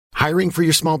Hiring for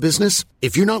your small business?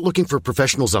 If you're not looking for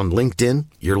professionals on LinkedIn,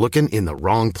 you're looking in the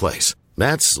wrong place.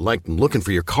 That's like looking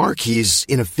for your car keys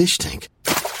in a fish tank.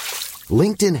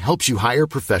 LinkedIn helps you hire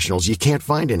professionals you can't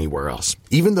find anywhere else,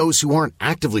 even those who aren't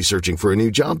actively searching for a new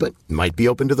job but might be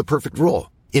open to the perfect role.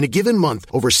 In a given month,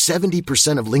 over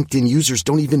 70% of LinkedIn users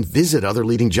don't even visit other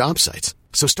leading job sites.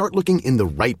 So start looking in the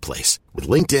right place. With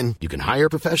LinkedIn, you can hire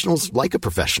professionals like a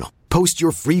professional. Post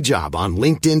your free job on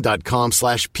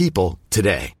linkedin.com/people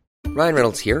today. Ryan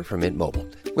Reynolds here from Mint Mobile.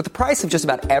 With the price of just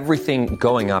about everything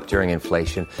going up during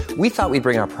inflation, we thought we'd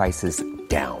bring our prices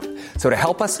down. So to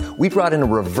help us, we brought in a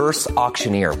reverse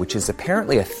auctioneer, which is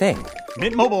apparently a thing.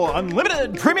 Mint Mobile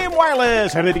Unlimited Premium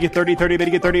Wireless. How to get 30, 30, bit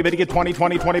to get 30, bit to get 20,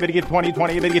 20, 20, bit to get 20,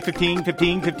 20, bit to get 15,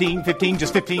 15, 15, 15,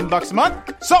 just $15 a month?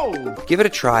 Sold! Give it a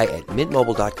try at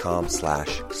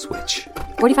mintmobile.com/switch.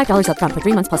 $45 up front for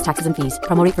 3 months plus taxes and fees.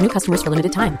 Promo rate for new customers for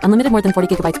limited time. Unlimited more than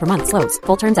 40 gigabytes per month. Slows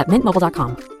full terms at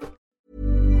mintmobile.com.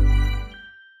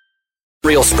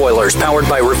 Real spoilers powered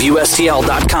by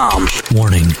ReviewSTL.com.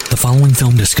 Warning, the following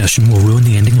film discussion will ruin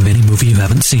the ending of any movie you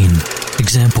haven't seen.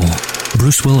 Example,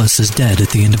 Bruce Willis is dead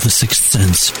at the end of The Sixth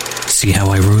Sense. See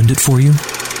how I ruined it for you?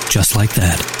 Just like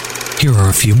that. Here are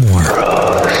a few more.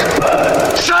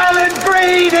 Rosebud. Silent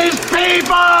breed is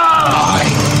people! I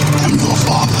am your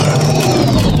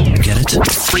father. Get it?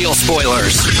 Real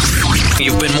spoilers.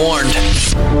 You've been warned.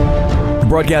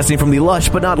 Broadcasting from the lush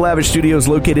but not lavish studios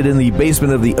located in the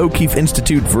basement of the O'Keefe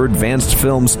Institute for Advanced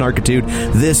Film Snarkitude,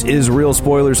 this is Real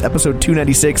Spoilers, episode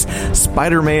 296,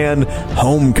 Spider-Man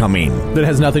Homecoming. That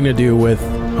has nothing to do with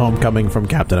Homecoming from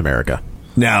Captain America.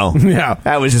 No. Yeah.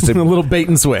 That was just a little bait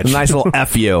and switch. A nice little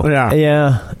F you.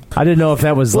 Yeah. I didn't know if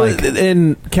that was like...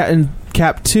 In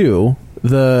Cap 2,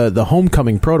 the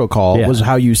Homecoming protocol was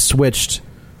how you switched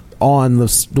on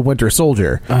the Winter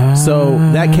Soldier. So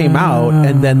that came out,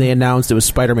 and then they announced it was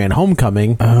Spider-Man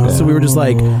Homecoming. So we were just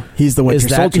like, he's the Winter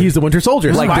Soldier. He's the Winter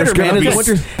Soldier. Like, there's going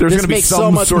to be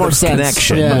some sort of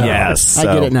connection. Yeah. Yes. So.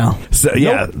 I get it now. So,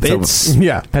 yeah. Nope, it's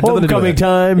Homecoming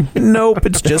time. Nope,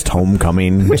 it's just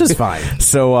Homecoming. Which is fine.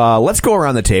 So let's go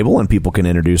around the table, and people can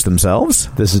introduce themselves.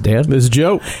 This is Dan. This is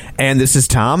Joe. And this is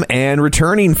Tom. And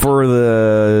returning for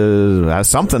the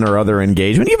something or other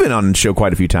engagement. You've been on the show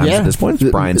quite a few times at this point.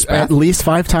 Brian Spath. At least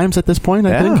 5 times at this point,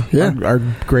 I think. Yeah. Our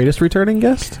greatest returning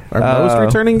guest? Our most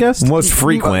returning guest? Most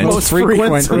frequent. Most frequent.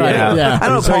 Right. Yeah. I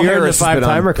don't know. Paul Harris the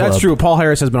 5-timer club. That's true. Paul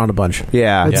Harris has been on a bunch.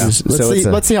 Yeah.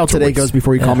 Let's see how today goes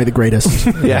before you call me the greatest.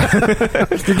 Yeah. You're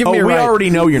giving me a we ride. already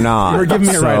know you're not. You're giving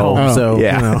me a ride home. So,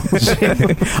 yeah.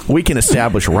 We can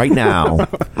establish right now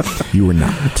you were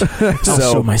not. I'll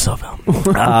show myself out.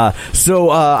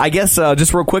 I guess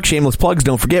just real quick, shameless plugs.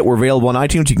 Don't forget, we're available on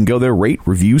iTunes. You can go there, rate,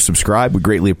 review, subscribe. We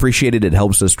greatly appreciate it. It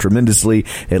helps us tremendously.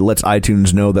 It lets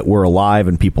iTunes know that we're alive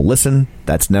and people listen.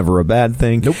 That's never a bad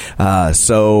thing. Nope.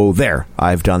 So there,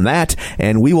 I've done that.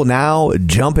 And we will now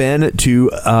jump in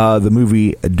to the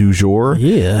movie du jour.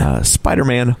 Yeah.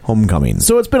 Spider-Man Homecoming.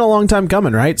 So it's been a long time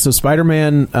coming, right? So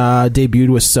Spider-Man debuted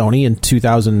with Sony in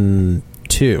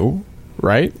 2002.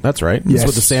 Right? That's right. Yes. This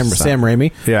was with the Sam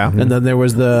Raimi. Yeah. And then there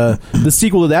was the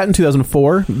sequel to that in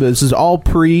 2004. This is all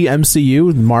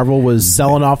pre-MCU. Marvel was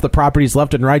selling off the properties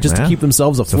left and right just to keep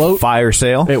themselves afloat. Fire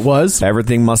sale. It was.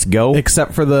 Everything must go.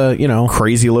 Except for the,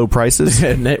 crazy low prices.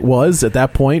 And it was at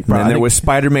that point. And then there was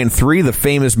Spider-Man 3, the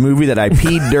famous movie that I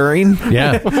peed during.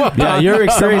 Yeah, your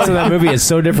experience of that movie is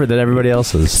so different than everybody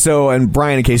else's. So, and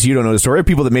Brian, in case you don't know the story,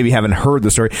 people that maybe haven't heard the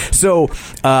story. So,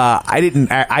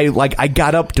 I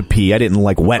got up to pee. I didn't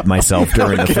wet myself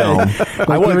during the film.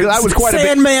 I was quite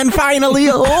Sandman a bit, finally.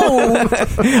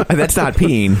 That's not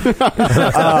peeing.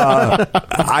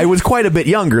 I was quite a bit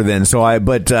younger then,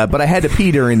 but I had to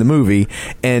pee during the movie,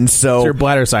 and so your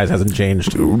bladder size hasn't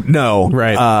changed. No,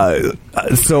 right? Now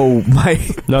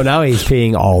he's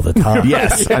peeing all the time.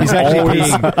 Yes, he's actually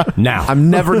peeing now. I'm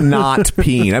never not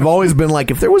peeing. I've always been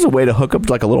like, if there was a way to hook up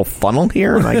like a little funnel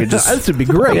here, and I could just this would be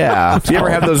great. Yeah. Do you ever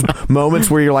have those moments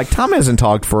where you're like, Tom hasn't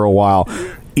talked for a while?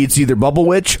 It's either Bubble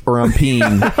Witch or I'm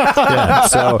peeing.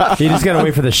 So you just gotta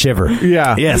wait for the shiver.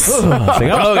 Yeah. Yes.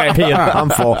 Okay, I'm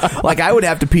full. I would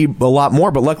have to pee a lot more,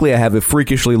 but luckily I have a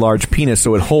freakishly large penis,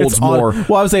 so it holds more.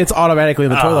 Well, I would say it's automatically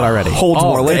in the toilet already. Holds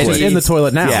more liquid. It's in the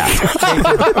toilet now. Yeah.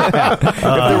 If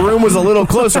the room was a little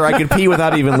closer, I could pee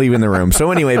without even leaving the room.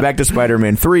 So anyway, back to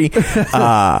Spider-Man 3.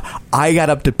 I got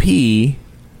up to pee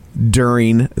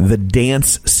during the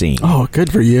dance scene. Oh,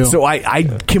 good for you. So I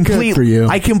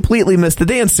completely missed the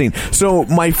dance scene. So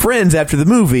my friends after the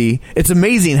movie, it's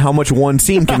amazing how much one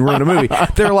scene can ruin a movie.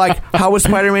 They're like, how was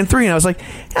Spider-Man 3? And I was like,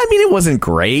 I mean, it wasn't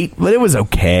great, but it was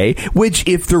okay. Which,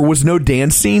 if there was no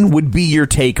dance scene, would be your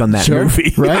take on that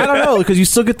movie. Right? I don't know, because you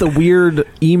still get the weird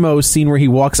emo scene where he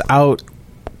walks out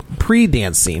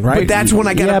pre-dance scene, right? But that's when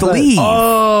I got to leave.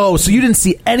 Oh, so you didn't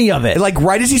see any of it. Like,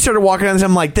 right as he started walking down,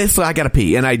 I'm like, this, I got to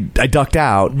pee. And I ducked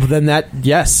out. Then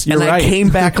yes, you're right. And I came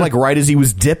back, like, right as he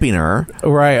was dipping her.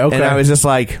 Right, okay. And I was just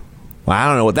like, well, I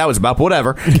don't know what that was about, but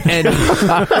whatever. And,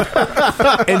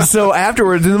 and so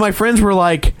afterwards, and then my friends were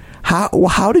like,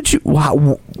 how did you...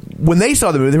 when they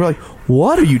saw the movie, they were like,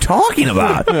 what are you talking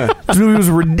about? This movie was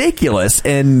ridiculous.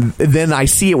 And then I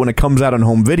see it when it comes out on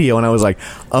home video, and I was like,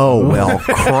 oh, well,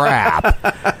 crap.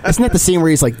 Isn't that the scene where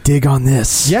he's like, dig on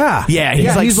this? Yeah. Yeah,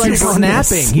 he's like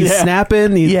snapping. He's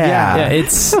snapping. Yeah,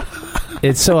 it's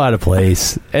so out of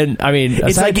place. And I mean,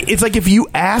 it's like if you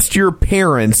asked your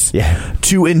parents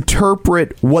to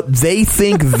interpret what they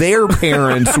think their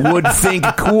parents would think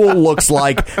cool looks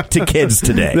like to kids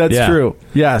today. That's true.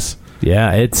 Yes.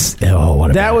 Yeah, it's what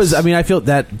a that mess. was. I mean, I feel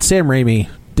that Sam Raimi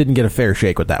didn't get a fair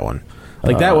shake with that one.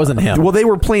 Like that wasn't him. Well, they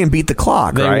were playing Beat the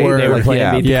Clock, They right? were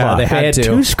playing Beat the Clock. They had to.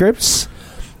 2 scripts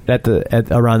at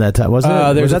around that time, wasn't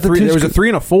it? There was a 3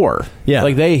 and a 4. Yeah,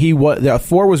 like the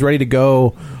 4 was ready to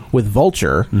go with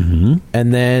Vulture,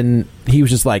 and then he was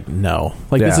just like, no,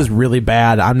 like this is really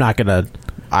bad. I'm not gonna.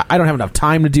 I don't have enough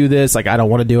time to do this. Like, I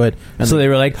don't want to do it. And so they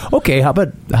were like, okay, how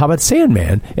about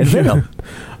Sandman and Venom?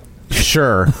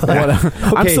 Sure.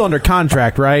 I'm still under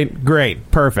contract, right? Great.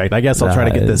 Perfect. I guess I'll try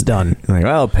to get this done. Like,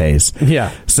 well, it pays.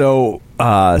 Yeah. So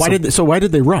why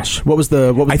did they rush? What was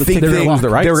the I think they were going to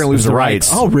lose the rights.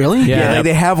 Oh, really? Yeah.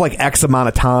 They have like X amount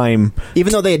of time.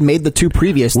 Even though they had made the 2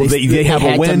 previous, they have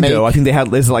a window. I think they had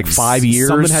this is like 5 years.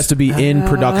 Something has to be in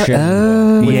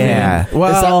production. Yeah.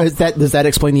 Well, does that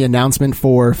explain the announcement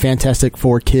for Fantastic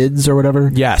Four Kids or whatever?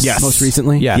 Yes. Most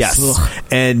recently. Yes.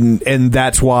 And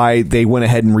that's why they went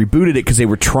ahead and rebooted it, because they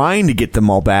were trying to get them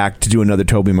all back to do another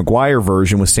Tobey Maguire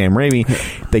version with Sam Raimi.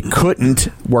 They couldn't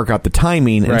work out the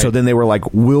timing, and so then they were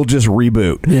like, we'll just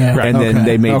reboot. Yeah. And then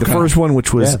they made the first one,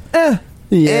 which was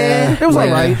it was all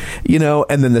right. You know,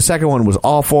 and then the second one was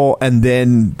awful, and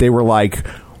then they were like,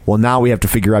 well, now we have to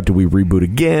figure out, do we reboot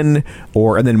again?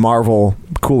 And then Marvel,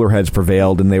 cooler heads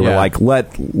prevailed, and they were like,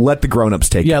 let the grown-ups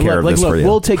take care of this for you.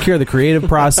 We'll take care of the creative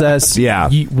process.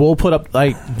 We'll put up,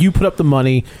 you put up the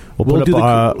money. We'll do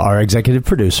our executive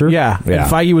producer. Yeah. And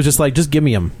Feige was just like, just give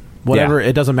me them. Whatever,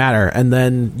 it doesn't matter. And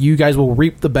then you guys will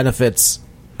reap the benefits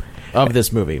of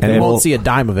this movie. And we won't see a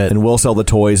dime of it. And we'll sell the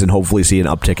toys and hopefully see an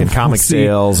uptick in comic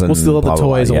sales. And we'll steal the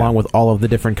toys blah, blah, along with all of the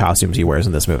different costumes he wears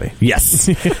in this movie. Yes.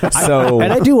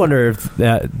 And I do wonder if,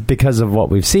 because of what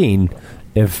we've seen,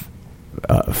 if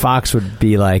Fox would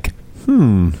be like,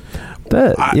 with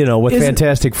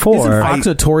Fantastic Four. Isn't Fox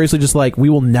notoriously just like, we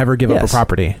will never give up a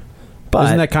property? But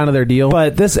isn't that kind of their deal?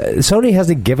 But Sony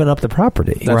hasn't given up the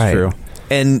property. That's true.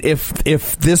 And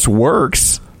if this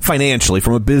works financially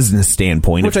from a business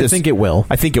standpoint, which I think it will.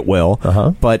 I think it will.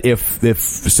 But if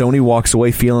Sony walks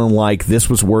away feeling like this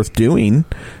was worth doing,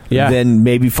 then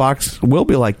maybe Fox will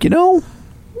be like, maybe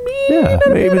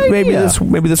this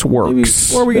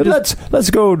works. Or we can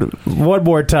let's go one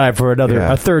more time for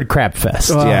a third crap fest.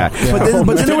 But then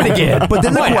do it again. But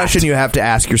then the question you have to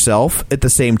ask yourself at the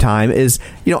same time is,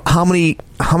 how many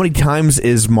times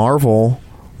is Marvel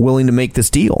willing to make this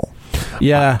deal?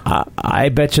 Yeah, I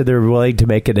bet you they're willing to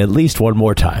make it at least one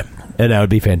more time, and that would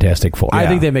be Fantastic Four. I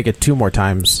think they make it 2 more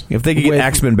times if they could get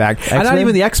X-Men back. And not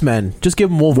even the X-Men, just give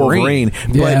them Wolverine.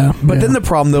 But then the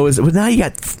problem though is, now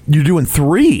you're doing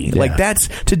 3. Yeah. Like that's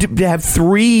to have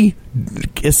 3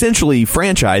 essentially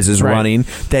franchises running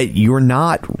that you're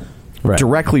not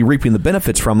directly reaping the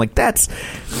benefits from. Like that's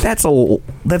a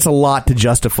lot to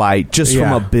justify just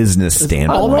from a business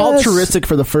standpoint. Altruistic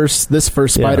for this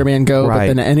first Spider-Man go, but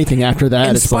then anything after that,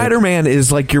 and Spider-Man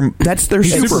is like that's their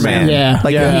Superman.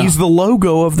 He's the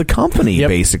logo of the company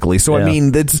basically. So I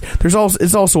mean,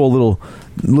 it's also a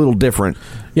little different.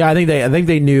 Yeah, I think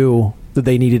they knew that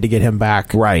they needed to get him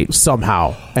back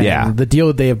somehow. And the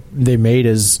deal that they made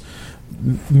is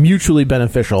mutually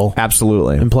beneficial.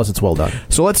 Absolutely. And plus it's well done.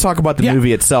 So let's talk about the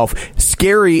movie itself.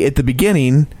 Scary at the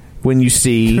beginning when you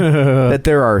see that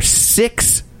there are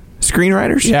 6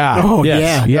 screenwriters.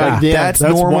 That's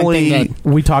normally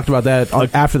we talked about that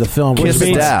after the film,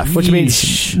 which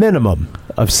means minimum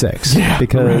of 6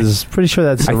 because pretty sure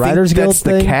that's the Writers Guild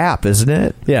thing. The cap, isn't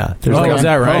it? Yeah. Is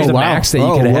that right? There's a max that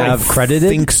you can have credited. I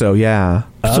think so, yeah.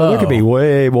 So there could be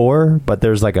way more, but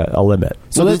there's like a limit.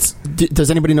 So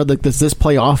does anybody know, does this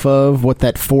play off of what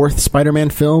that fourth Spider-Man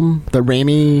film, the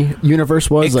Raimi universe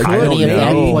was? I don't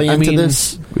know. Play into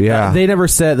this? Yeah. They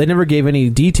never gave any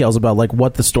details about like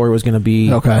what the story was going to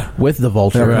be with the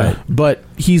Vulture. Right. But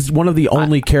he's one of the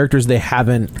only characters they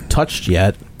haven't touched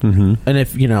yet. Mm-hmm. And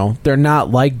if, they're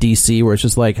not like DC where it's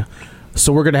just like,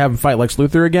 so we're going to have him fight Lex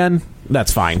Luthor again?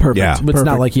 That's fine. Perfect. Yeah. But it's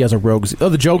not like he has a rogue... Oh,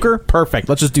 the Joker? Perfect.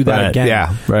 Let's just do that again.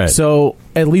 Yeah. Right. So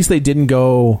at least they didn't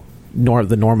go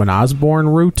the Norman Osborn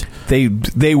route.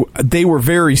 They were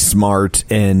very smart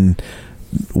in...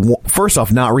 First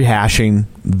off, not rehashing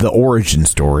the origin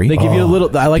story. They give you a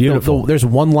little... I like there's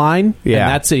one line, and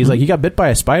that's it. He's like, you got bit by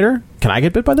a spider? Can I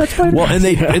get bit by that spider? Well, and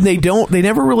they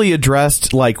never really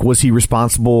addressed, like, was he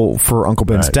responsible for Uncle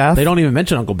Ben's death? They don't even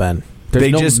mention Uncle Ben.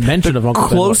 There's no mention of Uncle Ben.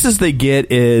 The closest they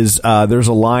get is there's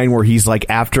a line where he's like,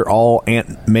 after all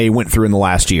Aunt May went through in the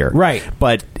last year. Right.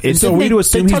 But it's... So they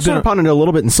touched upon it a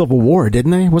little bit in Civil War,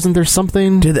 didn't they? Wasn't there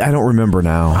something? I don't remember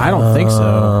now. I don't think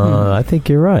so. I think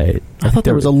you're right. I thought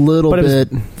there was a little bit...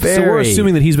 So we're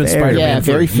assuming that he's been Spider-Man yeah, for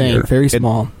very a year. faint, very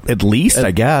small. At least,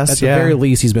 I guess. At the very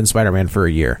least, he's been Spider-Man for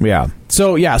a year. Yeah.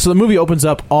 So the movie opens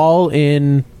up all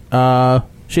in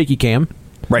shaky cam.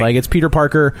 Right. Like, it's Peter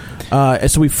Parker.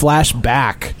 So we flash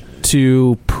back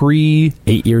to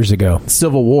 8 years ago.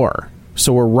 Civil War.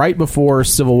 So we're right before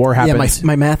Civil War happened. Yeah,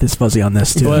 my math is fuzzy on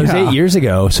this, too. Well, it was 8 years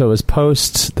ago, so it was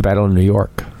post the Battle of New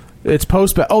York. It's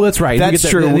post... Oh, that's right. That's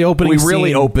true. The opening we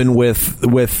really scene. open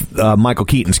with Michael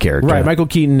Keaton's character. Right. Michael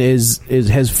Keaton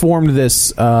has formed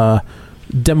this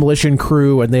demolition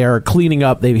crew, and they are cleaning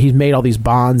up. He's made all these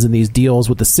bonds and these deals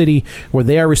with the city where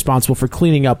they are responsible for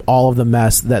cleaning up all of the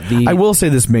mess that the... I will say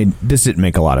this didn't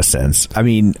make a lot of sense. I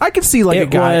mean, I could see like it a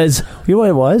guy... was... You know what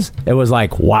it was? It was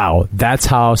like, wow, that's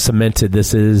how cemented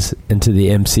this is into the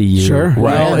MCU. Sure. Right.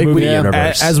 Well,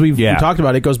 universe. as we've talked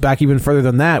about, it goes back even further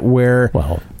than that, where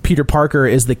Peter Parker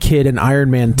is the kid in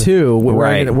Iron Man 2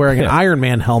 wearing an Iron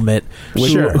Man helmet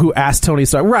who asked Tony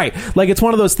Stark. Right. Like, it's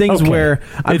one of those things where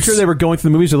I'm sure they were going through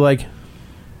the movies, they're like,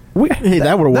 hey,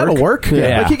 that'll work.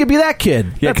 Yeah. Like, he could be that kid.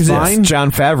 Yeah, because it's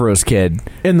John Favreau's kid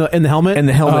in the helmet. In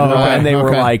the helmet, and they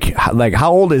were like,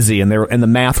 how old is he? And the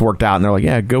math worked out, and they're like,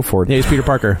 yeah, go for it. Yeah, he's Peter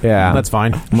Parker. Yeah, that's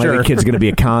fine. The kid's going to be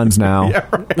a cons now. Yeah,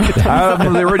 right.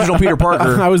 I'm the original Peter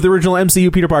Parker. I was the original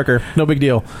MCU Peter Parker. No big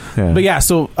deal. Yeah. But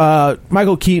so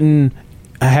Michael Keaton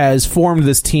has formed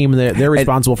this team. They're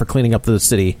responsible for cleaning up the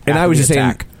city. And I was just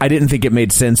saying, I didn't think it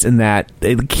made sense in that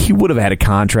he would have had a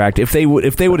contract if they would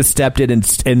have stepped in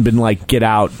and been like, get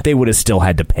out. They would have still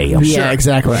had to pay him. Yeah,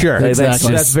 exactly. Sure,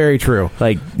 exactly. That's very true.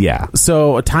 Like, yeah.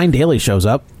 So Tyne Daly shows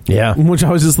up. Yeah, which I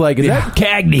was just like, is that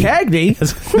Cagney?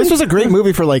 This was a great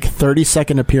movie for like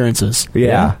 30-second appearances.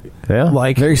 Yeah.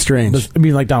 Like, very strange. I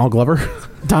mean, like Donald Glover.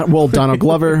 Donald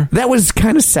Glover. That was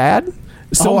kind of sad.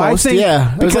 So almost, I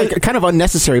think, it was like kind of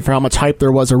unnecessary for how much hype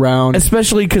there was around,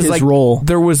 especially because his role.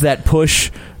 There was that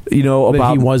push,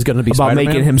 about he was going to be about Spider-Man?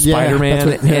 making him Spider-Man,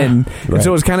 and so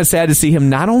it was kind of sad to see him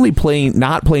not only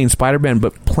not playing Spider-Man,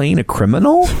 but playing a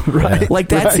criminal. Right, like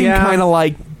that seemed kind of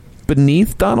like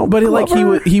beneath Donald. But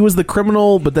Glover. he was the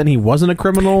criminal, but then he wasn't a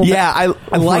criminal. Yeah,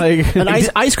 I like an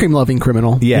ice cream loving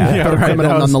criminal. Yeah, but a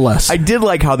criminal nonetheless. I did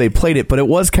like how they played it, but it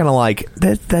was kind of like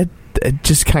that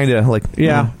just kind of like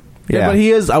Yeah, but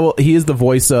he is the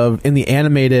voice of in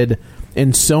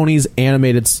Sony's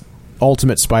animated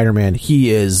Ultimate Spider-Man. He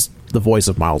is the voice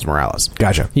of Miles Morales.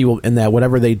 Gotcha. He will in that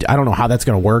whatever I don't know how that's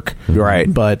going to work.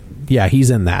 Right, but yeah, he's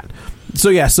in that.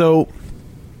 So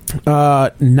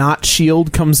not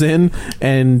S.H.I.E.L.D. comes in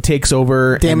and takes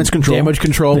over Damage Control,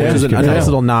 which is a nice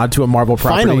little nod to a Marvel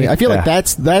property. Finally, I feel like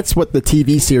that's what the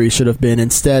TV series should have been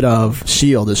instead of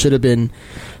S.H.I.E.L.D. It should have been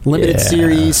limited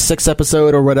series,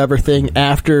 6-episode or whatever thing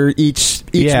after each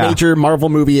major Marvel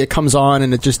movie. It comes on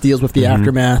and it just deals with the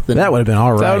aftermath. And that would have been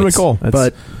all right. That would have been cool.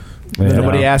 But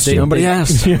nobody asked. Nobody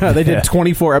asked. Yeah, they did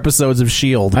 24 episodes of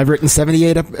S.H.I.E.L.D. I've written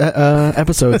 78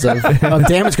 episodes of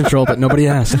Damage Control, but nobody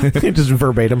asked. Just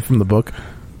verbatim from the book.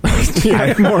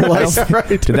 Yeah, more or less. Right.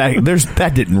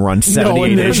 That didn't run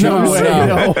 78 issues.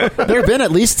 No. There have been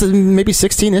at least maybe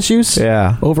 16 issues.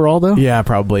 Yeah. Overall, though. Yeah,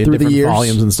 probably through different the years.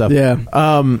 volumes and stuff.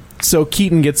 Yeah. So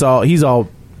Keaton he's all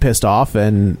pissed off,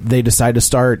 and they decide to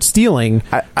start stealing.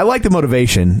 I like the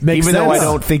motivation, even though I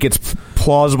don't think it's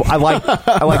plausible. I like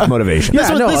the motivation.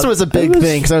 This was a big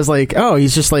thing because I was like, oh,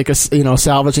 he's just like a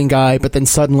salvaging guy, but then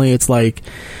suddenly it's like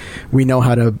we know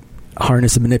how to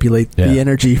harness and manipulate the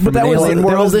energy from the alien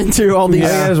world into all these.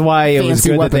 That was why it was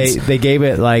good weapons. that they gave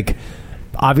it like.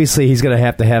 Obviously, he's going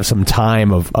to have some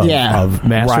time of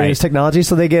mastering his technology,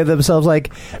 so they gave themselves like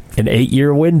an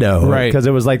 8-year window, right? Because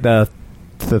it was like the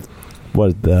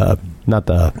not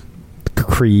the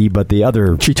Kree, but the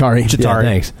other Chitauri. Yeah,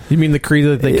 thanks. You mean the Kree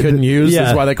that they couldn't use? Yeah.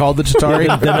 That's why they called the Chitauri?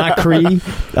 They're not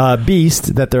Kree.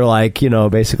 Beast that they're like,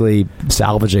 basically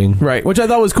salvaging. Right, which I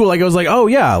thought was cool. Like, I was like, oh,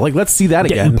 yeah, like, let's see that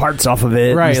Getting again. parts off of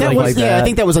it. Right. That I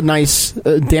think that was a nice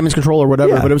damage control or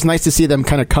whatever, but it was nice to see them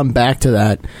kind of come back to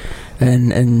that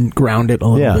and ground it a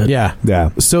little bit. Yeah.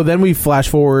 So then we flash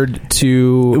forward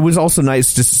to... It was also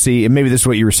nice to see, and maybe this is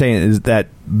what you were saying, is that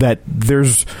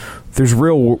there's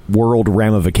real world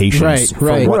ramifications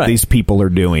for what these people are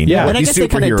doing. Yeah, and I guess they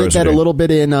kind of did that a little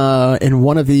bit in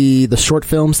one of the short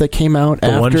films that came out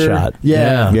after. One shot.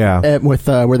 Yeah. With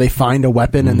where they find a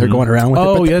weapon and they're going around with it.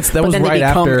 Oh, yes, that was then right they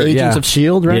become after Agents of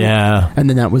S.H.I.E.L.D., right? Yeah. And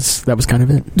then that was kind of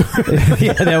it.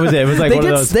 Yeah, that was it. It was like one of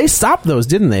those. They stopped those,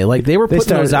 didn't they? Like, they were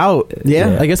putting those out.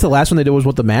 Yeah. I guess the last one they did was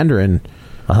with the Mandarin.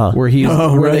 Where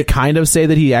they kind of say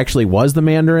that he actually was the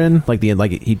Mandarin, like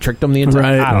he tricked them the entire.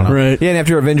 Right, I don't know. Right. Yeah, and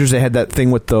after Avengers, they had that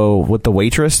thing with the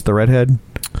waitress, the redhead.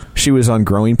 She was on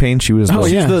Growing Pains. She was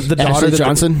the daughter Ashley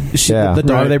Johnson. The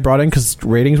daughter they brought in because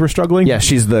ratings were struggling. Yeah,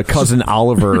 she's the cousin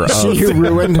Oliver. She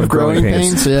ruined Growing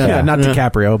Pains. Yeah, not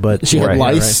DiCaprio, but she had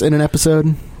lice in an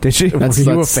episode. Did she? Were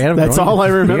you a fan of That's Growing all I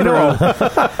remember.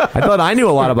 I thought I knew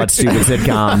a lot about stupid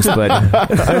sitcoms, but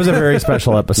that was a very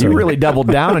special episode. You really doubled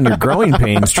down on your Growing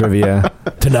Pains trivia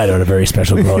tonight on a very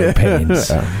special Growing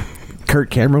Pains.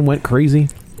 Kirk Cameron went crazy.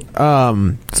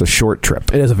 It's a short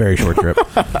trip. It is a very short trip.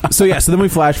 So then we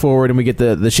flash forward and we get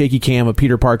the shaky cam of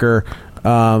Peter Parker.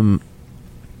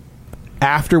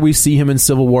 After we see him in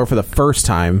Civil War for the first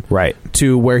time, right,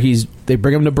 to where they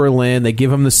bring him to Berlin, they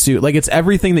give him the suit, like it's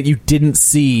everything that you didn't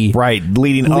see, right,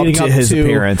 leading up to his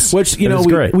appearance, which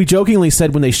we jokingly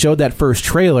said when they showed that first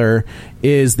trailer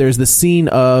is there's the scene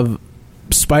of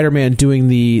Spider-Man doing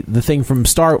the thing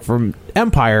from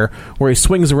Empire where he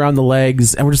swings around the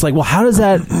legs, and we're just like, well, how is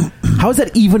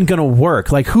that even gonna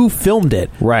work? Like, who filmed it?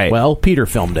 Right. Well, Peter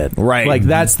filmed it. Right. Like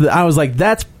I was like,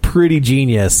 that's pretty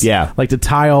genius. Yeah. Like to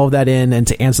tie all of that in and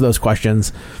to answer those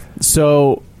questions.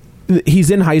 So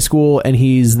he's in high school and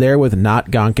he's there with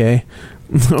not Ganke.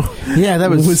 Yeah, that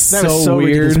was so weird.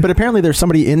 Ridiculous. But apparently there's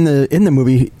somebody in the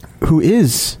movie who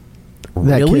is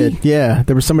that kid. Yeah,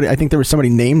 there was somebody. I think there was somebody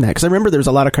named that because I remember there was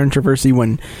a lot of controversy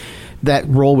when that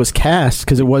role was cast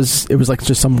because it was like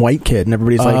just some white kid and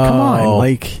everybody's like, come on,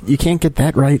 like you can't get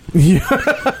that right.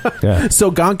 Yeah. So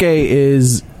Ganke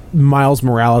is Miles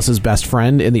Morales' best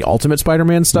friend in the Ultimate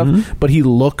Spider-Man stuff, but he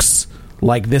looks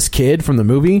like this kid from the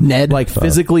movie. Ned. Like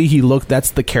physically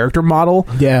that's the character model.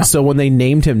 Yeah. So when they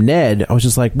named him Ned, I was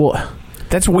just like, well,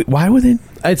 that's why would it?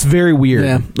 It's very weird.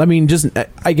 Yeah. I mean, just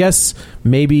I guess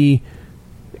maybe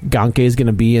Ganke is going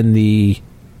to be in the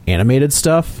animated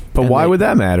stuff. But why would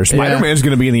that matter? Spider-Man's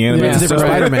going to be in the animated stuff. Different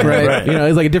Spider-Man. Right. You know,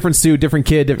 it's like a different suit, different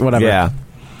kid, whatever. Yeah.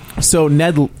 So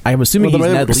Ned, I'm assuming he's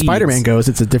Ned leads. Spider-Man goes,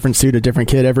 it's a different suit, a different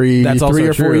kid every 3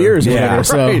 or 4 years. Or whatever,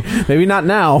 so. Right. Maybe not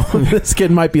now. This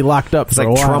kid might be locked up for a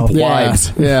while. Trump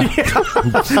wives. Yeah.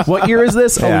 What year is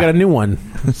this? Oh, we got a new one.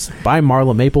 By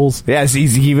Marla Maples. Yeah,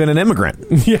 he's even an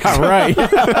immigrant. Yeah, right.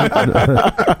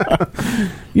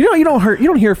 You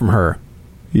don't hear from her.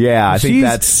 Yeah, I think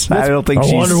I don't think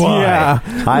she's. Yeah,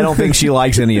 I don't think she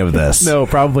likes any of this. No,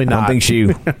 probably not. I don't think she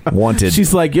wanted.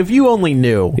 She's like, if you only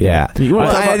knew. Yeah. You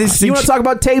want to talk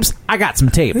about tapes? I got some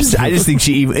tapes. I just think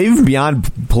she, even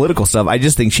beyond political stuff, I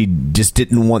just think she just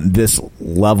didn't want this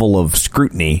level of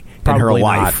scrutiny in her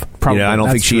life. Probably, I don't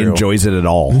think she enjoys it at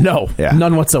all. No,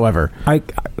 none whatsoever. Back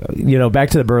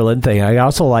to the Berlin thing. I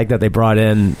also like that they brought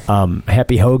in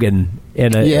Happy Hogan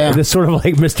in this sort of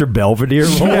like Mr. Belvedere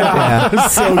role. Yeah.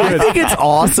 So good. I think it's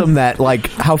awesome that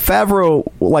how Favreau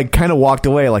kind of walked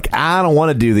away I don't want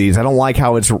to do these. I don't like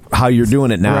how you're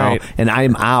doing it now, and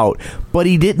I'm out. But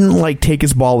he didn't take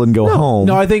his ball and go home.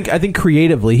 No, I think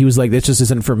creatively he was like, this just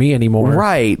isn't for me anymore.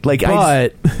 Right. But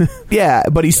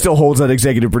but he still holds that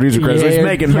executive producer credit. So he's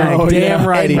making bank. Damn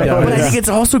right he does. But I think it's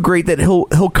also great that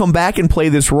he'll come back and play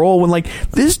this role when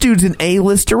this dude's an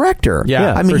A-list director.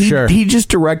 Yeah, I mean for sure. He just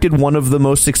directed one of the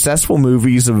most successful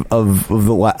movies of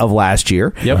last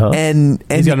year. Yep. And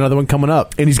he's got another one coming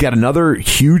up. And he's got another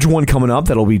huge one coming up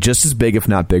that'll be just as big, if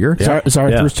not bigger.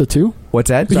 Zarathustra 2? What's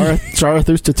that?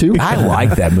 Zarathustra 2? I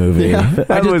like that movie.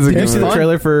 Did you see the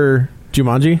trailer for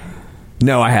Jumanji?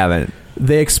 No, I haven't.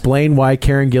 They explain why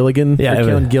Karen Gillian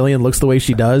looks the way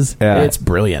she does. Yeah. It's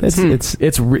brilliant. I'm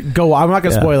not going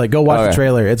to spoil it. Go watch the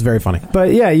trailer. It's very funny.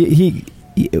 But yeah, he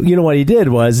you know what he did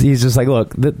was he's just like,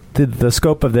 look, the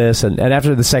scope of this, and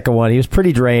after the second one, he was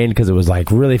pretty drained because it was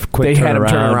really quick. They had him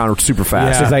turn around super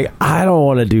fast. Yeah. So he's like, I don't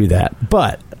want to do that,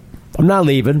 but I'm not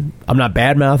leaving. I'm not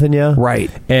bad-mouthing you.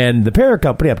 Right. And the parent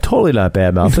company, I'm totally not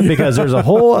bad-mouthing because there's a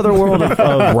whole other world of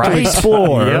to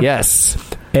explore. Yep. Yes.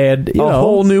 And a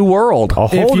whole new world. A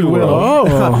whole new world.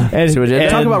 Oh. And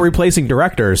talk about replacing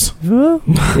directors.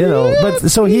 But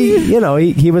so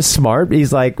he was smart.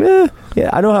 He's like, yeah,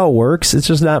 I know how it works. It's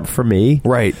just not for me.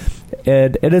 Right.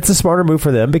 And it's a smarter move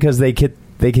for them because they could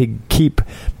keep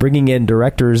bringing in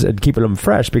directors and keeping them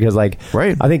fresh because, I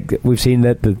think we've seen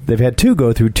that they've had 2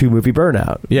 go through 2 movie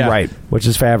burnout. Yeah. Right. Which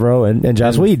is Favreau and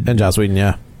Joss Whedon. And Joss Whedon,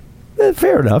 yeah.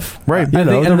 Fair enough. Right. The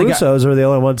Russos are the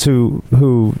only ones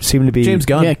who seem to be... James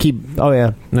Gunn. Yeah,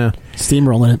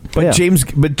 steamrolling it.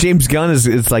 But James Gunn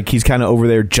is like, he's kind of over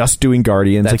there just doing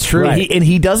Guardians. That's true. And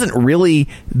he doesn't really,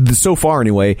 so far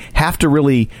anyway, have to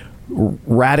really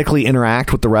radically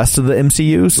interact with the rest of the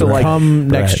MCU. So come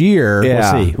next year,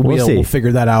 we'll see. We'll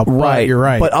figure that out. Right, you're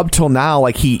right. But up till now,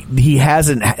 he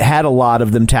hasn't had a lot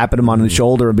of them tapping him on the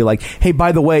shoulder and be like, "Hey,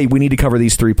 by the way, we need to cover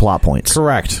these 3 plot points."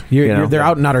 Correct. They're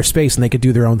out in outer space and they could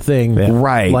do their own thing. Yeah.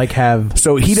 Right. Like have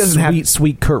he doesn't have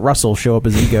sweet Kurt Russell show up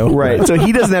as Ego. Right. So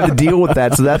he doesn't have to deal with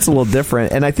that. So that's a little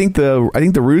different. And I think the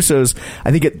Russos,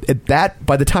 I think at that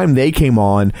by the time they came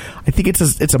on, I think it's a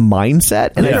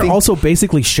mindset. And they're also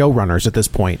basically showrunners at this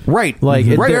point. Right. Like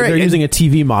they're using a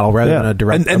TV model rather than a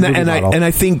direct movie model. And I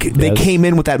think they came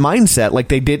in with that mindset. Like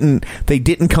they didn't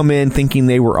come in thinking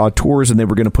they were auteurs and they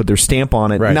were going to put their stamp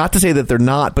on it. Right. Not to say that they're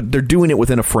not, but they're doing it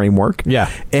within a framework.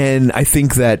 Yeah. And I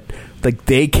think that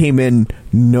they came in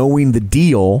knowing the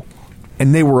deal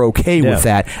and they were okay with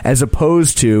that, as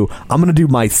opposed to, I'm going to do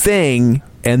my thing.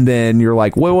 And then you're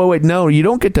like, wait, no, you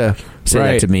don't get to say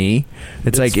that to me.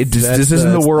 This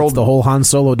isn't the world. The whole Han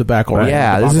Solo debacle. Right?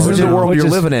 Yeah, this isn't the world you're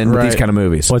living in with these kind of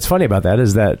movies. What's funny about that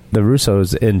is that the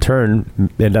Russos, in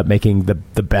turn, end up making the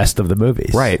best of the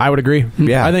movies. Right. I would agree.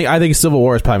 Yeah. I think Civil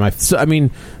War is probably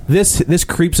this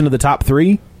creeps into the top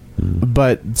 3,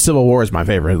 but Civil War is my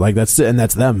favorite. That's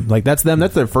them.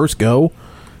 That's their first go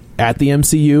at the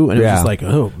MCU, and it was just like,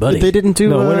 oh, buddy. But they didn't do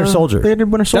Winter Soldier. They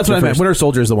did Winter Soldier. That's what I meant. Winter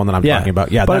Soldier is the one that I'm talking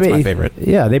about. Yeah, that's my favorite.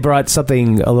 Yeah, they brought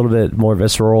something a little bit more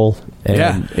visceral.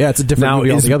 And it's a different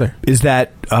movie altogether. Is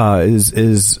that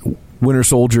is Winter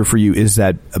Soldier for you? Is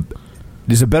it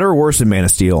better or worse than Man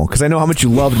of Steel? Because I know how much you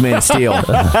loved Man of Steel.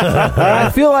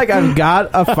 I feel like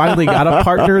I've finally got a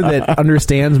partner that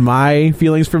understands my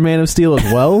feelings for Man of Steel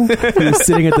as well, who's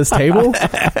sitting at this table.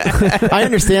 I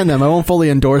understand them. I won't fully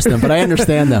endorse them, but I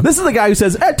understand them. This is the guy who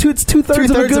says, it's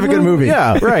two-thirds of a good movie.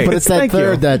 Yeah, right. But it's that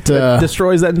third that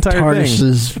destroys that entire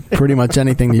tarnishes pretty much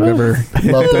anything you've ever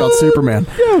loved about Superman.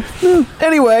 Yeah.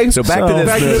 Anyway, so back to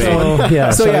this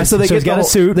movie. So they get a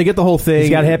suit. They get the whole thing. He's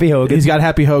got Happy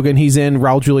Hogan. He's in.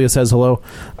 Raul Julia says hello.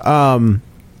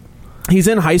 He's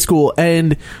in high school,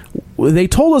 and they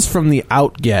told us from the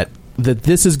outget that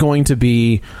this is going to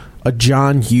be a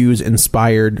John Hughes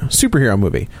inspired superhero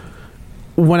movie.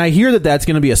 When I hear that that's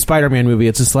going to be a Spider-Man movie,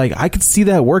 it's just like, I could see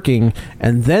that working,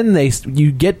 and then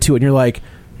you get to it and you're like,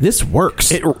 this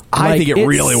works. I think it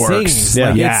really works.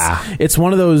 It's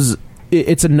one of those.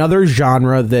 It's another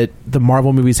genre that the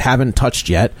Marvel movies haven't touched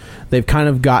yet. They've kind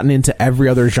of gotten into every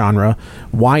other genre.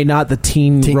 Why not the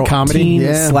teen comedy /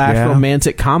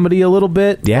 romantic comedy a little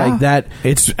bit? Yeah, like that.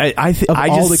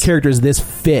 All the characters, this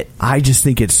fit. I just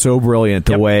think it's so brilliant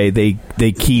the way they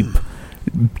keep.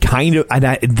 Kind of,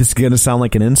 this is going to sound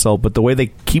like an insult, but the way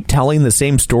they keep telling the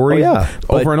same story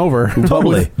over and over,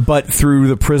 totally, but through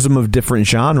the prism of different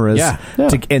genres,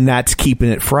 and that's keeping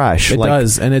it fresh. It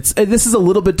does, and this is a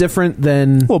little bit different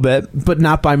than a little bit, but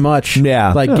not by much.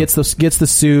 Gets the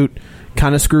suit,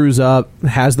 kind of screws up,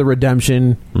 has the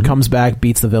redemption, comes back,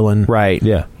 beats the villain. Right?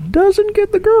 Yeah, doesn't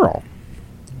get the girl,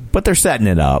 but they're setting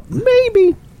it up.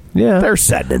 Maybe. Yeah, they're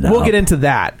setting it up. We'll get into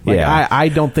that. I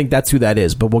don't think that's who that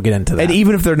is, but we'll get into that. And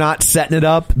even if they're not setting it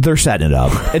up, they're setting it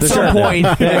up. At some point,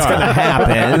 it's going to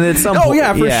happen. And at some point,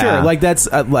 for sure. Like that's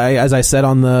as I said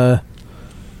on the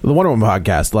Wonder Woman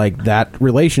podcast. Like that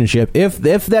relationship, if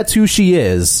that's who she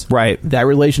is, right? That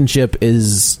relationship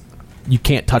is, you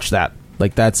can't touch that.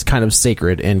 Like that's kind of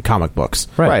sacred in comic books,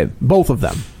 right? Both of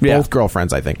them, both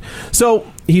girlfriends, I think.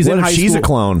 So he's in high school. She's a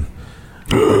clone.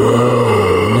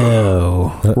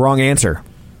 No. Wrong answer.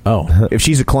 Oh. If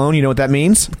she's a clone, you know what that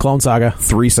means? Clone Saga.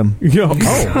 Threesome.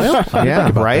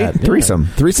 Yeah, right? Threesome.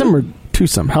 Threesome or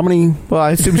twosome? How many? Well,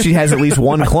 I assume she has at least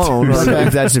one clone.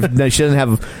 If she doesn't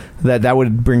have that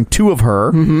would bring 2 of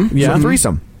her. Mm-hmm. Yeah. So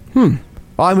threesome.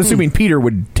 Well, I'm assuming Peter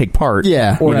would take part.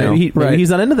 Yeah. Or maybe he's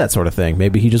not into that sort of thing.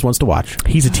 Maybe he just wants to watch.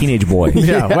 He's a teenage boy.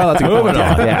 Yeah. Well, that's a good point.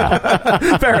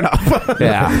 Yeah. Fair enough.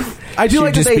 Yeah. I do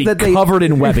like that they covered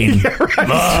in webbing.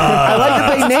 I like that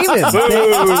they name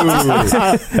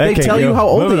him. They tell you how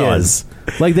old he is.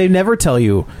 Like they never tell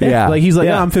you. Yeah. Like he's like,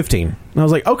 Yeah. I'm 15. And I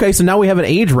was like, okay, so now we have an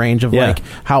age range of like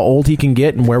how old he can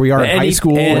get and where we are in high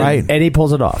school. And he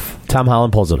pulls it off. Tom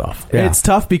Holland pulls it off. Yeah. It's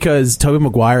tough because Tobey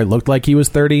Maguire looked like he was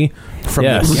 30 from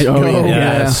the get-go.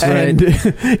 Yes.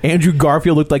 And Andrew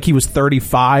Garfield looked like he was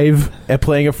 35 at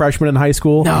playing a freshman in high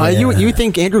school. No, you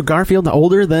think Andrew Garfield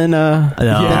older than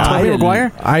Tobey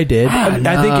Maguire? I did.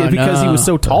 I think it's because he was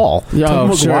so tall. Tobey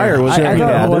Maguire was.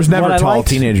 There's never tall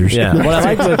teenagers. Yeah. What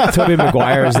I like with Tobey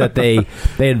Maguire is that they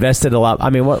invested a lot. I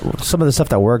mean, some of the stuff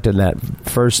that worked in that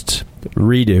first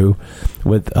redo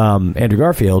with Andrew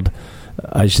Garfield,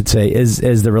 I should say,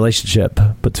 is the relationship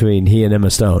between he and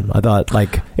Emma Stone. I thought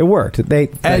it worked.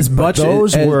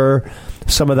 Those were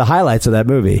some of the highlights of that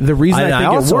movie. The reason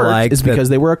I think it worked is because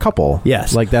they were a couple.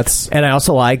 Yes, that's. And I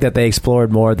also like that they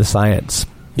explored more of the science.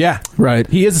 Yeah, right.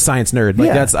 He is a science nerd.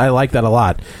 I like that a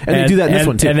lot. And they do that in this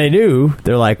one too. And they knew,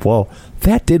 they're like, well,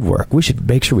 that did work. We should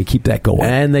make sure we keep that going.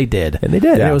 And they did. And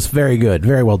it was very good.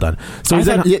 Very well done. So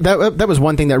that was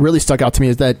one thing that really stuck out to me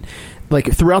is that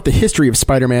throughout the history of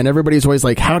Spider-Man, everybody's always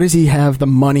like, how does he have the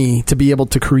money to be able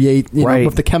to create,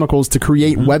 with the chemicals to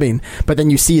create webbing? But then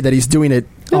you see that he's doing it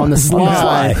on the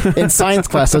slide in science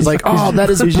class. I was like, oh, that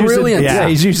is brilliant.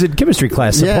 He's using chemistry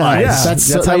class supplies. Yeah.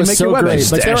 That's how you make your webbing.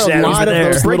 There are a lot of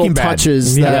those little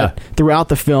touches that throughout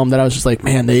the film that I was just like,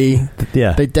 man, they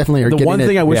definitely are getting it. The one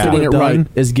thing I wish they would have done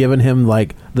is given him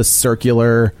the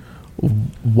circular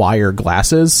wire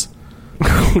glasses.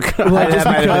 Just because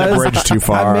a bridge too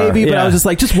far. Maybe, but I was just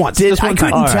like, just once. I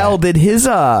couldn't tell. Did his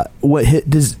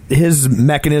his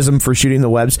mechanism for shooting the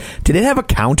webs? Did it have a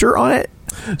counter on it?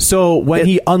 So when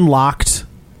he unlocked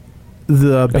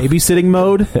the babysitting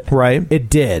mode, right? It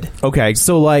did. Okay.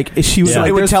 So she was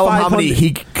it would tell him how many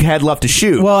he had left to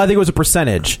shoot. Well, I think it was a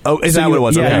percentage. Oh, is that what it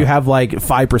was? Yeah, you have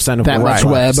 5% of that much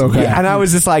web. Okay. Yeah. And I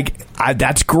was just like,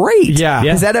 that's great. Yeah.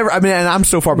 Has that ever? I mean, and I'm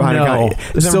so far behind. No.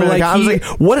 So I was like,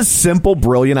 what a simple,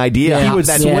 brilliant idea. He would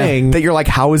swing that. You're like,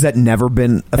 how has that never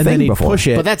been a and thing then he'd before? Push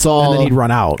it, but that's all. And then he'd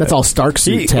run out. That's all Stark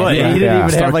suit. He didn't even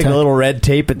have the little red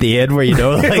tape at the end where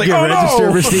your register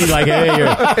receipt, hey,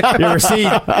 your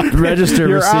receipt, register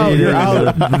receipt. You're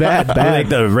out. Bad.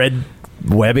 The red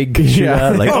webbing.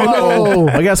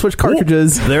 I gotta switch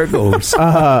cartridges. There it goes.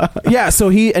 So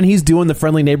he's doing the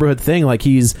friendly neighborhood thing.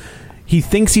 He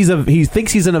thinks he's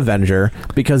an Avenger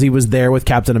because he was there with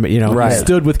Captain America. He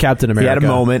stood with Captain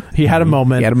America. He had a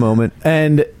moment.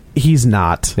 And he's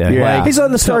not. Yeah. He's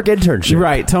on the Stark internship.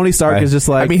 Right. Tony Stark is just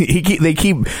like. I mean,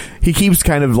 he keeps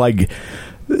kind of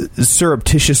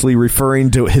surreptitiously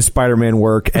referring to his Spider-Man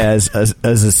work as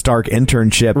a Stark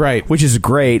internship, right? Which is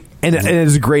great, and it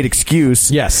is a great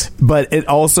excuse. Yes, but it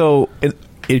also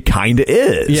it kind of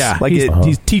is. Yeah,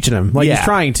 he's teaching him, he's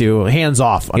trying to hands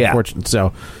off. Unfortunately,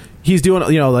 so he's doing.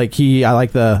 He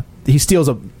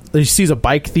sees a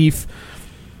bike thief.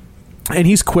 And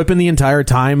he's quipping the entire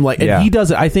time, and he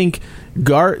does it. I think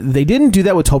they didn't do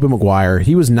that with Tobey Maguire.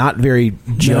 He was not very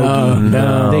jokey.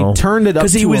 No. They turned it up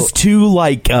because he was too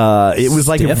it was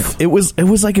like it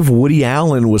was like if Woody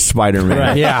Allen was Spider-Man.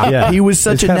 Right. Yeah. He was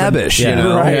such a nebbish, you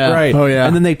know. Right. Oh yeah.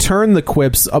 And then they turned the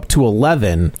quips up to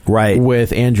 11, right,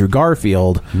 with Andrew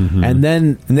Garfield, and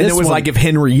then it was like if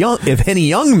Henny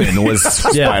Youngman was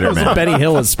Spider-Man. Benny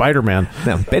Hill is Spider-Man.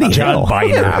 No, John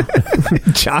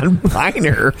Biner. John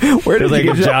Biner. Where did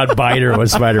if John Biner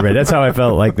was Spider-Man? That's how I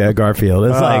felt like that Garfield.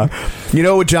 It's you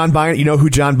know what John Biner? You know who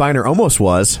John Biner almost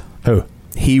was? Who?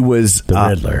 He was the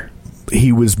Riddler.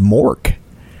 He was Mork.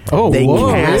 Oh, they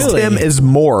cast him as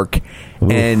Mork,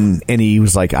 and he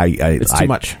was like, it's too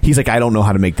much. He's like, I don't know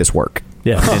how to make this work.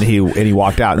 Yeah, and he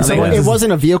walked out. And it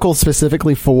wasn't a vehicle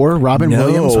specifically for Robin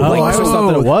Williams. I always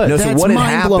thought that it was. No, so what had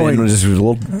happened was just a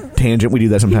little tangent. We do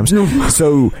that sometimes.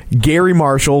 So Gary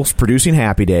Marshall's producing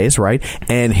Happy Days, right?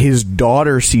 And his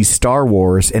daughter sees Star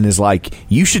Wars and is like,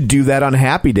 "You should do that on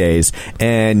Happy Days."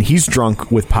 And he's drunk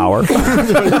with power.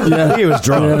 He was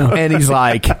drunk, and he's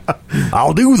like,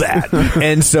 "I'll do that."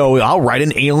 And so I'll write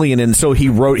an alien. And so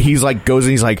he's like,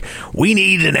 "We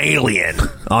need an alien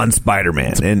on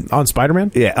Spider-Man and on Spider-Man."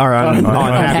 Yeah, or on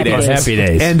Happy Days. Happy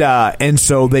Days. And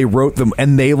so they wrote them,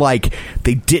 and they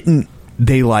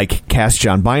cast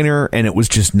John Biner, and it was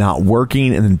just not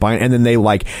working. And then they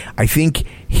I think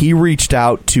he reached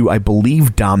out to, I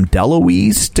believe, Dom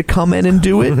DeLuise to come in and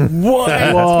do it.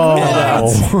 What?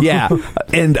 Whoa. Yeah,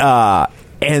 and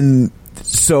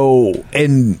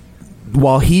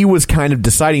while he was kind of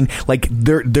deciding,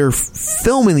 they're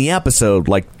filming the episode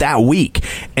that week,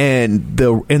 and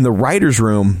in the writer's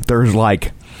room there's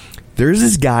there's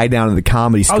this guy down at the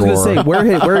Comedy Store. I was going to say,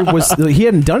 where was he?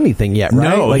 Hadn't done anything yet,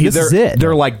 right? No, like, this is it.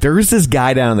 They're like, there's this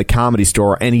guy down in the Comedy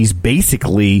Store, and he's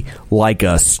basically like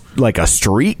a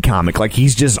street comic. Like,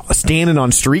 he's just standing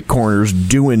on street corners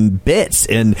doing bits,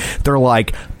 and they're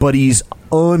like, but he's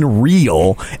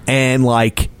unreal, and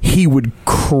like he would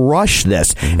crush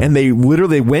this. And they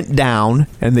literally went down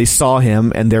and they saw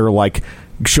him, and they're like,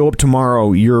 show up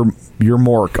tomorrow, you're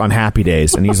Mork on Happy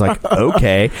Days. And he's like,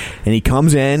 okay. And he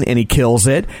comes in and he kills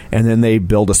it, and then they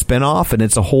build a spinoff, and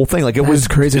it's a whole thing. Like, it was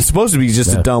crazy. It's supposed to be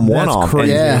just a dumb one-off. And,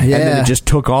 and then it just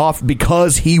took off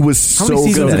because he was so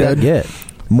good at it.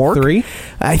 Mork? 3?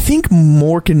 I think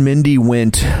Mork and Mindy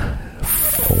went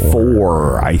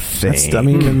 4, I think.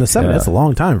 In the 7, that's a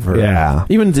long time for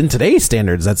even in today's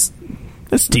standards. That's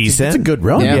decent. It's a good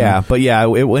run. But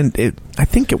it went. I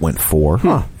think it went 4.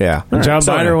 Huh. Yeah. And John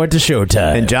Biner went to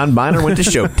Showtime.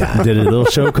 Did a little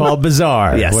show called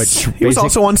Bizarre. Yes, which he was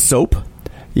also on Soap.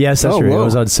 Yes, that's true. It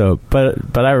was on Soap,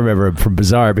 but I remember it from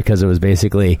Bizarre because it was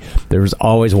basically there was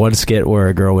always one skit where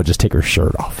a girl would just take her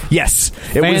shirt off. Yes,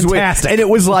 it was fantastic, and it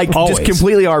was like just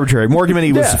completely arbitrary. Morgan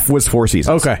Minnie was 4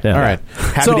 seasons. Okay, all right.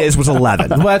 Happy Days was 11.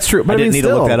 Well, that's true. But I didn't need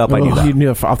to look that up. I knew that. You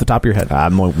knew off the top of your head.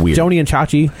 I'm weird. Joni and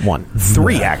Chachi 1,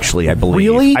 3 actually, I believe.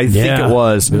 Really? I think it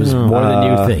was. It was more than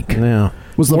you think. Yeah.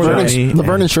 Was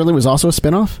Laverne and Shirley was also a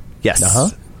spinoff? Yes.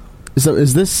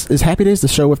 Is Happy Days the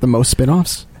show with the most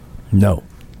spinoffs? No.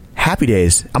 Happy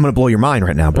Days. I'm going to blow your mind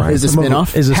right now, Brian. Is it a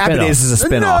spinoff? Happy Days is a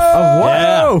spinoff.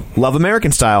 No! Love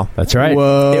American Style. That's right.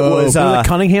 Whoa. It was the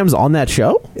Cunninghams on that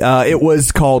show. It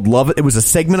was called Love. It was a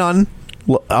segment on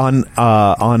Love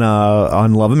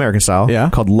American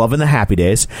Style, called Love in the Happy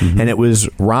Days, and it was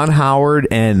Ron Howard,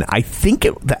 and I think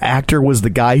the actor was the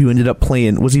guy who ended up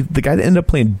playing. Was he the guy that ended up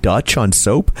playing Dutch on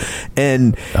Soap?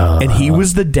 And he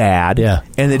was the dad. Yeah.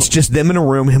 And it's just them in a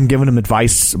room, him giving him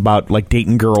advice about like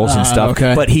dating girls and stuff.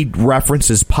 Okay. But he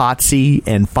references Potsy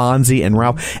and Fonzie and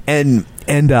Ralph and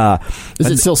is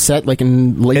it still set like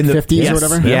in late 50s or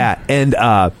whatever? Yeah.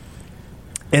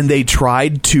 And they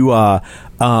tried to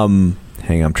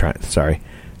hang on, sorry.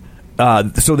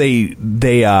 So the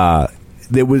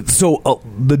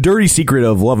dirty secret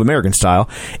of Love American Style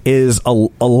is a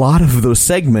lot of those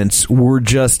segments were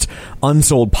just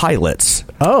unsold pilots.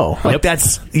 Oh, like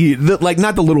that's like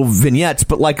not the little vignettes,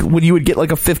 but like when you would get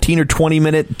like a 15 or 20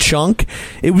 minute chunk,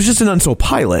 it was just an unsold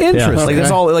pilot. Interesting. Like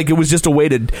that's all. Like it was just a way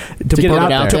to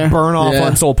burn off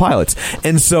unsold pilots,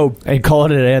 and call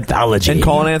it an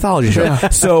anthology show.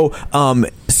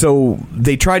 So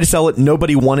they tried to sell it.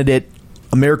 Nobody wanted it.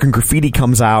 American Graffiti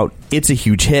comes out. It's a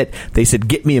huge hit. They said,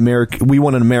 "Get me we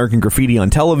want an American Graffiti on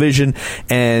television."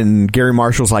 And Gary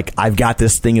Marshall's like, "I've got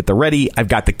this thing at the ready. I've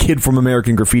got the kid from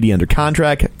American Graffiti under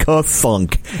contract."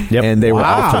 Ka-thunk. Yep. And they were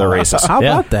off to the races. How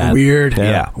about that? Weird.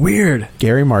 Yeah. Weird.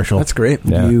 Gary Marshall. That's great.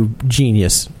 Yeah. You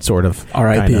genius, sort of.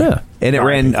 R.I.P. Yeah. And it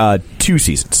ran 2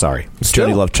 seasons. Sorry,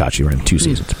 Jody Love Chachi ran 2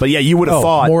 seasons. But yeah, you would have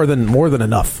thought more than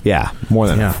enough. Yeah, more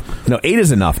than enough. No, 8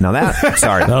 is enough. Now that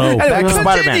sorry. No. Back to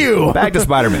Spider-Man. Back to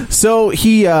Spider-Man. So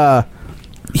he's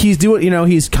doing,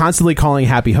 he's constantly calling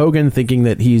Happy Hogan, thinking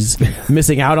that he's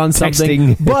missing out on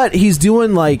something. But he's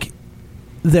doing like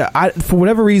for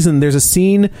whatever reason, there's a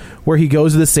scene where he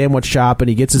goes to the sandwich shop and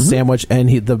he gets his sandwich, and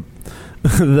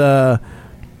the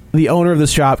owner of the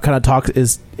shop kind of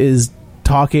is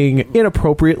talking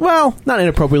inappropriate. Well, not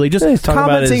inappropriately, just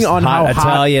commenting on how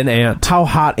Italian aunt, how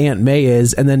hot Aunt May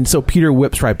is, and then so Peter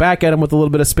whips right back at him with a little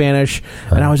bit of Spanish,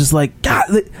 and I was just like, God,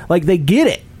 like they get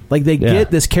it, like they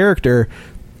get this character.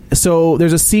 So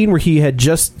there's a scene where he had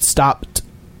just stopped,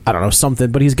 I don't know,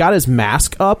 something, but he's got his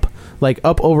mask up, like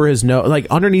up over his nose, like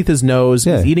underneath his nose.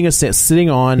 Yeah. He's eating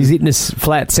he's eating his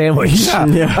flat sandwich. Yeah.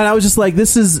 And I was just like,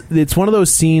 it's one of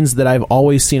those scenes that I've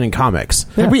always seen in comics.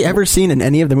 Have we ever seen in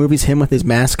any of the movies him with his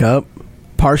mask up?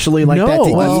 Partially like that to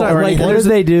eat or anything? What did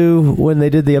they do when they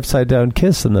did the upside down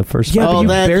kiss in the first but you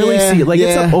barely see it. Like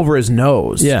it's up over his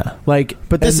nose. Yeah. Like,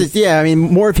 but this is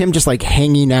more of him just like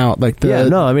hanging out, like the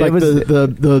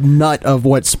the nut of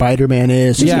what Spider-Man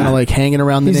is, just kind of like hanging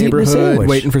around the neighborhood,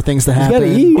 waiting for things to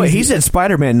happen. Wait, he said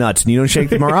Spider-Man nuts, and you don't shake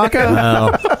the maraca?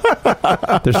 No,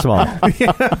 they're small.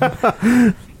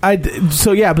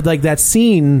 But like that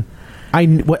scene,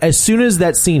 as soon as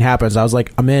that scene happens, I was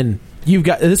like, I'm in. You've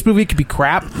got this movie could be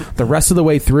crap the rest of the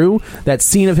way through. That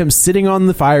scene of him sitting on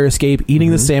the fire escape, eating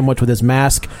the sandwich with his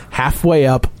mask halfway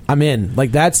up, I'm in.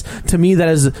 Like, that's, to me, that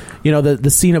is, the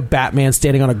scene of Batman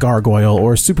standing on a gargoyle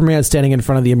or Superman standing in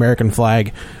front of the American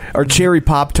flag. Or cherry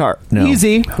Pop-Tart. No.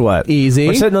 Easy. What? Easy.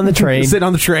 Or sitting on the train. Sitting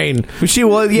on the train. She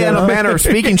was, in a manner of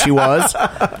speaking, she was.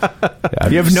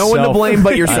 You have no one to blame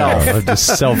but yourself.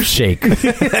 Just self-shake.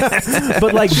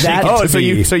 But like that. Oh, so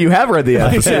you have read the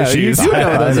episode. You do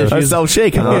know those issues.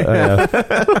 Self-shaking.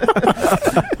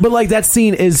 But like, that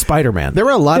scene is Spider-Man. There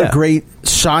were a lot of great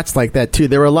shots like that too.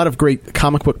 There were a lot of great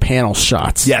comic book panel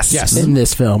shots. Yes. In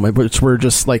this film, which were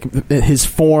just like his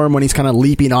form when he's kind of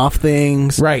leaping off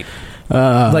things. Right.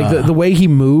 Like the way he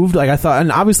moved, like I thought,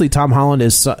 and obviously Tom Holland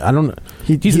is,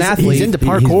 he's an athlete. He's into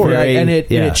parkour, right? And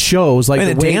it shows. Like, and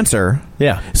a dancer.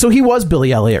 Yeah. So he was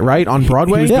Billy Elliot, right, on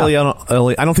Broadway? He was Billy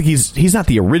Elliot. I don't think he's not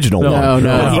the original one.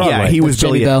 No. He was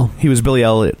Billy Bell. He was Billy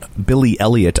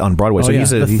Elliot on Broadway. So he's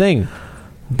the Thing.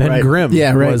 Ben Grimm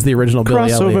was the original Billy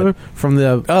Elliot from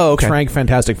the Trank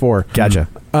Fantastic Four. Gotcha.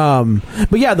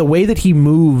 But yeah, the way that he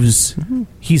moves,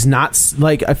 he's not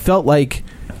like, I felt like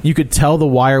you could tell the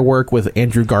wire work with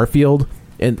Andrew Garfield,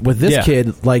 and with this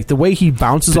kid, like the way he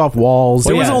bounces off walls.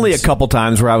 There was only a couple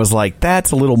times where I was like,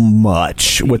 "That's a little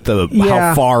much," with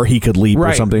how far he could leap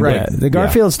or something. Right. The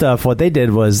Garfield stuff, what they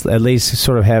did was at least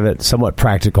sort of have it somewhat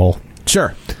practical.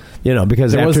 Sure.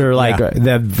 Because after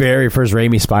the very first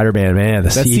Raimi Spider-Man, man, the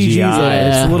CGI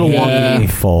is a little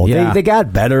wonky. Yeah. They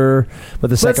got better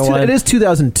with the second one. It is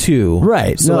 2002,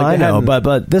 right? So I know,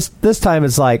 but this time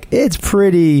it's like it's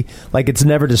pretty, like it's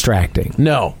never distracting.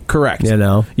 No, correct.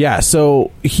 Yeah. So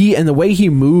the way he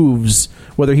moves,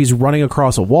 whether he's running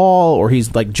across a wall or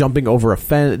he's like jumping over a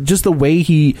fence, just the way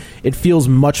it feels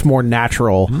much more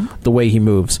natural the way he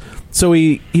moves. So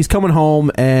he's coming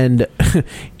home and.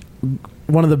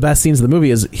 One of the best scenes of the movie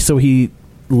is he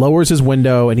lowers his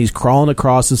window and he's crawling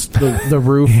across the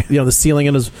roof, the ceiling,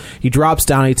 and he drops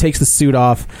down. He takes the suit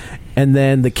off, and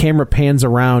then the camera pans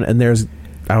around, and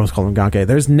I always call him Ganke.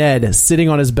 There's Ned sitting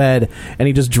on his bed, and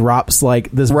he just drops like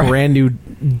this brand new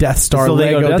Death Star,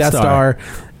 Lego Death Star.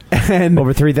 And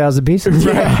over 3,000 pieces,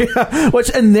 right?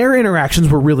 And their interactions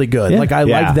were really good. Yeah. Like I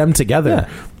liked them together.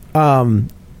 Yeah.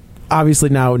 Obviously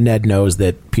now Ned knows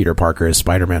that Peter Parker is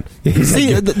Spider-Man.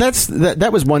 See, that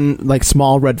was one like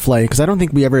small red flag, because I don't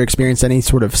think we ever experienced any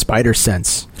sort of spider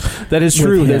sense. That is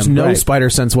true. There's no spider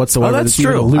sense whatsoever. Oh, that's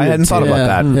true. I hadn't thought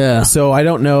about that. Yeah. So I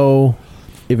don't know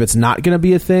if it's not going to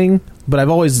be a thing, but I've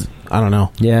always, I don't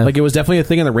know. Yeah. Like it was definitely a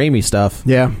thing in the Raimi stuff.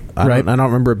 Yeah. I don't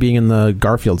remember it being in the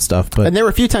Garfield stuff, but and there were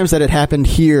a few times that it happened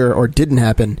here or didn't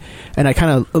happen, and I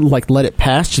kind of like let it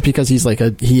pass just because he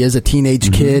is a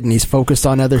teenage kid and he's focused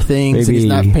on other things and he's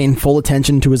not paying full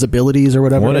attention to his abilities or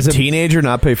whatever. Would a teenager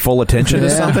not pay full attention to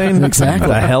something? Exactly.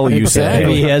 What the hell you say?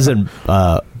 Maybe he hasn't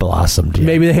blossomed yet.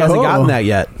 Maybe he hasn't gotten that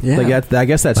yet. Yeah. Like I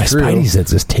guess that's My true. Spidey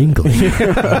sense is tingling.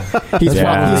 He's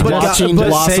watching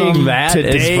Blossom. Saying that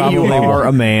Today is probably you are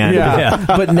a man. Yeah.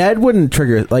 But Ned wouldn't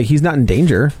trigger, like he's not in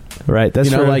danger. Right, that's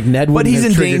true. Like Ned, but he's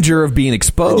in danger of being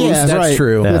exposed. Yeah, that's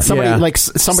true. Yeah.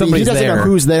 Somebody he doesn't know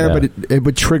who's there, but it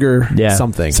would trigger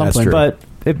something. That's true. But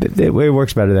it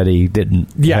works better that he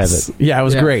didn't have it. Yeah, it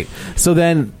was great. So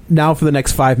then, now for the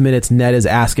next 5 minutes, Ned is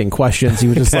asking questions. He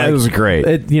was just like, "That was great."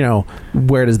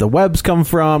 Where does the webs come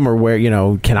from, or where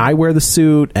can I wear the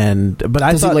suit? But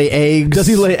I does thought, he lay eggs? Does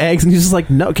he lay eggs? And he's just like,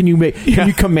 no. Can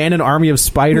you command an army of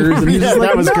spiders? And he's just like,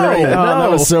 that was great. No.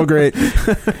 That was so great.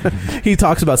 He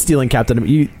talks about stealing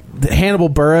Hannibal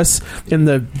Buress in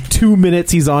the 2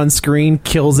 minutes he's on screen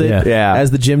kills it as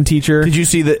the gym teacher. Did you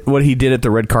see what he did at the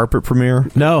red carpet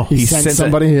premiere? No, he sent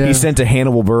somebody. He sent a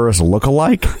Hannibal Buress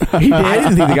lookalike. He did. I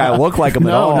didn't think the guy looked like him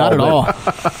at all. No, not at all.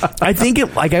 I think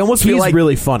I almost feel like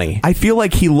really funny. I feel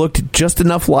like he looked just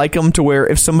enough like him to where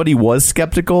if somebody was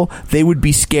skeptical, they would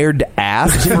be scared to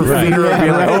ask for fear of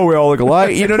being like, "Oh, we all look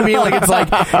alike." You know what I mean?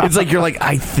 Like it's like you're like,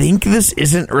 I think this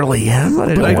isn't really him,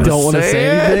 but I don't want to say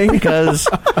anything because.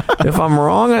 If I'm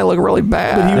wrong, I look really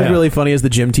bad. But he was really funny as the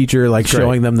gym teacher, like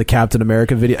showing them the Captain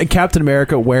America video. And Captain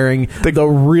America wearing the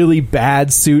really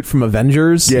bad suit from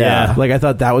Avengers. Yeah. Like I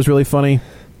thought that was really funny.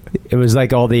 It was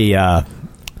like all the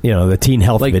the teen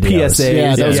health like videos. that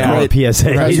PSAs. was great.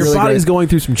 PSA. Right. Your really body's great. going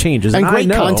through some changes, and great I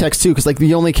know. context too, because like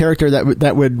the only character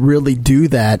that would really do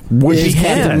that is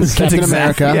Captain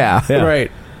America. Yeah,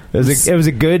 right. It was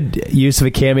a good use of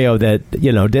a cameo that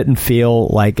didn't feel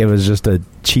like it was just a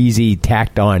cheesy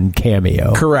tacked on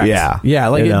cameo. Correct. Yeah.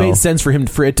 Like it made sense for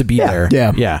it to be there.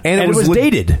 Yeah. Yeah. And it was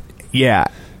dated. Yeah.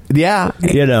 Yeah,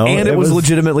 and it was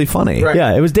legitimately funny. Right.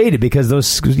 Yeah, it was dated because those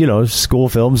school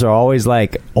films are always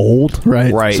like old,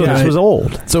 right? So this was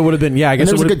old. So it would have been I guess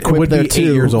there's a good quip there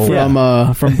too 8 years old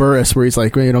from Burris where he's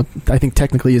like, I think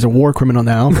technically he's a war criminal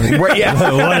now. Right? Yeah,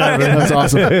 whatever. That's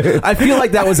awesome. I feel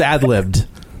like that was ad-libbed.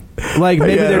 Like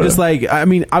maybe they're just like, I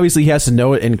mean, obviously he has to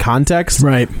know it in context,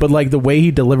 right? But like the way he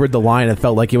delivered the line, it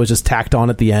felt like it was just tacked on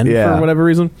at the end for whatever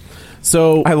reason.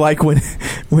 So I like when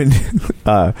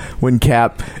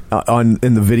Cap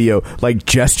in the video like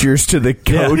gestures to the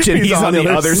coach and he's on the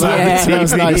other side of the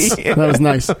TV. That was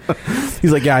nice.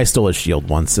 He's like, I stole his shield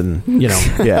once, and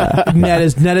Ned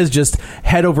is just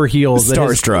head over heels,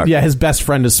 starstruck. His best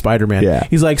friend is Spider-Man. Yeah.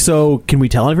 He's like, so can we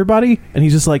tell everybody? And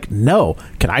he's just like, no.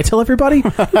 Can I tell everybody?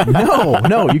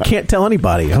 No, you can't tell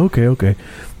anybody. Okay.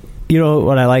 You know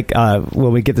what I like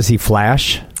when we get to see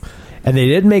Flash, and they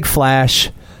did make Flash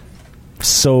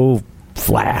so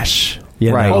Flash.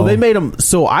 Right. Oh, they made him.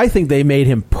 So I think they made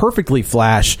him perfectly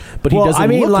Flash, but he doesn't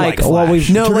look like Flash. What we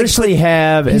traditionally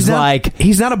have is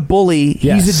he's not a bully.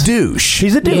 Yes. He's a douche.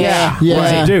 He's a douche. Yeah, he's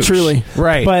a douche. Truly.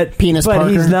 Right. But Parker.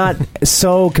 he's not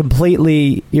so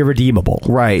completely irredeemable.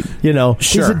 Right. Sure.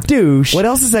 He's a douche. What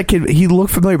else is that kid? He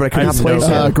looked familiar, but I could not place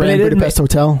him. Grand Budapest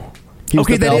Hotel.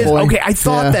 Okay, that is okay. I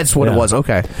thought that's what it was.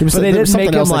 Okay, but they didn't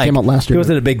make him like came out last year. He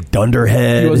wasn't a big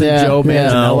dunderhead. He wasn't Joe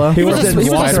Manganiello. He was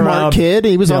a smart kid.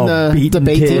 He was on the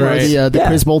debate team or the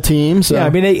Quiz Bowl team. So. Yeah, I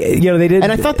mean, they did. And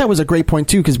I thought that was a great point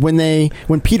too, because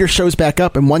when Peter shows back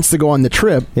up and wants to go on the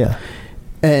trip,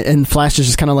 and Flash is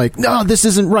just kind of like, no, this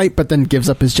isn't right, but then gives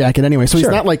up his jacket anyway. So he's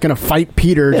not like going to fight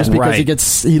Peter just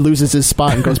because he loses his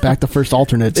spot and goes back to first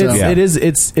alternate. So.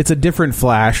 It's a different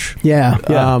Flash. Yeah.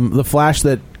 The Flash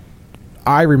that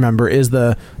I remember is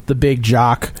the big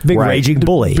jock, raging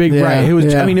bully, right? It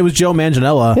was. I mean, it was Joe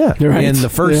Manganiello in the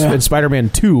first in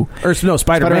Spider-Man 2, or no,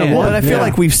 Spider-Man 1. And I feel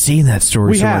like we've seen that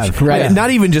story. We have, much. Right?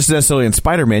 Not even just necessarily in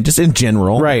Spider-Man, just in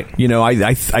general, right?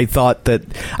 I thought that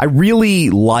I really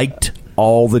liked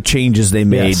all the changes they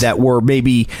made that were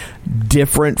maybe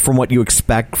different from what you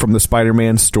expect from the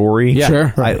Spider-Man story. Yeah,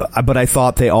 sure. But I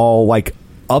thought they all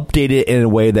update it in a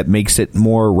way that makes it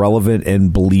more relevant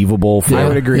and believable for, I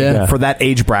would agree. for that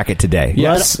age bracket today.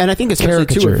 Yes, and I think especially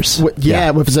caricatures. With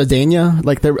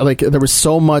Zendaya, there was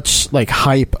so much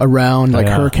hype around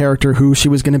her character, who she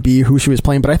was going to be, who she was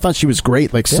playing. But I thought she was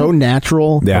great, so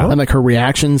natural, and her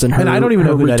reactions and her. And I don't even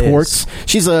know who retorts. That is.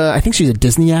 She's I think she's a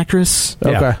Disney actress.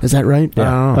 Okay, is that right?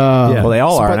 Yeah. Well, they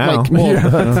all are now.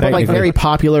 But very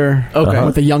popular. Okay,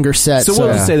 with a younger set. So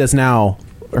we'll just say this now.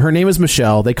 Her name is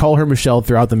Michelle. They call her Michelle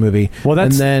throughout the movie. Well,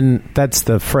 that's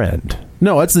the friend.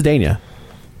 No, it's Zendaya.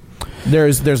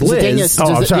 There's Liz.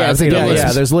 I'm sorry.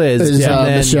 There's Liz. And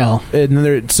then Michelle. And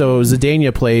then so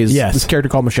Zendaya plays this character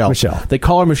called Michelle. They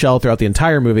call her Michelle throughout the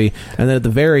entire movie, and then at the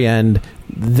very end,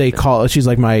 she's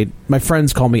like my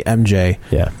friends call me MJ.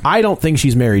 Yeah. I don't think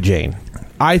she's Mary Jane.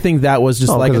 I think that was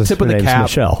just like a tip of the cap.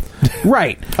 Michelle.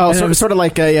 Right. Oh, so sort of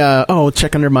like a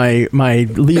check under my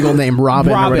legal name,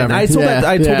 Robin. Or whatever. I told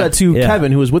that to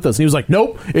Kevin, who was with us, and he was like,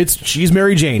 "Nope, she's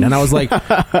Mary Jane." And I was like,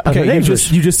 "Okay,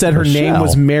 you just said her name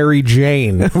was Mary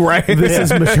Jane, right?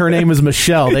 Her name is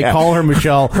Michelle. They call her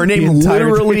Michelle. Her name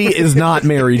literally is not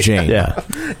Mary Jane." Yeah.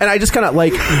 And I just kind of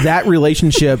like that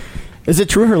relationship. Is it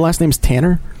true her last name's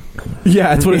Tanner?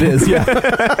 Yeah, that's what it is. Yeah,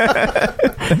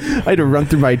 I had to run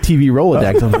through my TV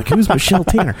Rolodex. I was like, "Who's Michelle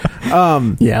Tanner?"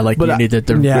 But you need to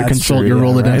consult your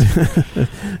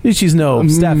Rolodex. Right. She's no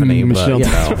Stephanie, Michelle.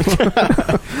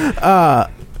 I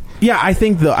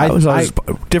think I was always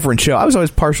different show. I was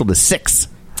always partial to Six.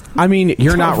 I mean,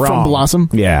 you're not wrong. From Blossom.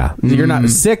 Yeah, you're not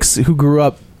Six, who grew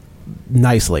up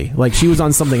nicely. She was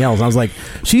on something else. I was like,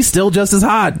 she's still just as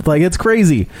hot. It's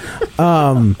crazy.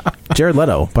 Jared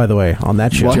Leto, by the way, on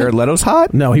that show. What? Jared Leto's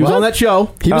hot? No, he was on that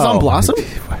show. He was on Blossom?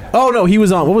 Oh, no, he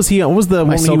was on. What was he on? What was the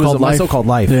one he was on? My So-Called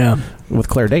Life. Yeah. With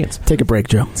Claire Danes. Take a break,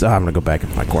 Joe. So I'm going to go back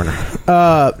in my corner.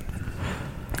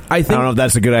 I don't know if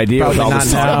that's a good idea. Probably not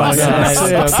now.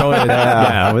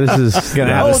 This is going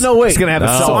to have He's going to have a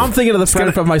self. So I'm thinking of the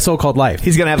friend from My So-Called Life.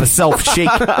 He's going to have a self-shake.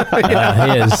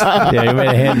 Yeah, he is. Yeah,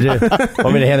 you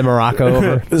want me to hand the Morocco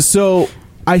over? So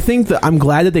I think that I'm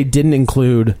glad that they didn't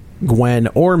include Gwen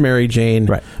or Mary Jane,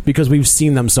 because we've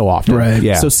seen them so often. Right.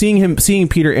 Yeah. So seeing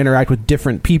Peter interact with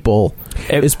different people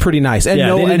is pretty nice. And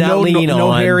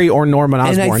no Harry or Norman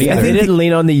Osborn. They didn't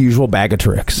lean on the usual bag of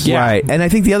tricks. Yeah. Right. And I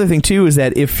think the other thing too is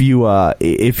that if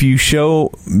you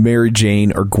show Mary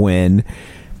Jane or Gwen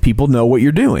people know what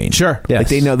you're doing. Sure. Like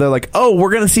they know, they're like, oh,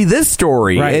 we're going to see this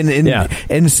story. Right.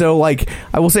 And so like,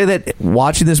 I will say that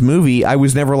watching this movie, I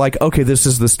was never like, okay, this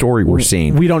is the story we're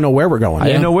seeing. We don't know where we're going. I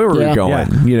didn't know where we were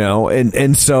going, you know?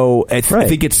 And so I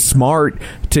think it's smart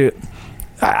to,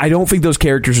 I don't think those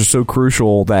characters are so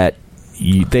crucial that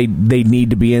they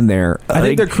need to be in there. I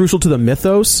think they're crucial to the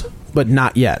mythos, but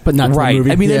not yet. But not right. to the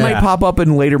movie. I mean, they might pop up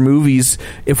in later movies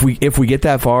if we get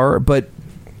that far, but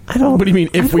I don't. What do you mean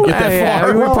if we get that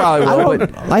far? We probably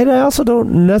will. I also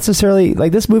don't necessarily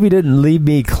like this movie. Didn't leave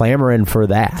me clamoring for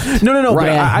that. No.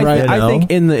 Right, I think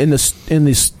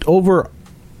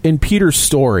in Peter's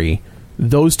story,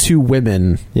 those two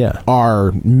women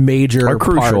are major, are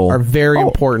crucial, are very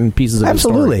important pieces of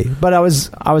absolutely. The story. But I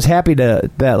was happy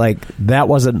that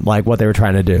wasn't like what they were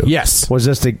trying to do. Yes, was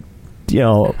just to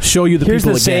show you here's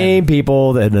people the same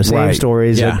people and the same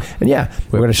stories. Yeah. And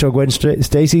we're going to show Gwen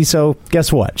Stacy. So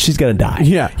guess what? She's going to die.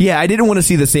 Yeah. I didn't want to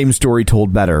see the same story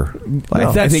told better.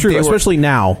 That's true, especially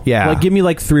now. Yeah, like give me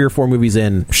like 3 or 4 movies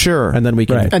in, and then we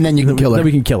can, and then you can kill her. Then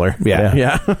we can kill her.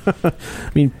 Yeah. I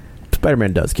mean,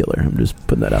 Spider-Man does kill her. I'm just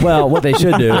putting that out. Well, what they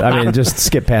should do, I mean, just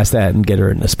skip past that and get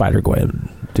her into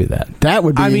Spider-Gwen. Do that. That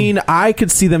would be. I mean, I could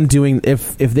see them doing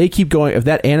if they keep going. If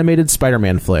that animated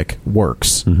Spider-Man flick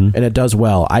works and it does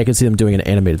well, I could see them doing an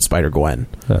animated Spider-Gwen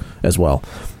as well.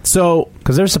 So,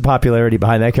 because there's some popularity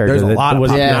behind that character there's a lot that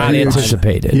was not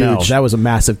anticipated. No, that was a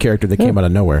massive character that came out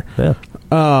of nowhere. Yeah.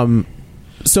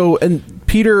 So, and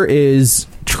Peter is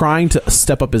trying to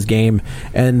step up his game,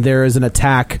 and there is an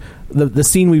attack. The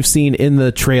scene we've seen in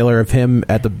the trailer of him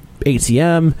at the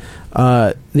ATM,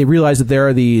 they realize that there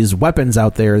are these weapons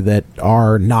out there that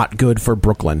are not good for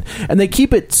Brooklyn, and they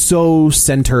keep it so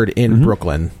centered in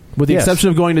Brooklyn, with the exception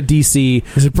of going to DC.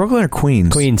 Is it Brooklyn or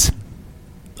Queens? Queens.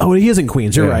 Oh, he is in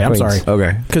Queens. You're right. Queens. I'm sorry.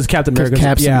 Okay, because Captain America's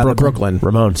Cap's in Brooklyn.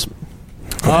 Ramones.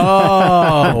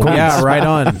 Oh, yeah, right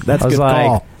on. That's a good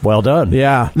call. Well done.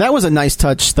 Yeah, that was a nice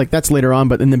touch. Like that's later on,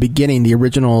 but in the beginning, the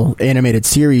original animated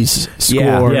series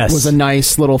score was a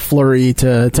nice little flurry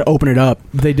to open it up.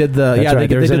 They did the they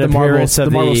did the Marvel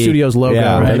Studios logo,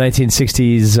 the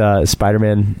 1960s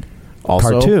Spider-Man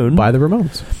also cartoon by the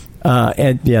Ramones.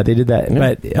 And they did that,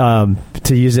 but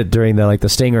to use it during the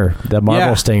stinger, the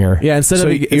Marvel stinger. Yeah, instead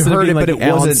of you heard it, but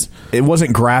it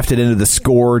wasn't grafted into the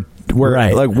score,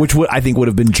 where which I think would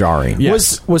have been jarring.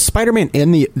 Yes. Was Spider-Man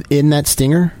in that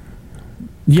stinger?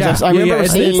 Yeah, I remember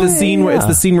it's the scene where it's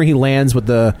the scene where he lands with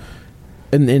the.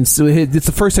 And so it's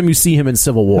the first time you see him in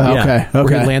Civil War. Okay.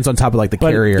 Where he lands on top of the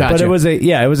carrier. But it was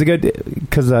a good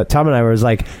because Tom and I was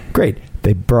like, great,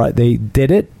 they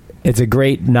did it. It's a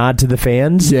great nod to the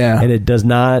fans, and it does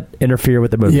not interfere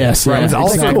with the movie. Yes, right. It's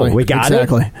also cool. We got it.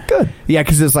 Good. Yeah,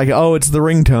 because it's like, oh, it's the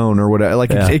ringtone or whatever. Like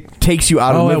it takes you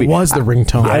out of the movie. It was the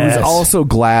ringtone. I was also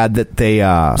glad that they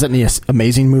was that in the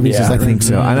Amazing Movies? Yeah, I think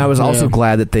so. And I was also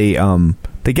glad that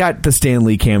they got the Stan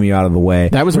Lee cameo out of the way.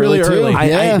 That was really early.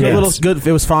 A little good.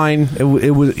 It was fine. It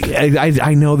was.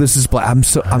 I know this is. I'm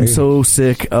so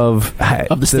sick of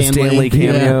the Stan Lee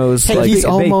cameos. Hey, he's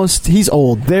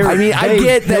old. I mean, I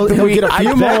get that he'll get a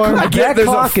few more. I get that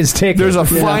clock is ticking. There's a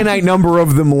finite number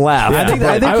of them left.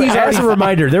 I think he's as a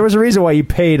reminder. There was a reason why you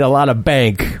paid a lot of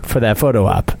bank for that photo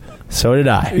op. So did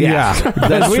I. Yeah.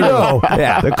 That's true.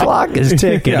 Yeah, the clock is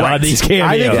ticking on these cameos.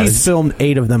 I think he's filmed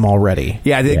 8 of them already.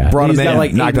 Yeah, they brought him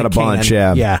in, knocked out a bunch.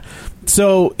 Yeah.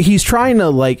 So he's trying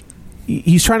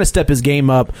to step his game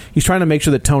up. He's trying to make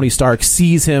sure that Tony Stark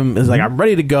sees him as like, I'm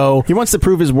ready to go. He wants to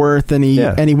prove his worth, and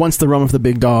he wants to run with the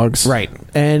big dogs. Right.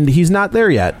 And he's not there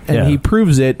yet. And he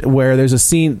proves it where there's a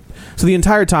scene. So the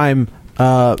entire time.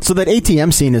 So that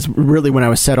ATM scene is really when I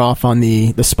was set off on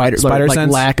the spider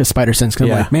sense? Lack of spider sense.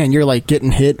 Because I'm like, man, you're like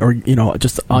getting hit or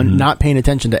just on not paying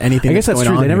attention to anything. I guess that's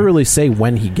true. They never here. really say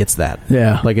when he gets that.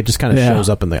 Yeah, like it just kind of shows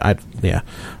up in the.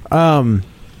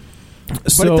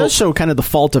 But it does show kind of the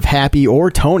fault of Happy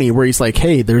or Tony, where he's like,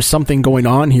 "Hey, there's something going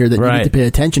on here that you need to pay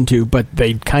attention to," but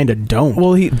they kind of don't.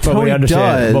 Well, Tony we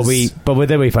understand, does, but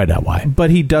then we find out why.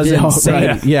 But he doesn't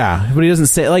say. Yeah, but he doesn't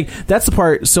say that's the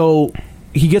part. So.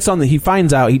 He gets on he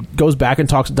finds out, he goes back and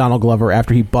talks to Donald Glover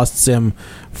after he busts him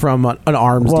from an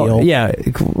arms deal. Yeah.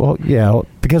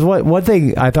 Because one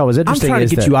thing I thought was interesting I'm trying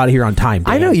to get you out of here on time,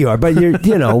 Dan. I know you are, but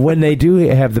when they do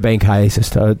have the bank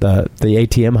heist, the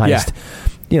ATM heist,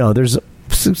 there's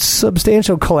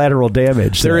substantial collateral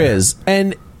damage. There is.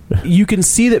 And you can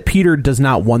see that Peter does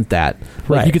not want that.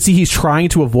 Like, you can see he's trying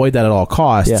to avoid that at all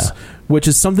costs, which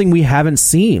is something we haven't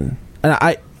seen.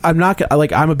 And I'm not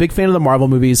I'm a big fan of the Marvel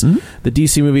movies. The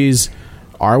DC movies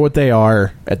are what they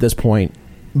are at this point,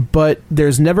 but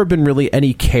there's never been really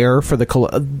any care for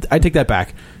I take that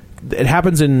back. it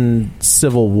happens in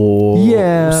Civil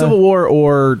War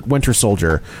or Winter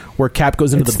Soldier, where Cap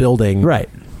goes into the building, right?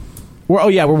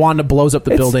 Where Wanda blows up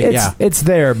the building. It's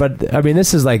there, but I mean,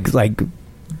 this is like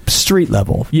street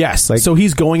level. Yes, so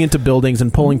he's going into buildings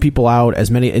and pulling people out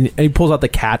and he pulls out the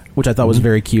cat, which I thought was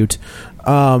very cute.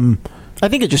 I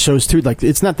think it just shows too, like,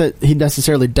 it's not that he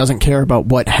necessarily doesn't care about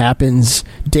what happens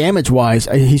damage wise.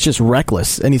 He's just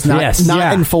reckless, and he's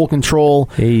not in full control.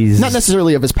 He's not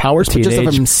necessarily of his powers, but just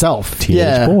of himself.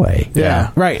 Teenage boy,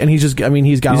 right. And he's just,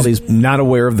 he's got all these, not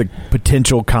aware of the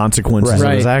potential consequences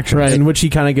of his actions, in which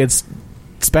he kind of gets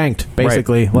spanked,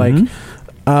 basically.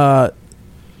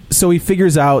 So he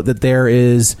figures out that there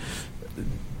is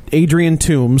Adrian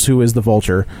Toomes, who is the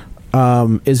Vulture,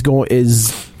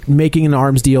 is making an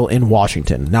arms deal in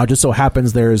Washington. Now, it just so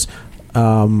happens there's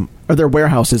are there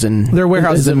warehouses in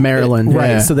Maryland,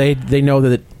 right? So they know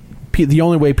that the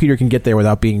only way Peter can get there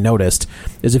without being noticed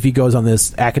is if he goes on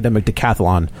this academic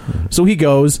decathlon. So he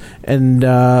goes, and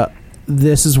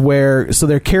this is where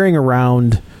they're carrying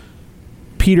around.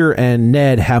 Peter and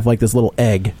Ned have like this little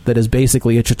egg that is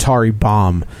basically a Chitauri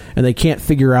bomb, and they can't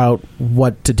figure out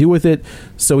what to do with it.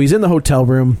 So he's in the hotel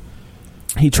room.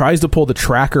 He tries to pull the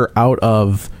tracker out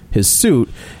of his suit,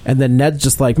 and then Ned's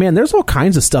just like, man, there's all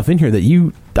kinds of stuff in here that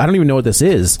I don't even know what this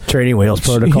is. Training wheels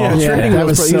protocol. Training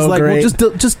wheels. Was he's so like, great.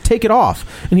 well, just take it off.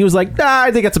 And he was like, nah,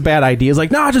 I think that's a bad idea. He's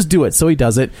like, nah, just do it. So he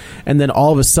does it, and then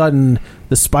all of a sudden,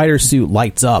 the spider suit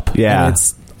lights up. Yeah. And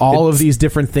it's all of these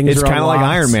different things. It's kind of like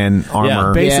Iron Man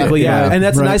armor. Basically, and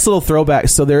that's a nice little throwback.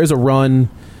 So there is a run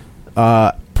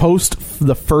post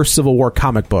the first Civil War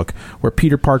comic book where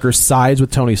Peter Parker sides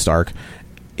with Tony Stark.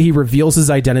 He reveals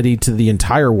his identity to the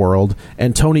entire world,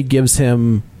 and Tony gives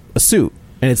him a suit,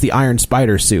 and it's the Iron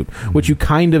Spider suit, which you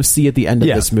kind of see at the end of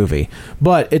this movie.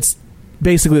 But it's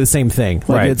basically the same thing.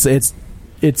 Like it's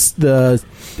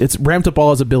ramped up all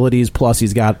his abilities, plus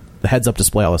he's got the heads-up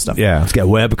display, all this stuff. Yeah, he's got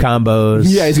web combos.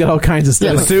 Yeah, he's got all kinds of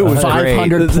stuff. The suit was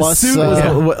 500 great. plus.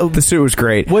 The suit was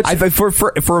great.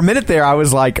 For a minute there, I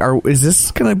was like, "Is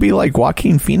this going to be like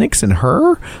Joaquin Phoenix and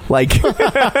her?" Like,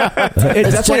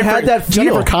 that's why I had that feel.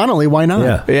 Jennifer Connelly. Why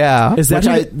not? Yeah. Is that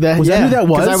who that was?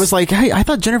 Because I was like, hey, I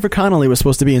thought Jennifer Connelly was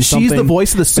supposed to be in something. She's the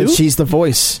voice of the suit. She's the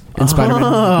voice in Spider-Man.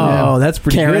 Oh, that's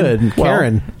pretty good,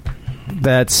 Karen.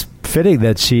 That's fitting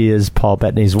that she is Paul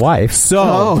Bettany's wife.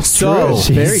 Very true.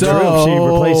 She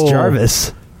replaced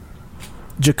Jarvis.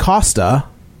 Jocasta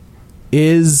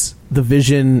is the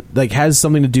Vision, like, has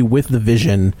something to do with the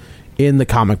Vision in the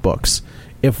comic books.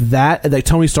 If that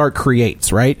Tony Stark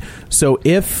creates, right? So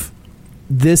if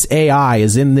this AI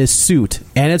is in this suit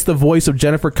and it's the voice of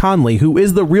Jennifer Connelly, who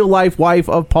is the real life wife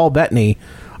of Paul Bettany,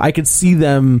 I could see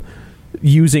them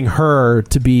using her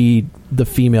to be the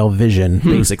female Vision,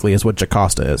 basically, is what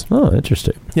Jocasta is. Oh,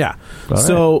 interesting. Yeah.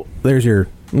 So there's your...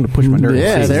 I'm going to push my nerd.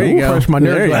 Yeah, there you go. Push my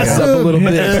nerd glass up a little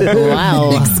bit.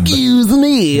 Wow. Excuse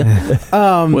me.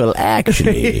 Well,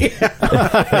 actually.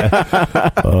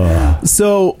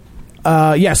 So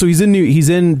he's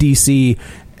in DC,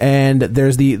 and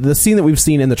there's the scene that we've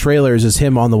seen in the trailers is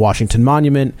him on the Washington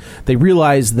Monument. They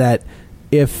realize that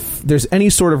if there's any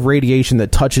sort of radiation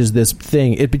that touches this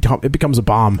thing, it becomes a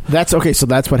bomb. That's okay. So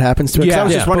that's what happens to it. I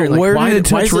was just wondering, where why did it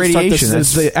touch radiation?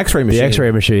 It's the X-ray machine. The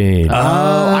X-ray machine.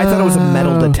 I thought it was a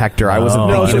metal detector. I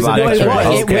wasn't thinking about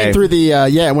X-ray. It went through the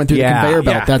the conveyor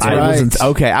belt. That's right.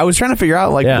 Okay, I was trying to figure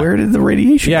out where did the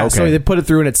radiation? Yeah, so they put it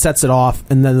through and it sets it off,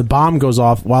 and then the bomb goes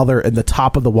off while they're at the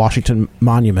top of the Washington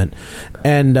Monument,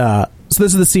 and. So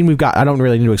this is the scene we've got. I don't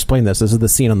really need to explain this. This is the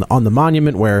scene on the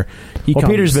monument where he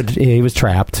was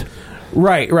trapped.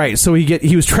 Right. So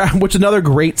he was trapped, which is another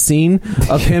great scene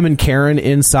of him and Karen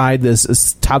inside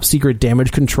this top secret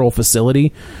damage control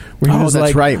facility. Where he was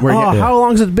that's like, right. How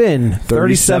long has it been?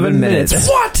 37 minutes.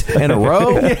 What? In a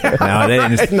row? No,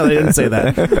 they didn't say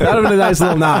that. That would have been a nice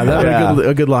little nod. That would have been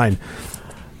a good line.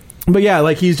 But yeah,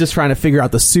 like he's just trying to figure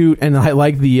out the suit, and I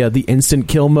like the instant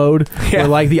kill mode, where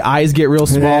like the eyes get real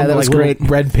small, and like great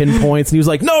red pinpoints. And he was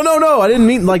like, "No, I didn't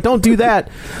mean don't do that."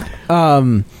 Yeah,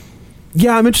 I'm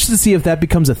interested to see if that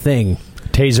becomes a thing.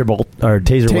 Taser bolt or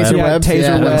taser web. Taser webs. He's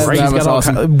got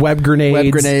awesome. web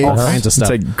grenades, all kinds of stuff.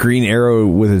 It's like Green Arrow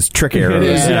with his trick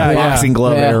arrows, boxing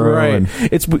glove arrow. Right.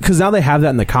 It's because now they have that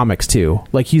in the comics too.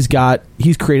 Like he's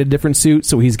created a different suit,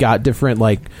 so he's got different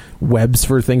like webs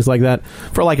for things like that.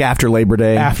 For like after Labor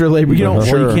Day, you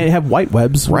can't have white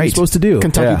webs. What are you supposed to do?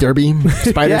 Kentucky Derby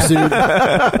spider suit.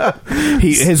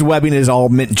 His webbing is all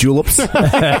mint juleps.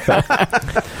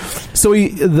 So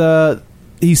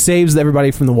he saves everybody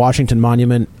from the Washington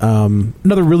Monument.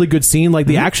 Another really good scene. Like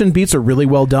the action beats are really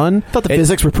well done. I thought the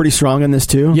physics were pretty strong in this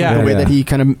too. Yeah, the way that he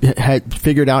kind of had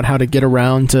figured out how to get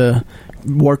around to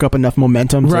work up enough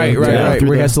momentum. Right.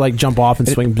 Where he has to like jump off and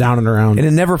swing down and around. And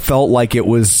it never felt like it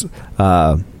was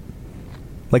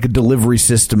like a delivery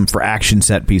system for action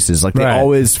set pieces. Like they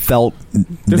always felt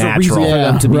There's natural. a reason for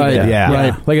them to be there.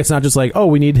 Yeah. Like it's not just like, oh,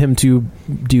 we need him to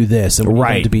do this and we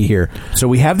need him to be here. So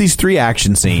we have these 3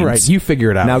 action scenes. Right, you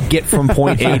figure it out. Now get from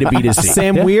point A to B to C.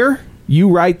 Sam Weir, you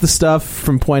write the stuff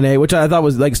from point A, which I thought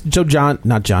was like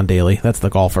not John Daly. That's the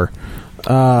golfer.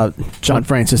 John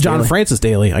Francis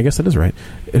Daly. I guess that is right.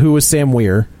 Who was Sam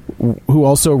Weir, who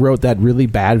also wrote that really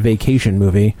bad Vacation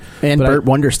movie. And Burt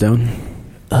Wonderstone.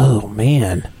 Oh,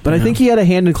 man. But I think he had a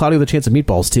hand in Cloudy with a Chance of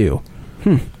Meatballs, too.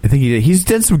 I think he did. He's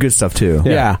done some good stuff, too.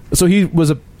 Yeah. So he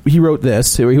wrote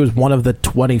this. He was one of the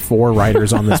 24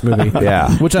 writers on this movie.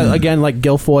 Yeah. Which, again, like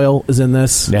Guilfoyle is in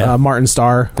this. Yeah. Martin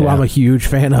Starr, who I'm a huge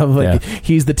fan of. Like,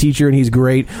 he's the teacher and he's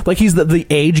great. Like, he's the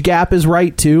age gap is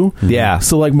right, too. Yeah.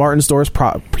 So, like, Martin Starr's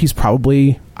he's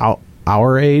probably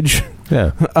our age.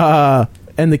 Yeah.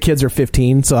 And the kids are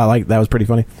 15, so that was pretty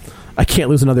funny. I Can't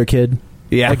Lose Another Kid.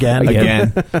 Yeah, again.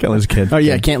 Can't lose a kid. Oh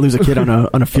yeah, Can't Lose a Kid on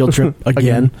a field trip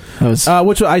again. That was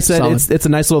which I said it's a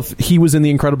nice little. He was in The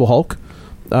Incredible Hulk.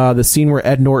 The scene where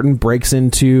Ed Norton breaks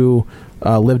into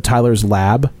Liv Tyler's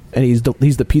lab and he's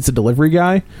the pizza delivery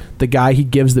guy. The guy he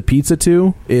gives the pizza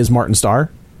to is Martin Starr.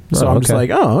 So I'm just like,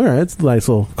 oh, all right, it's a nice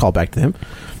little callback to him.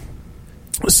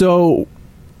 So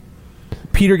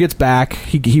Peter gets back.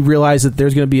 He realizes that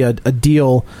there's going to be a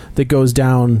deal that goes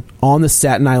down on the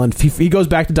Staten Island. He goes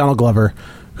back to Donald Glover,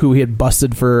 who he had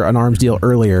busted for an arms deal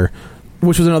earlier,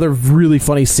 which was another really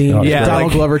funny scene.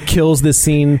 Donald Glover kills this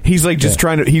scene. He's like just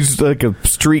trying to. He's like a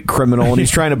street criminal, and he's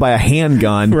trying to buy a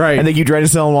handgun. Right, and then you try to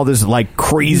sell him all this like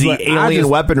crazy alien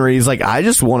weaponry. He's like, I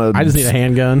just want to. I just need a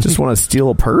handgun. Just want to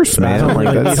steal a purse, man. I don't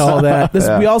really need all that.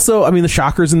 We also, I mean, the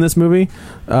Shockers in this movie,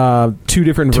 2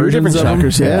 different versions of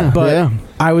Shockers. them. But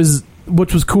I was.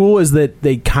 Which was cool is that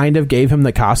they kind of gave him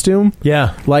the costume.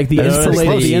 Yeah. Like the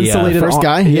insulated first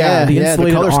guy. The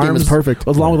insulated color scheme arms was perfect.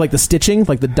 Along with like the stitching,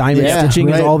 like the diamond stitching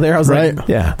is all there. I was like,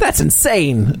 that's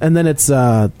insane. And then it's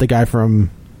the guy from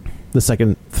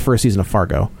the first season of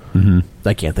Fargo. Mm-hmm.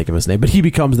 I can't think of his name, but he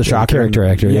becomes the Shocker character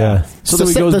actor. Yeah. So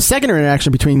the second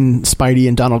interaction between Spidey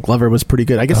and Donald Glover was pretty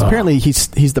good. I guess apparently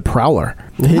he's the Prowler.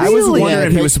 I was wondering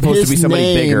if he was supposed to be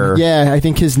somebody bigger. Yeah, I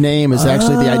think his name is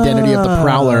actually the identity of the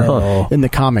Prowler in the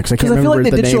comics. I can't remember I feel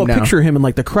like they did show a now. picture of him in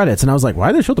like the credits, and I was like,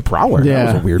 why did they show the Prowler? Yeah,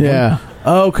 that was a weird one.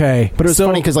 Okay, but it was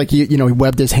funny because like he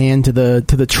webbed his hand to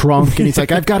the trunk, and he's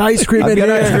like, "I've got ice cream in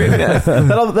here."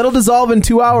 That'll dissolve in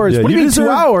 2 hours. What do you mean 2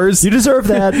 hours? You deserve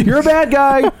that. You're a bad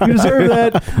guy. You deserve that.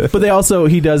 But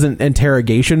he does an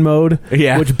interrogation mode,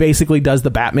 which basically does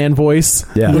the Batman voice,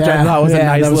 which I thought was a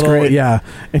nice little, great.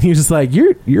 And he was just like,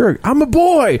 I'm a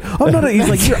boy. I'm not. He's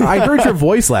like, I heard your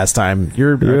voice last time.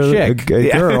 You're a chick,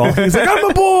 girl. He's like,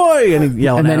 I'm a boy,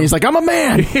 and then he's like, I'm a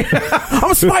man. I'm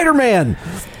a Spider-Man.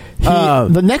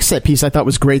 The next set piece I thought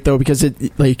was great though, because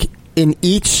it like in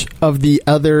each of the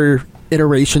other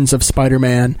iterations of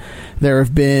Spider-Man, there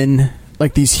have been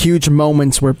like these huge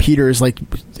moments where Peter is like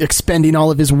expending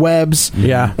all of his webs.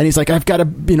 Yeah. And he's like, I've got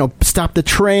to, stop the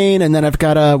train. And then I've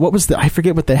got to, I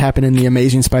forget what happened in the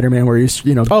Amazing Spider-Man where he's,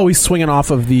 he's swinging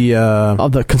off of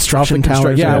the construction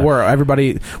towers.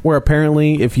 Where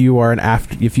apparently if you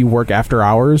work after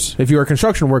hours, if you're a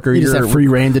construction worker, you just have free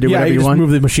reign to do whatever you want. Move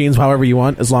the machines however you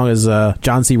want, as long as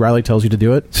John C. Reilly tells you to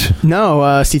do it.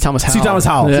 No, C. Thomas Howell. C. Thomas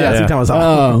Howell. C. Thomas Howell.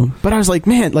 Oh, but I was like,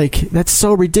 man, like that's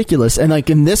so ridiculous. And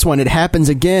like in this one, it happens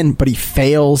again, but he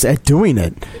fails at doing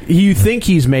it. You think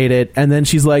he's made it, and then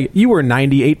she's like, you were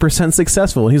 98%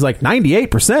 successful. And he's like,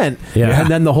 98%? Yeah. And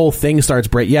then the whole thing starts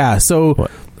breaking. Yeah, so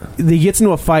he gets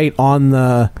into a fight on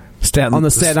the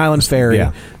Staten Island ferry.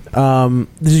 Yeah.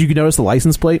 Did you notice the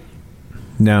license plate?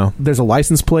 No. There's a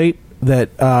license plate that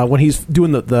when he's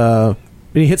doing when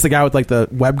he hits the guy with like the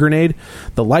web grenade,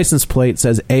 the license plate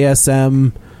says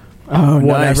ASM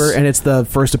whatever, nice. and it's the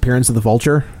first appearance of the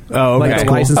Vulture. Oh, okay. Like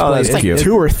the license plate. It's like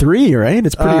 2 or 3, right?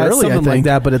 It's pretty early, something I think. like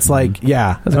that. But it's like,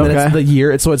 and then it's the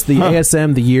year. So it's the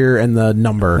ASM, the year, and the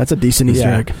number. That's a decent Easter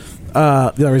egg.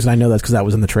 The only reason I know that's because that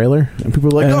was in the trailer, and people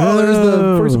were like, "Oh, there's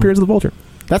the first appearance of the Vulture."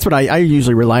 That's what I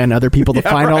usually rely on other people to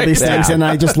find all these things, and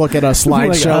I just look at a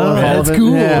slideshow of all that's of it.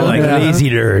 cool. Yeah, Lazy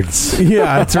nerds.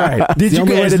 Yeah, that's right. Did you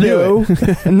guys know?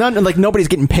 And nobody's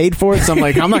getting paid for it, so I'm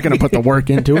like, I'm not going to put the work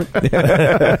into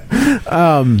it.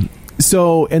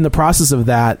 So in the process of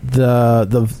that,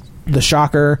 the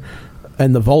Shocker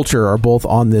and the Vulture are both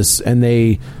on this, and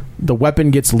they the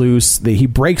weapon gets loose. He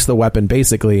breaks the weapon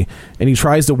basically, and he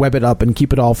tries to web it up and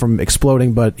keep it all from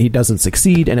exploding, but he doesn't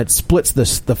succeed, and it splits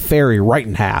the ferry right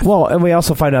in half. Well, and we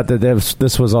also find out that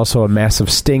this was also a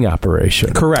massive sting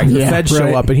operation. Correct. The feds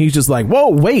show up, and he's just like, "Whoa,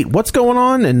 wait, what's going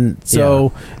on?" And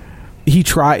so he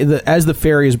as the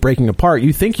ferry is breaking apart,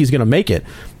 you think he's going to make it.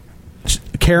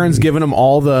 Karen's giving him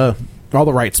all the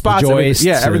right spots,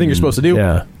 everything you're supposed to do.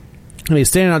 Yeah. And he's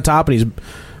standing on top, and he's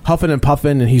huffing and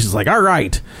puffing, and he's just like, all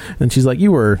right. And she's like,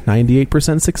 you were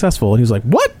 98% successful. And he's like,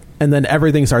 what? And then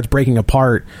everything starts breaking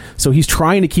apart. So he's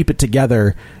trying to keep it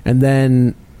together. And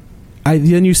then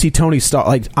you see Tony Stark,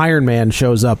 like Iron Man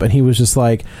shows up, and he was just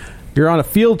like, you're on a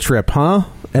field trip, huh?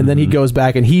 And then he goes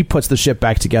back and he puts the ship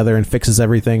back together and fixes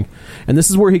everything. And this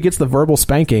is where he gets the verbal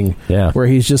spanking, where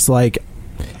he's just like,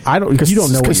 you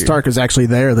don't know because Stark is actually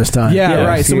there this time. Yeah,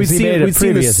 right. So we'd seen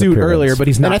his suit earlier, but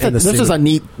he's not. And I thought in the this suit. was a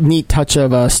neat touch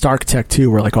of Stark Tech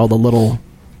too, where like all the little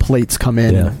plates come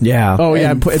in. Yeah. Oh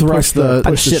yeah, and push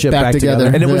the ship back together.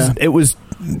 And it was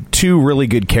two really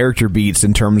good character beats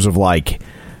in terms of like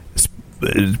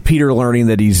Peter learning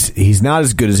that he's not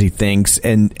as good as he thinks,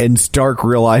 and Stark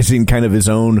realizing kind of his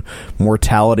own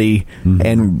mortality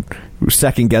and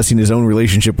second guessing his own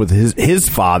relationship with his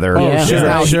father.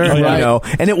 Sure. You know,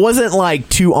 and it wasn't like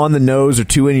too on the nose or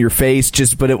too in your face,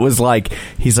 but it was like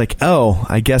he's like, oh,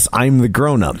 I guess I'm the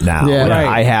grown up now. Yeah, right.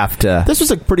 I have to. This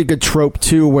was a pretty good trope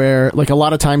too, where like a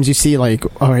lot of times you see like,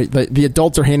 all right, the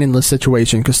adults are handling the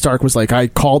situation because Stark was like, I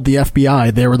called the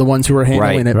FBI, they were the ones who were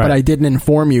handling it, but I didn't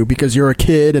inform you because you're a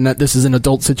kid and that this is an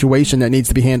adult situation that needs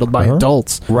to be handled by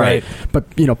adults. Right.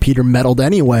 But Peter meddled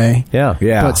anyway. Yeah.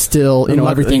 But still,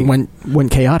 everything went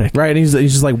chaotic. Right. And he's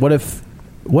just like, what if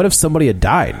somebody had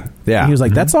died? Yeah. And he was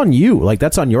like, that's on you. Like,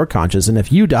 that's on your conscience. And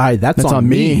if you die, that's on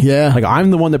me. Yeah. Like,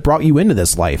 I'm the one that brought you into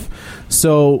this life.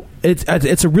 So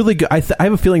it's a really good. I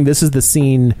have a feeling this is the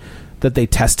scene that they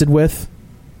tested with,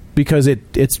 because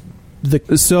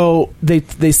so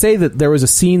they say that there was a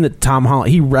scene that Tom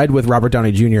Holland, he read with Robert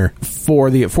Downey Jr. for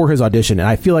his audition, and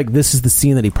I feel like this is the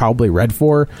scene that he probably read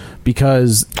for,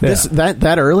 because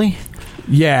that early.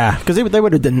 Yeah, because they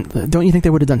would have done. Don't you think they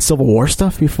would have done Civil War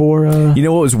stuff before? You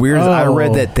know what was weird? I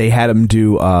read that they had him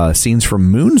do scenes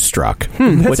from Moonstruck,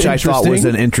 which I thought was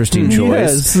an interesting choice.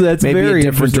 Yes, that's maybe very a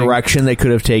different direction they could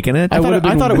have taken it. I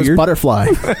thought it was Butterfly,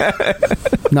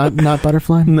 not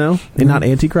Butterfly. No, and not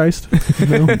Antichrist.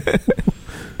 No.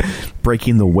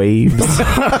 Breaking the Waves.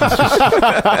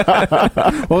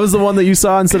 What was the one that you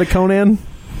saw instead of Conan?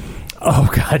 Oh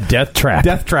God, Death Trap.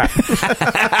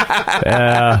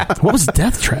 What was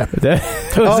Death Trap?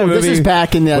 This is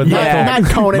back in the not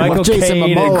Conan, Michael with Jason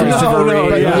Caine Momoa. and Christopher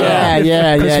Reeve.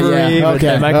 Yeah.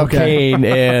 Okay, Michael Caine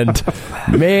and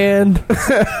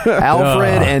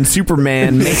Alfred and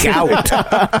Superman make out.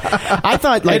 I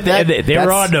thought like that. They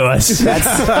were on to us.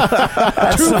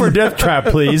 That's two for Death Trap,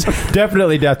 please.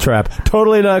 Definitely Death Trap.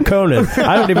 Totally not Conan.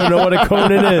 I don't even know what a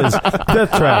Conan is.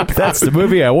 Death Trap. That's the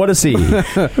movie I want to see.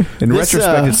 In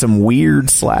retrospect, it's some weird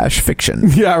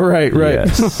 /fiction. Yeah, right.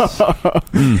 Yes.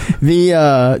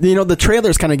 The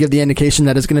trailers kind of give the indication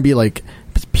that it's going to be like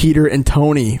Peter and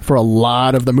Tony for a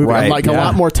lot of the movie. Right, a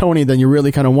lot more Tony than you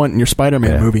really kind of want in your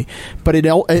Spider-Man movie. But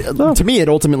to me, it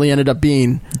ultimately ended up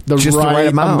being the right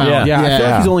amount. Yeah, I feel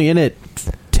like he's only in it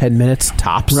 10 minutes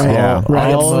tops. Right. Yeah.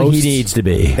 Right. All he needs to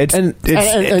be. And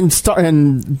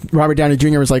Robert Downey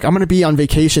Jr. was like, I'm going to be on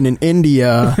vacation in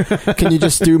India. Can you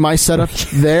just do my setup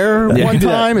there one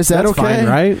time? Is that That's okay? fine,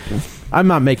 right? I'm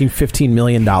not making $15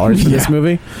 million for this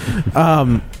movie.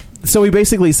 So he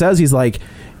basically says, he's like,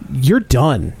 you're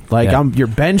done. Like, you're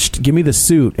benched. Give me the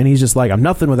suit. And he's just like, I'm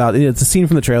nothing without. It's a scene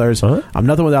from the trailers. I'm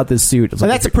nothing without this suit. And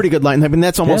that's a pretty good line. I mean,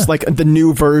 that's almost like the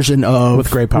new version of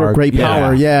with great power.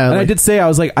 Yeah. And I did say, I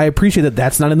was like, I appreciate that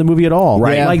that's not in the movie at all.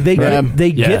 Right. Yeah. Like they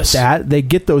get that. They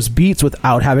get those beats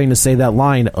without having to say that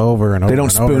line over and over. They don't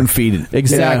spoon feed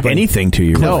exactly anything to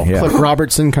you. No, really. Cliff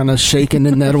Robertson kind of shaking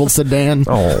in that old sedan.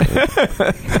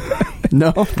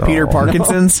 No, Peter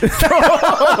Parkinson's. Yes.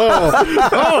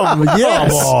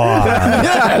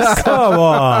 Yes. Come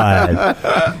on.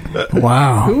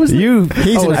 Wow. Who was you?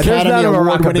 He's an Academy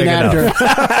Award-winning actor.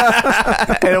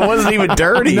 And it wasn't even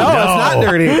dirty. No, it's not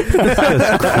dirty.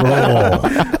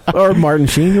 Or Martin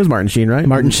Sheen. It was Martin Sheen, right?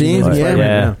 Martin Sheen,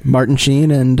 yeah. Martin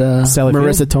Sheen and Sally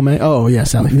Marissa Tomei. Oh, yeah,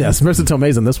 Sally. Yes, Marissa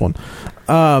Tomei's in this one.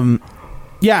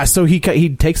 Yeah, so he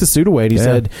takes the suit away and he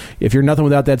said, if you're nothing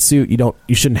without that suit,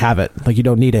 you shouldn't have it. Like, you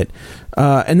don't need it.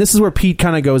 And this is where Pete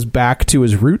kind of goes back to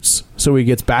his roots. So he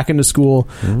gets back into school.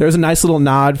 There's a nice little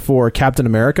nod for Captain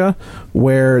America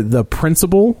where the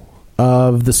principal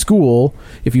of the school.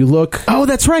 If you look, oh,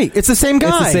 that's right, it's the same guy.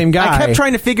 It's the same guy. I kept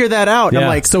trying to figure that out. Yeah. I'm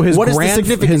like, so his what is the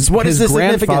significance? What is the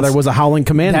grandfather significance? was a Howling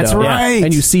Commando. That's right.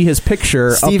 And you see his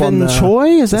picture. Stephen up on Choi.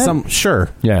 Is that sure?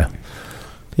 Yeah.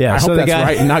 Yeah, I hope that's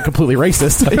right and not completely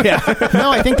racist. Yeah.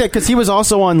 No, I think that because he was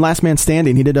also on Last Man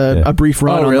Standing. He did a brief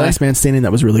run on Last Man Standing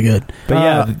that was really good.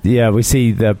 But we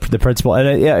see the principal, and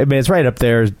I mean, it's right up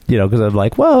there, because I'm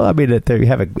like, well, I mean, there you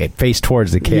have a face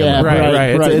towards the camera.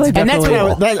 Yeah, right. It's and that's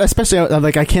what especially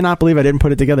like I cannot believe I didn't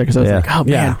put it together because I was like, oh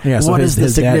man, so what is the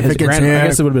significance? I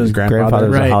guess it would have been his grandfather.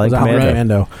 Was a Howling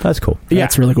Commando. That's cool. Yeah,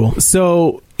 that's really cool.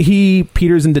 So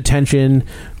Peter's in detention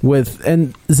with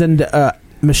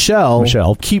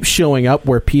Michelle keeps showing up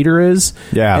where Peter is.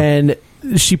 Yeah. And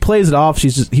she plays it off.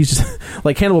 He's just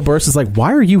like Hannibal Buress is like,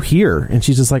 why are you here? And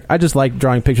she's just like, I just like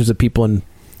drawing pictures of people in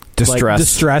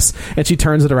distress. And she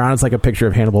turns it around. It's like a picture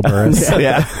of Hannibal Buress.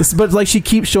 Yeah. But like she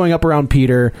keeps showing up around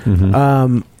Peter.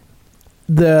 Mm-hmm.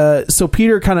 So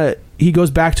Peter he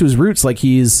goes back to his roots. Like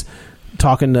he's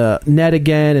talking to Ned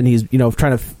again, and he's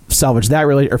trying to salvage that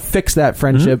or fix that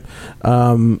friendship.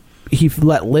 Mm-hmm. He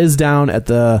let Liz down at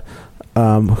the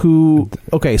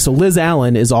so Liz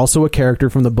Allen is also a character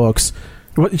from the books.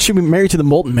 She was married to the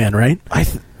Molten Man, right?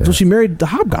 So she married the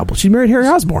Hobgoblin. She married Harry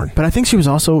Osborn. But I think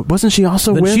wasn't she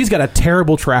also with... She's got a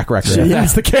terrible track record. Yeah.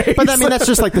 That's the case. But I mean, that's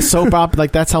just like the soap opera.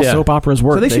 Like that's how soap operas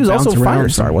work. So I think she was also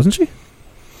Firestar, wasn't she?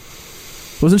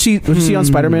 Was she on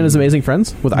Spider-Man and His Amazing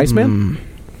Friends with Iceman?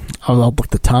 I'll look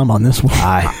the Tom on this one.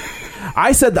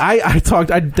 I said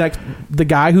the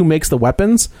guy who makes the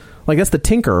weapons. Like that's the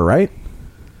Tinkerer, right?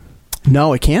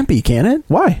 No, it can't be, can it?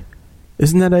 Why?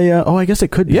 Isn't that I guess it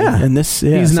could be. Yeah. And this,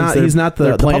 he's not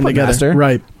the playing puppet together. Master.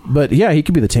 Right. But yeah, he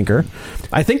could be the Tinker.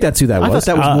 I think that's who that was. I thought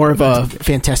that was more of a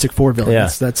Fantastic Four villain. Yeah.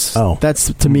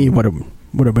 That's to me what it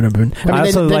would have been. I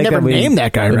mean, they never named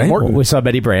that guy, right? We saw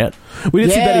Betty Brant. We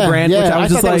did see Betty Brant, which I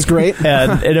was just that like, was great.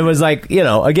 and it was like,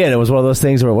 again, it was one of those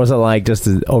things where it wasn't like just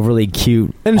an overly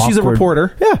cute, and awkward. She's a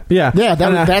reporter. Yeah.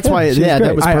 That's why.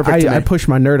 That was perfect. I pushed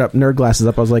my nerd glasses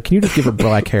up. I was like, can you just give her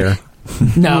black hair?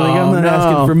 No, I'm not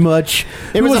asking for much.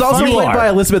 It was also played by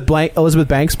Elizabeth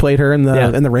Banks. Played her in the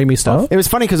Raimi stuff. It was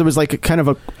funny because it was like kind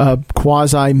of a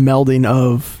quasi melding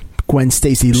of Gwen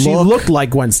Stacy. She looked like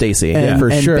Gwen Stacy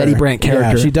for sure. Betty Brant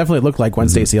character. Yeah, she definitely looked like Gwen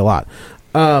Stacy a lot.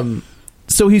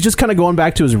 So he's just kind of going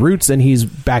back to his roots, and he's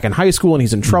back in high school, and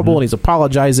he's in trouble, and he's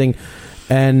apologizing.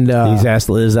 And he's asked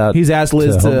Liz out. He's asked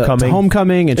Liz to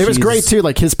homecoming, and it was great too.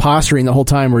 Like his posturing the whole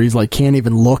time, where he's like can't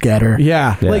even look at her.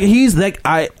 Yeah. Like he's like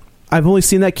I've only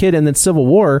seen that kid in the Civil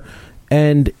War,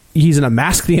 and he's in a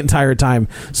mask the entire time.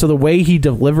 So the way he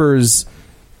delivers,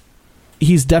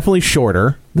 he's definitely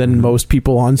shorter than most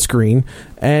people on screen,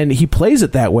 and he plays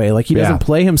it that way. Like he doesn't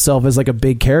play himself as like a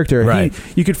big character. Right.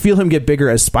 You could feel him get bigger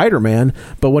as Spider-Man,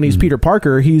 but when he's Peter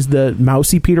Parker, he's the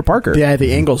mousy Peter Parker. Yeah,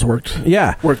 the angles worked.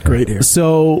 Yeah, worked great here.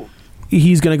 So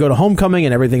he's going to go to homecoming,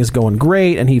 and everything is going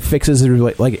great, and he fixes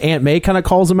his, like Aunt May kind of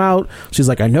calls him out. She's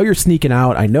like, I know you're sneaking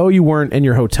out. I know you weren't in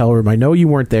your hotel room. I know you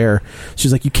weren't there.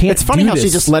 She's like, you can't. It's funny how she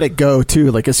just let it go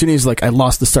too. Like as soon as he's like, I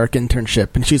lost the Stark internship,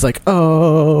 and she's like,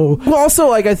 oh. Well, also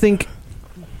like I think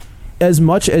as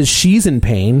much as she's in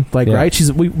pain, like right,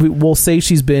 we'll say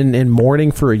she's been in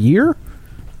mourning for a year.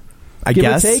 I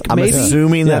guess I'm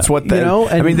assuming that's what they.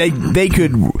 I mean, they could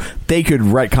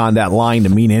retcon that line to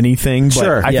mean anything. But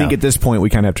sure, I think at this point we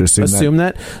kind of have to assume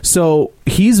that. So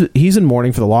he's in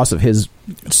mourning for the loss of his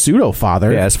pseudo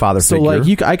father. Yeah, his father. So figure.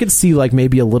 like I could see like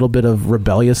maybe a little bit of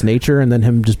rebellious nature, and then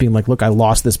him just being like, "Look, I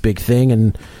lost this big thing,"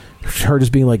 and her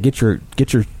just being like, "Get your."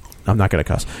 I'm not gonna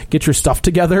cuss. Get your stuff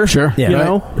together. Sure, you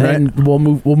know, and we'll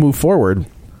move forward.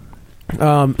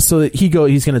 So that he's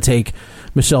going to take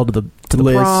Michelle to the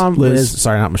prom. Liz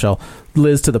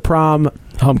to the prom.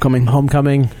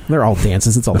 Homecoming. They're all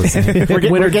dances. It's all the same.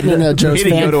 we're getting into Joe's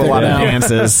fan go to a lot of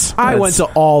dances. I went to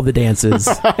all the dances,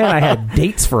 and I had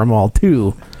dates for them all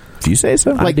too. Do you say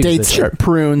so? Like dates,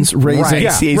 prunes, raisins. Right.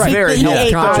 Yeah, he's very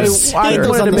health conscious. I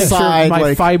wanted to make sure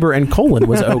my fiber and colon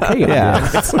was okay.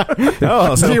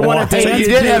 Oh, so you want to date? So you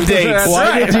did have dates.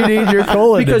 Why did you need your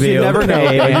colon because to be you never know.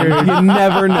 You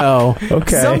never know.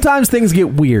 Okay. Sometimes things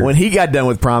get weird. When he got done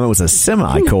with prom, it was a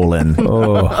semicolon.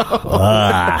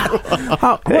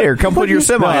 Here, come put your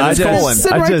semi on his colon.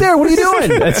 Sit right there. What are you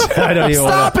doing? I don't even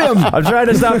stop him. I'm trying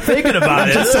to stop thinking about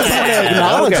it. Just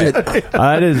acknowledge it.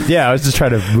 I didn't. Yeah, I was just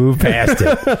trying to move past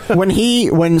it.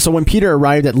 When Peter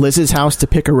arrived at Liz's house to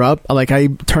pick her up, like I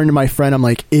turned to my friend, I'm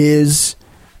like, is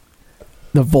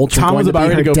the Vulture Tom was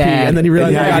about to go pee, and then he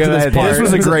realized he got to this part. This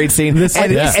was a great scene.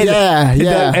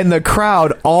 And the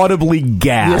crowd audibly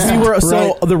gasped.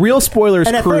 So the real spoilers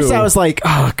and at crew. first I was like,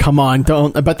 oh, come on,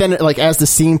 don't. But then, like, as the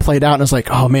scene played out, I was like,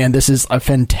 oh man, this is a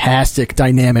fantastic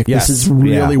dynamic. Yes. This is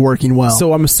really working well.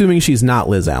 So I'm assuming she's not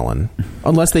Liz Allen,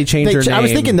 unless they change her name. I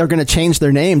was thinking they're going to change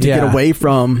their name to get away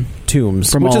from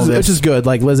Toombs, which is good.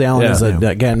 Like Liz Allen is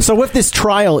again. So with this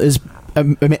trial, is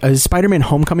Spider-Man: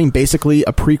 Homecoming basically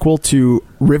a prequel to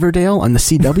Riverdale on the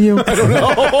CW? I don't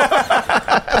know.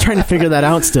 I'm trying to figure that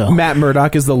out still. Matt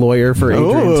Murdock is the lawyer for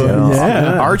Adrian Toombs.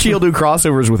 Yeah. Archie will do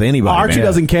crossovers with anybody. Archie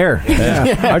doesn't care.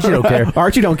 Archie don't care.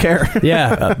 Archie don't care.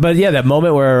 But that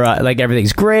moment where like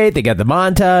everything's great. They got the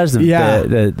montage.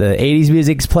 The 80s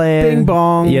music's playing. Bing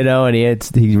bong. And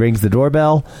he rings the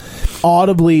doorbell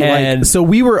audibly. And so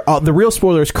we were the real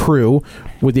spoilers crew,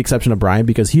 with the exception of Brian,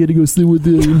 because he had to go sit with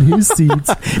them in his seats.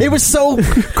 It was so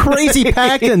crazy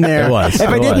packed in there. It was. If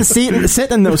I didn't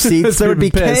sit in those seats, there would be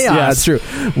chaos. Yeah, it's true.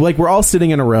 Like, we're all sitting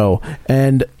in a row,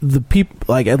 and the people,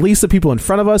 like, at least the people in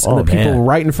front of us and the people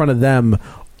right in front of them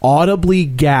audibly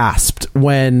gasped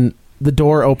when the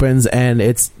door opens and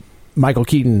it's Michael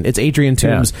Keaton. It's Adrian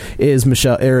Toombs is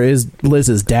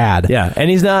Liz's dad. Yeah, and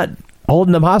he's not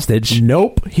holding them hostage.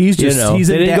 Nope. He's just he's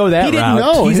they in didn't go that he route.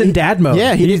 Didn't know. He's in dad mode.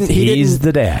 Yeah, he's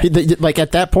the dad. Like,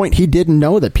 at that point, he didn't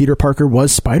know that Peter Parker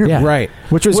was Spider-Man. Yeah. Right.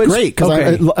 Which was great because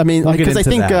I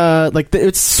think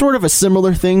it's sort of a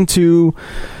similar thing to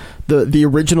the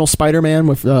original Spider-Man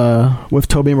with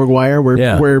Tobey Maguire,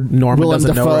 where Norman Willem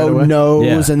doesn't Dafoe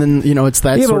knows, and then it's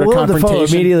that sort of Willem confrontation.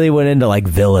 Dafoe immediately went into like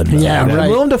villain mode. Yeah, right.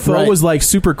 Willem Dafoe was like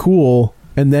super cool,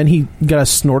 and then he got a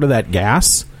snort of that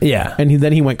gas. Yeah, and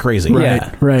then he went crazy. Right.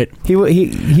 He I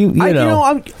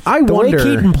the wonder, way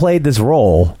Keaton played this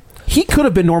role. He could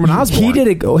have been Norman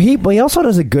Osborn. He also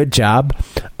does a good job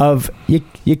of you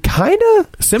kind of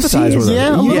sympathize with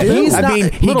him.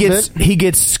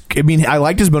 I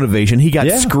liked his motivation. He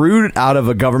got screwed out of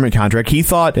a government contract. He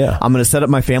thought, I'm going to set up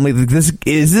my family. This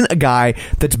isn't a guy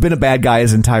that's been a bad guy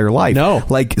his entire life. No,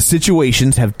 like,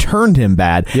 situations have turned him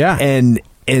bad. Yeah,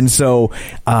 and so,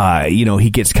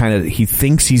 he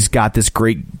thinks he's got this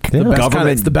great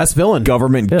government, the best villain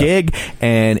government gig,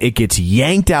 and it gets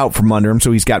yanked out from under him.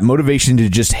 So he's got motivation to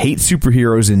just hate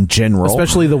superheroes in general,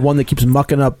 especially the one that keeps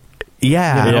mucking up.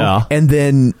 Yeah. And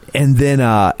then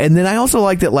I also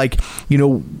like that, like,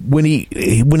 when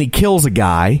he kills a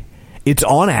guy, it's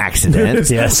on accident.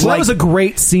 Yes, that was a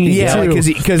great scene. Yeah, because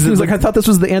he was like, I thought this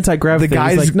was the anti-gravity. The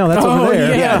guy's like, no, that's over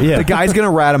there. Yeah. The guy's gonna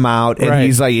rat him out, and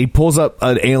he's like, he pulls up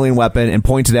an alien weapon and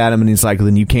points it at him, and he's like,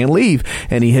 then you can't leave.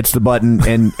 And he hits the button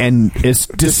and it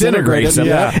disintegrates him.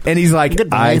 Yeah. And he's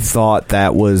like, I thought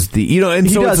that was the and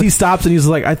he so does. He stops and he's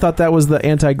like, I thought that was the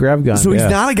anti-grav gun. So he's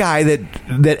not a guy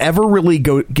that ever really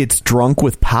gets drunk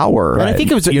with power. And I think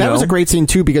that was a great scene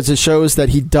too, because it shows that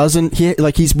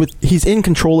he's in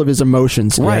control of his emotions.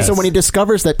 Right. So when he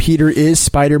discovers that Peter is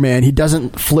Spider-Man, he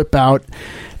doesn't flip out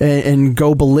and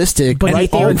go ballistic. But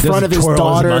right there in front of his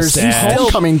daughter's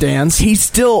homecoming dance. He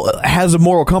still has a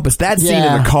moral compass. That scene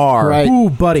in the car. Right. Ooh,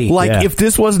 buddy. Like, if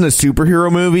this wasn't a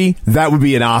superhero movie, that would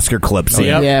be an Oscar clip scene.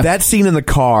 That scene in the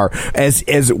car,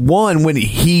 as one, when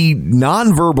he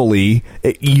non-verbally,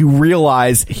 you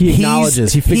realize he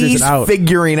acknowledges, he figures it out. He's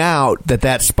figuring out that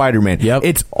that's Spider-Man. Yep.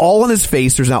 It's all in his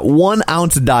face. There's not 1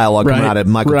 ounce of dialogue coming out of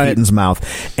Michael Keaton's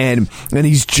mouth. And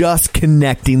he's just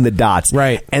connecting the dots.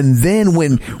 Right. And then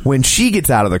when she gets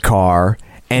out of the car,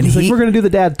 and he's like, we're going to do the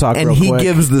dad talk, and real he quick.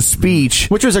 gives the speech,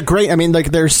 which was a great. I mean, like,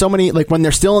 there's so many, like, when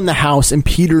they're still in the house and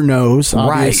Peter knows,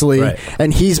 obviously,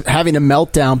 and he's having a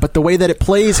meltdown. But the way that it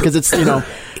plays, because it's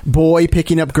boy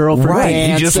picking up girl for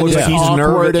dance, he just and looks like he's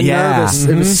awkward and nervous.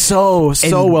 It was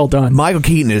so well done. Michael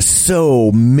Keaton is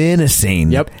so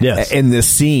menacing. Yes. In this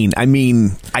scene, I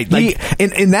mean,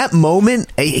 in that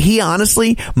moment, he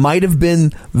honestly might have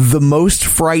been the most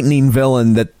frightening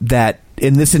villain that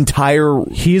in this entire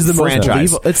he's the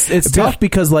franchise. Most evil. It's tough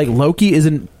because, like, Loki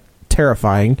isn't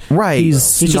terrifying, right?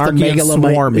 He's just a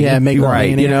swarmy,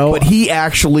 right? But he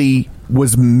actually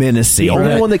was menacing. The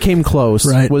only one that came close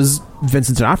was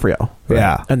Vincent D'Onofrio.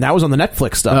 Yeah. And that was on the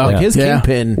Netflix stuff. His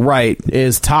Kingpin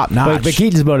is top notch. But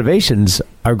Keaton's motivations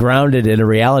are grounded in a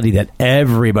reality that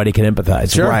everybody can empathize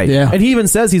with. Sure. Right. Yeah. And he even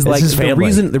says, he's like,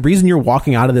 the reason you're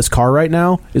walking out of this car right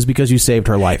now is because you saved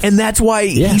her life. And that's why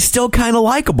he's still kind of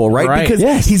likable, right?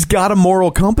 Because he's got a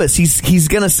moral compass.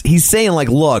 He's saying, like,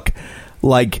 look,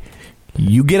 like,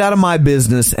 you get out of my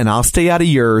business and I'll stay out of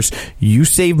yours. You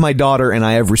save my daughter, and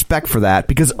I have respect for that,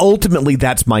 because ultimately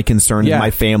that's my concern and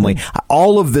my family.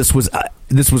 All of this was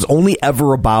only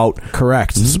ever about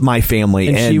my family,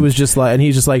 and she was just like, and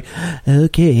he's just like,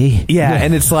 okay, yeah,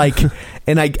 and it's like,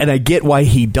 and I get why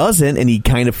he doesn't, and he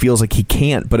kind of feels like he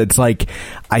can't, but it's like,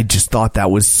 I just thought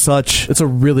that was it's a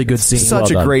really good scene,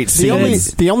 such a great scene.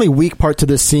 The only weak part to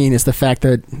this scene is the fact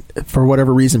that for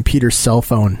whatever reason Peter's cell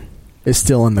phone is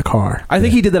still in the car. I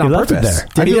think he did that on purpose.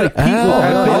 There. I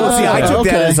took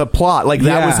that as a plot. Like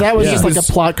that was just like a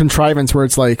plot contrivance where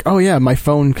it's like, oh yeah, my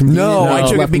phone I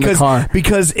took it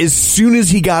because as soon as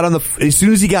he got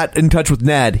in touch with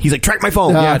Ned, he's like, track my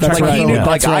phone. He knew.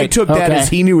 I took that as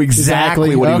he knew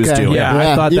exactly what he was doing.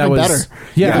 Yeah, I thought that was better.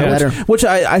 better. Which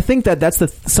I think that's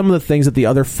some of the things that the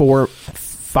other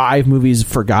 4-5 movies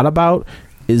forgot about.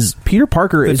 Is Peter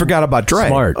Parker they forgot about Dre.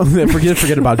 Smart.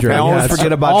 forget about Dre. I always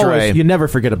forget about Dre. You never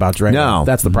forget about Dre. No.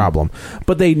 That's the problem.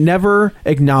 But they never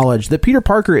acknowledge that Peter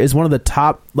Parker is one of the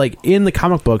top, like, in the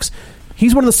comic books,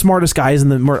 he's one of the smartest guys in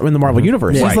the Marvel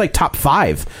universe. Yeah. He's like top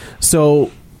 5.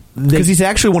 So because he's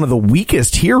actually one of the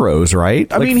weakest heroes,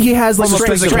 right? I mean, he has like from a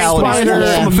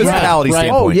physicality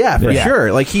standpoint. Oh yeah, for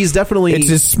sure. Like he's definitely it's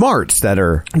his smarts that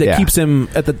keeps him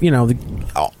at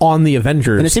on the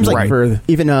Avengers. And it seems like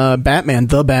even Batman,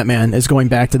 the Batman, is going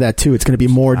back to that too. It's going to be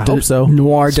more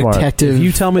noir detective. If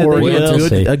you tell me that he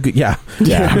has a good,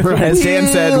 as Dan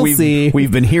said,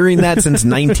 we've been hearing that since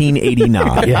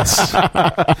 1989. Yes,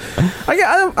 I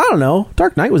don't know.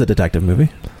 Dark Knight was a detective movie.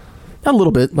 A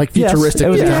little bit, like futuristic. It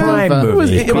was a crime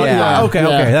movie.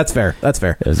 Okay, that's fair.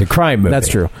 It was a crime movie. That's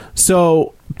true.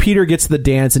 So Peter gets to the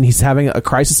dance, and he's having a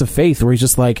crisis of faith, where he's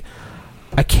just like,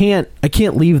 I can't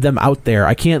leave them out there.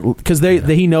 I can't, because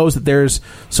he knows that there's.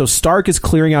 So Stark is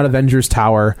clearing out Avengers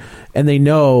Tower, and they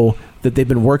know that they've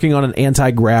been working on an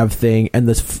anti-grav thing, and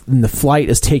the flight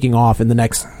is taking off in the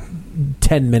next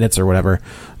 10 minutes or whatever.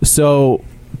 So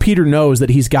Peter knows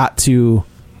that he's got to.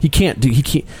 He can't.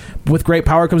 With great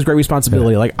power comes great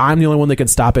responsibility. Like, I'm the only one that can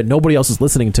stop it. Nobody else is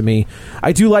listening to me.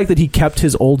 I do like that he kept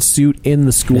his old suit in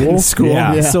the school.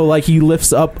 So, like, he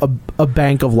lifts up a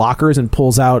bank of lockers and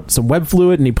pulls out some web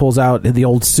fluid, and he pulls out the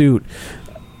old suit.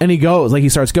 And he goes, like, he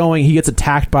starts going. He gets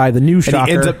attacked by the new Shocker. And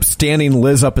he ends up standing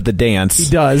Liz up at the dance. He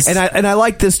does. And I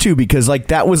like this, too, because, like,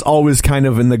 that was always kind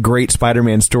of in the great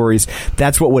Spider-Man stories.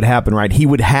 That's what would happen, right? He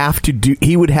would have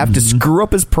to screw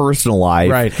up his personal life.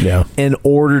 Right. Yeah. In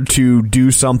order to do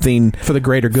something for the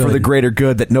greater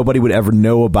good. That nobody would ever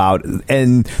know about.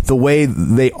 And the way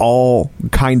they all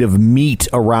kind of meet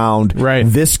around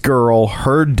this girl,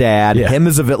 her dad, him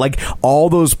as a like, all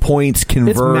those points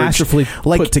converge. It's masterfully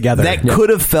put together. That could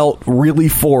have felt really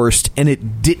forced, and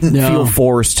it didn't feel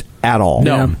forced at all.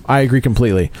 No, I agree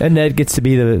completely. And Ned gets to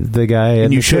be the guy in the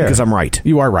chair. You should, because I'm right.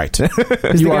 You are right. He's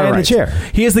the guy in the chair.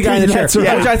 He is the guy in the chair.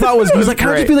 Yeah. Which I thought was, he was like, can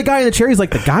I just be the guy in the chair? He's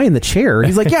like, the guy in the chair?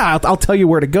 He's like, yeah, I'll tell you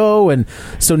where to go. And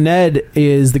so Ned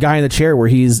is the guy in the chair where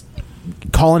he's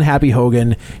calling Happy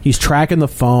Hogan. He's tracking the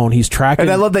phone. He's tracking. And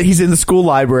I love that he's in the school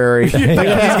library. He's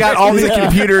got all these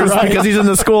computers because he's in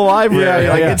the school library.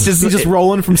 It's just he's just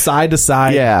rolling from side to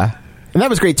side. Yeah. And that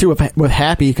was great too with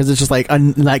Happy, because it's just like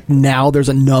now there's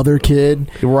another kid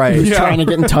who's trying to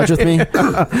get in touch with me.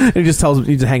 And he just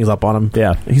hangs up on him.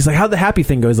 Yeah, he's like, how'd the Happy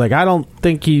thing go? He's like, I don't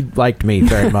think he liked me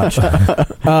very much.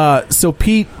 So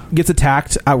Pete gets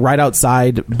attacked right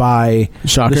outside by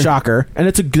the Shocker, and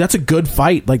that's a good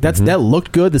fight. Like that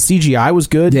looked good. The CGI was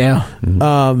good. Yeah.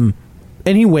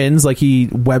 And he wins, like he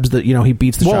webs he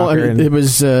beats the Shocker. And it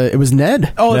was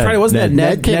Ned. Oh, that's right, it was Ned.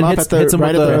 Ned came up hits him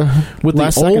with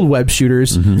the old web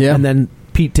shooters, and then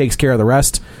Pete takes care of the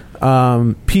rest.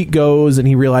 Pete goes and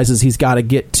he realizes he's got to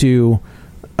get to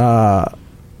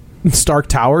Stark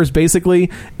Towers,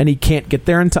 basically, and he can't get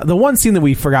there in time. The one scene that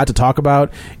we forgot to talk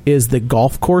about is the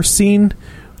golf course scene,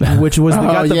 which was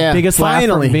got the biggest laugh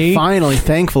from me. Finally,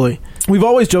 thankfully. We've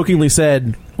always jokingly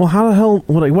said, well, how the hell,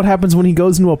 what happens when he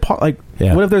goes into a park? Like,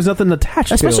 what if there's nothing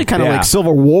attached Especially to him? kind of like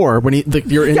Civil War, when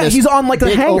you're in this he's on like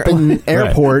the hangar open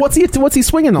airport. What's he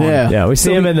swinging on? Yeah, we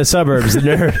see him in the suburbs.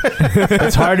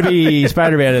 It's hard to be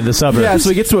Spider-Man in the suburbs. Yeah, so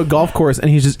he gets to a golf course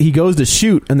and he goes to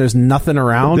shoot and there's nothing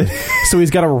around. So he's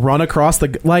got to run across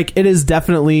it is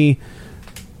definitely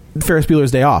Ferris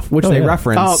Bueller's Day Off, which they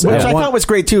reference. Which I thought was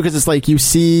great too, because it's like you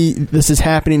see this is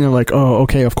happening and you're like, oh,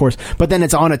 okay, of course. But then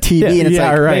it's on a TV and it's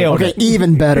okay,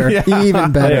 even better,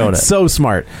 even better. So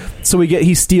smart. So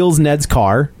he steals Ned's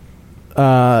car.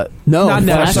 Not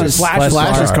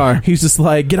Flash's car. He's just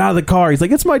like, get out of the car. He's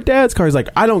like, it's my dad's car. He's like,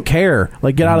 I don't care.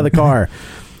 Like, get out of the car.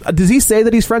 Does he say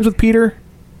that he's friends with Peter?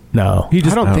 No, I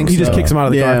don't think so. He just kicks him out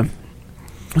of the car.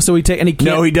 So he can't.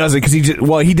 No, he doesn't because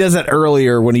he does that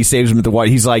earlier when he saves him at the White.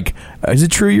 He's like, "Is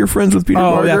it true you're friends with Peter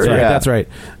Parker?" That's right. Yeah. That's right.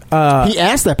 He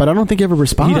asked that, but I don't think he ever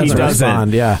responded. He doesn't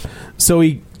respond. Yeah. So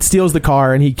he steals the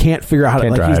car and he can't figure out how to.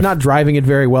 Like, he's not driving it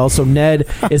very well. So Ned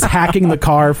is hacking the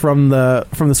car from the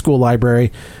school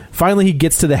library. Finally, he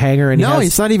gets to the hangar and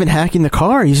he's not even hacking the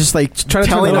car. He's just like trying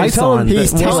to turn the lights on.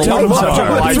 He's telling him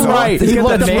right. He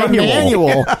looked at the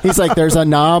manual. He's like, "There's a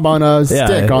knob on a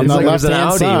stick on the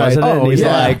left-hand side." Oh, he's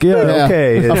like,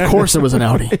 okay. Of course, it was an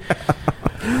Audi.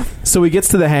 So he gets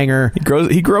to the hangar.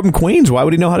 He grew up in Queens. Why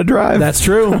would he know how to drive? That's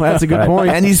true. That's a good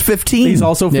point. And he's 15. He's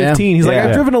also 15. He's like,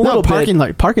 I've driven a little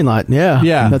bit. Parking lot.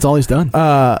 Yeah. That's all he's done.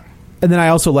 And then I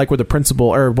also like where the principal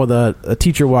or a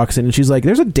teacher walks in and she's like,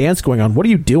 "There's a dance going on. What are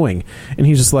you doing?" And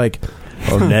he's just like,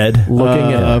 "Oh, Ned,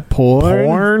 looking at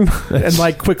porn," and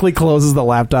like quickly closes the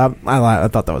laptop. I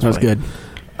thought that was good.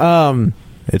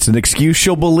 It's an excuse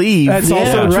she'll believe. That's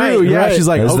also true. Yeah, she's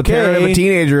like, as okay. the parent of a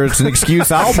teenager, it's an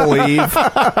excuse I'll believe.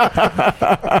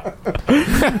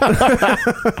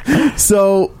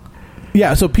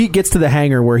 So Pete gets to the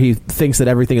hangar where he thinks that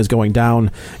everything is going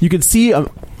down. You can see,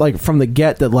 like from the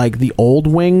get, that like the old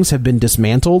wings have been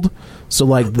dismantled. So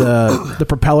like the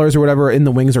propellers or whatever in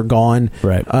the wings are gone.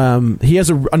 Right. He has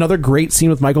another great scene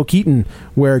with Michael Keaton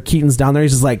where Keaton's down there.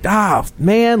 He's just like,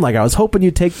 man, like I was hoping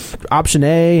you'd take option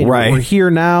A. And we're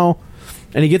here now.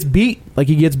 And he gets beat.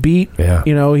 Yeah.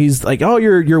 You know, he's like, "Oh,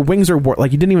 your wings are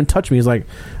like you didn't even touch me." He's like,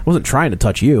 "I wasn't trying to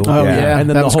touch you." Oh yeah. And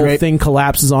then the whole thing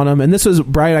collapses on him. And this is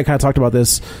Brian. I kind of talked about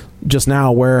this just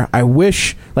now, where I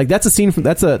wish like that's a scene from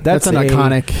that's an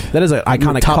iconic. That is an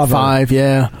iconic top cover, 5.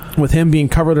 Yeah, with him being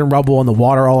covered in rubble and the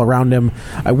water all around him.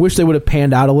 I wish they would have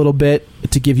panned out a little bit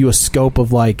to give you a scope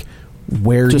of like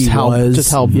where he was.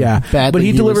 Just how bad. But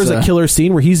he delivers a killer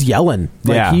scene where he's yelling.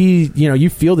 Like you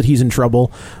feel that he's in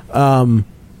trouble.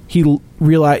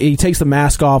 He takes the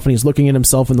mask off and he's looking at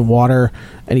himself in the water,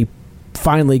 and he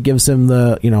finally gives him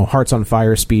the hearts on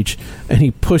fire speech, and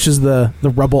he pushes the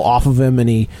rubble off of him, and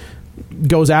he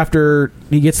goes after.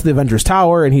 He gets to the Avengers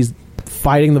Tower and he's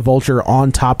fighting the Vulture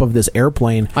on top of this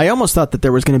airplane. I almost thought that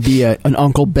there was going to be an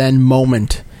Uncle Ben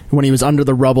moment when he was under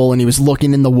the rubble and he was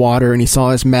looking in the water and he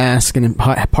saw his mask and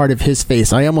part of his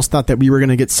face. I almost thought that we were going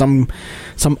to get some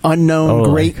unknown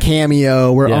great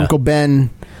cameo where Uncle Ben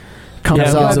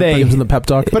comes up and gives him the pep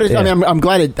talk. But I mean, I'm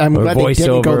glad they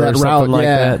didn't go that route. Like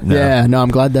that. No. No, I'm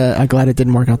glad it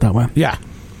didn't work out that way. Yeah.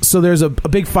 So there's a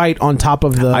big fight on top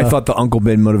of the. I thought the Uncle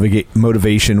Ben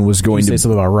motivation was going to say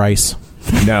something about rice.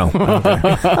 No,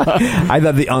 I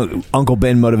thought the Uncle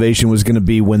Ben motivation was going to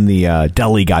be when the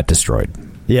deli got destroyed.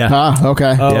 Yeah. Okay.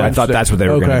 I thought that's what they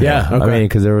were going to do. Yeah. Okay. I mean,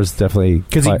 because there was definitely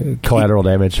collateral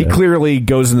damage. He clearly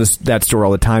goes in that store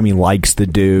all the time. He likes the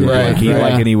dude. And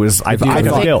he was. I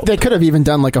thought they could have even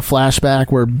done like a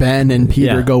flashback where Ben and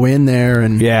Peter go in there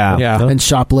and and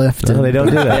shoplift. No, they don't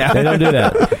do that. They don't do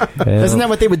that. Isn't that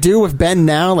what they would do with Ben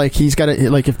now? Like he's got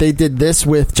to if they did this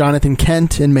with Jonathan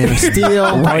Kent in Man of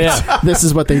Steel. This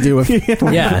is what they do with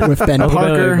Ben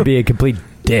Parker. Would be a complete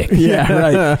dick. Yeah,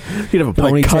 right. He'd have a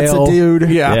ponytail. Like cuts a dude.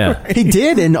 Yeah. He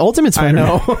did in Ultimate Spider-Man. I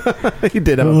know. He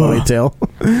did have a ponytail.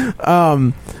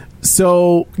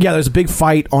 So there's a big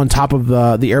fight on top of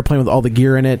the airplane with all the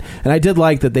gear in it, and I did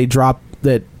like that they dropped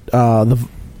that the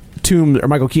Tomb or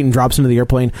Michael Keaton drops into the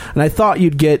airplane, and I thought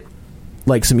you'd get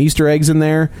like some Easter eggs in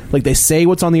there. Like they say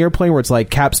what's on the airplane, where it's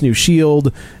like Cap's new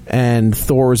shield and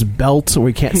Thor's belt, where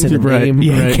we can't say the name.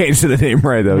 Yeah, you can't say the name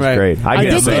right. That was great. I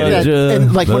did think that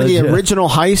in like one of the original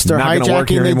heist or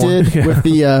hijacking they did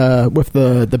with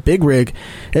the big rig,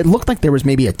 it looked like there was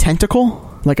maybe a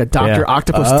tentacle, like a Dr.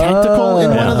 Octopus tentacle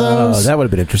in one of those. That would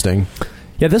have been interesting.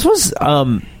 Yeah, this was.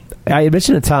 I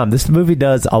mentioned to Tom, this movie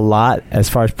does a lot as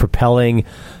far as propelling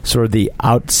sort of the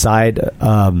outside,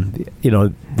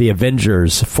 the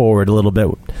Avengers forward a little bit.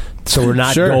 So we're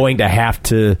not going to have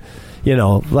to,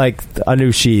 like a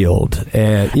new shield.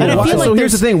 And so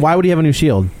here's the thing: why would he have a new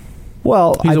shield?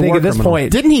 Well, I think at this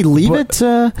point, didn't he leave it? He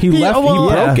left. He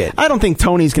broke it. I don't think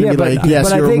Tony's going to be like, yes,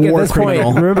 but you're I think a war at this criminal.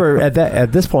 Point, remember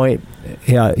at this point,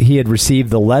 he had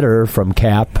received the letter from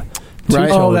Cap.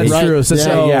 Right. Oh, that's true.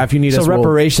 So if you need us,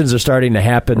 reparations are starting to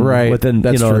happen within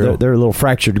their little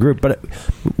fractured group. But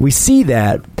we see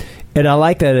that, and I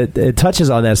like that it touches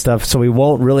on that stuff, so we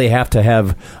won't really have to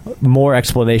have more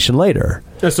explanation later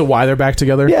as to why they're back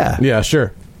together. Yeah,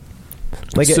 sure.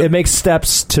 Like it makes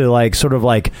steps to like sort of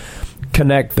like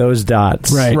connect those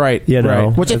dots, right?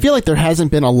 Which I feel like there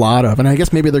hasn't been a lot of, and I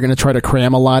guess maybe they're going to try to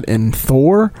cram a lot in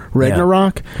Thor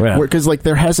Ragnarok, because like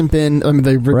there hasn't been. I mean,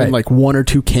 there've been like one or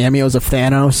two cameos of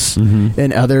Thanos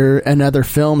in other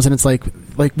films, and it's like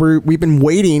we've been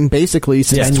waiting basically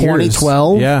since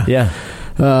 2012.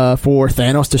 for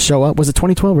Thanos to show up. Was it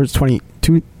 2012 or was it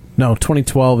 22? No,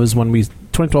 2012 is when we.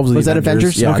 2012 was Was that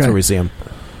Avengers? Yeah, Okay. that's where we see him.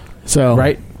 So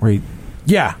Right?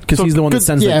 Yeah, because he's the one that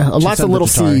sends. lots of little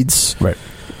seeds. Right.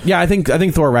 Yeah, I think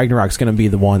Thor Ragnarok's going to be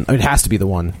the one. I mean, it has to be the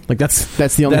one. Like that's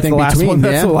the only thing last between. one.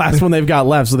 That's yeah. the last one they've got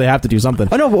left, so they have to do something.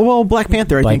 Oh no! Well, Black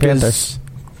Panther, I think is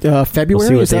February. We'll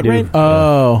see is that what they right? do.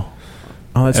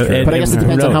 Oh, that's true. But I guess it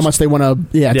depends on how much they want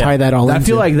to tie that all in. I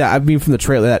feel like that. I mean, from the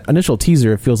trailer, that initial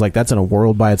teaser, it feels like that's in a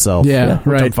world by itself. Yeah,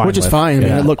 right. Which is fine. I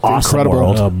mean, it looked incredible.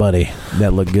 World. Oh, buddy,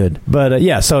 that looked good. But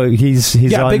so he's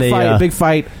on big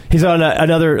fight. He's on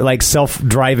another like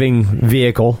self-driving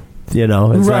vehicle. You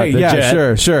know, it's right? not the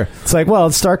jet. Sure. It's like, well,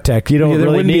 it's Stark Tech. You don't there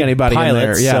really wouldn't need be anybody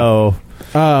pilots, in there.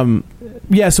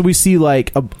 Yeah. So we see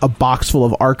like a box full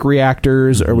of arc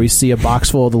reactors, or we see a box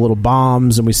full of the little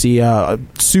bombs, and we see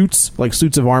suits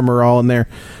of armor all in there.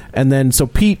 And then so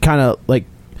Pete kind of like,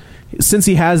 since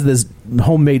he has this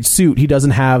homemade suit, he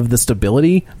doesn't have the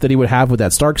stability that he would have with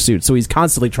that Stark suit. So he's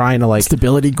constantly trying to like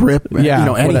stability, grip,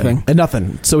 anything and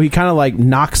nothing. So he kind of like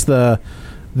knocks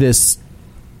this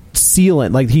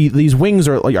sealant, like these wings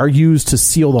are used to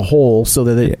seal the hole so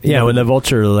that when the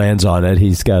Vulture lands on it,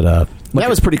 he's got a that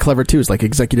was pretty clever too. It's like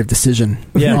executive decision,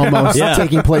 almost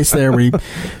taking place there, where he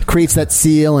creates that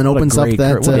seal and opens up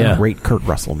that great Kurt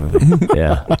Russell movie.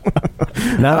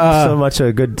 Not so much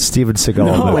a good Steven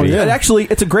Seagal movie. Yeah, actually,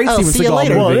 it's a great Steven Seagal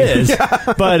movie. Well, it is,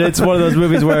 but it's one of those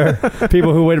movies where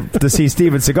people who went to see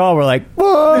Steven Seagal were like,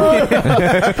 "What?"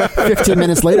 15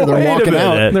 minutes later, they're walking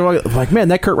out. They're like, "Man,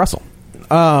 that Kurt Russell."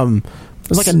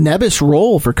 It was like a nebbish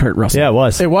role for Kurt Russell. Yeah, it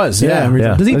was. It was. Yeah.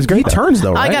 Does he? He turns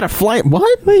though. Right? I got a flight.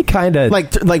 What? He kind of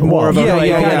like more of a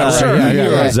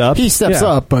rose up. He steps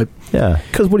up, but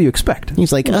because what do you expect?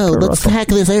 He's like, let's hack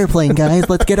this airplane, guys.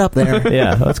 Let's get up there.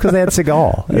 Yeah, that's because they had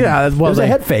Seagal. Well, it was a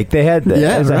head fake. They had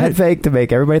a head fake to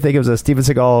make everybody think it was a Steven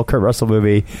Seagal, Kurt Russell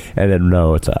movie, and then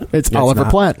no, it's not. It's Oliver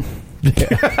Platt.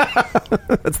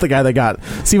 That's the guy that got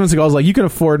Steven Seagal's like, you can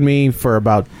afford me for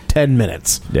about 10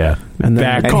 minutes. Yeah. And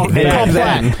then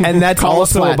and that's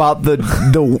also about the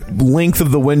length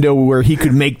of the window where he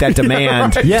could make that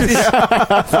demand. Right. Yes.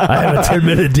 I have a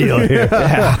 10-minute deal here.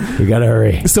 You gotta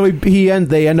hurry. So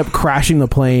they end up crashing the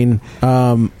plane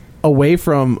away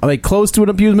from, like, close to an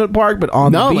amusement park, but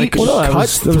on the beach. Cut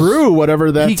through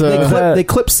whatever that... They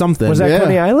clipped something. Was that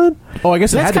Coney Island? Oh, I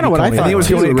guess that's kind of what I thought. I think it was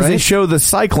Coney Island, because they show the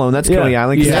cyclone. That's Coney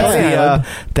Island.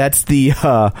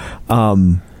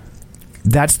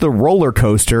 That's the roller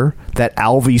coaster that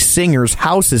Alvy Singer's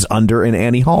house is under in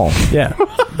Annie Hall. Yeah.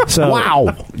 So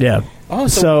wow. Yeah. Oh,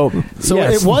 so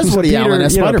yes. It was Woody Allen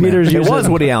as Spider-Man. It was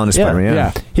Woody Allen as Spider-Man.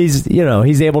 Yeah.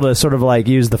 He's able to sort of like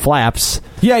use the flaps.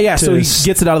 Yeah. So he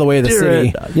gets it out of the way of the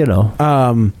city.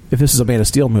 If this is a Man of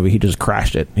Steel movie, he just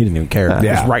crashed it. He didn't even care.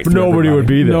 Yeah. Right. Nobody would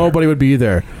be there. Nobody would be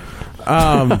there.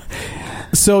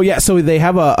 So they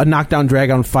have a knockdown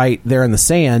drag-on fight there in the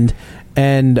sand,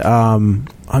 and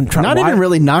I'm trying not even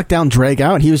really knock down, drag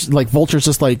out. He was like, Vulture's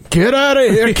just like, get out of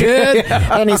here, kid.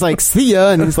 And he's like, see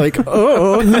ya. And he's like,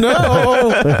 oh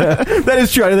no. That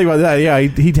is true. I didn't think about that. Yeah,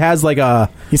 he has like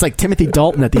he's like Timothy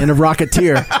Dalton at the end of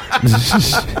Rocketeer.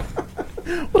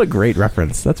 What a great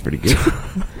reference. That's pretty good.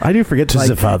 I do forget he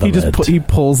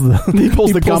pulls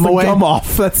the gum away. Gum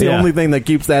off. That's the only thing that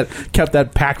kept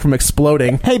that pack from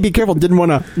exploding. Hey, be careful. Didn't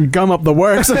want to gum up the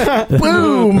works.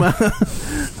 Boom.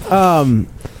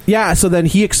 So then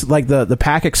the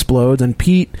pack explodes, and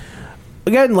Pete,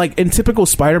 again, like in typical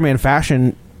Spider-Man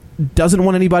fashion, doesn't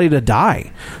want anybody to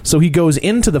die. So he goes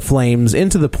into the flames,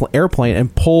 into the airplane,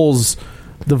 and pulls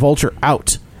the Vulture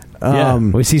out.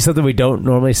 We see something we don't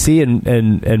normally see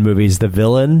in movies. The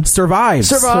villain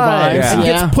survives. And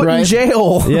gets put in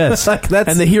jail. Yes.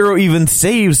 And the hero even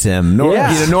saves him.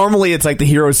 Normally it's like the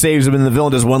hero saves him and the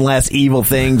villain does one last evil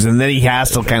things, and then he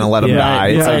has to kind of let him die.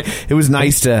 It's like, it was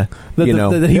nice to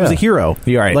that he was a hero.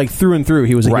 Right. Like through and through,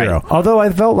 he was a hero. Although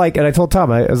I felt like, and I told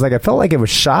Tom, I felt like it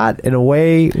was shot in a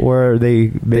way where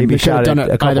they maybe shot it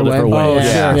a couple different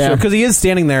ways. Because he is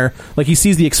standing there, like he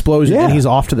sees the explosion and he's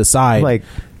off to the side. Like,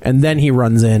 and then he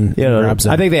runs in and grabs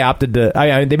him. I think they opted to...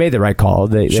 I mean, they made the right call.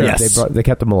 They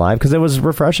kept him alive because it was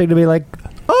refreshing to be like,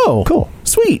 oh, cool,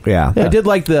 sweet. Yeah. I did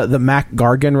like the Mac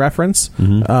Gargan reference.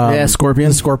 Mm-hmm.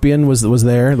 Scorpion. Scorpion was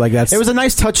there. Like that's. It was a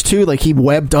nice touch too. Like he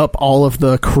webbed up all of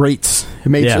the crates. It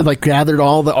made sure, like, gathered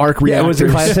all the arc reactors. It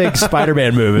was a classic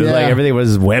Spider-Man movie. Like everything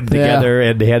was webbed together,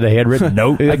 and they had a handwritten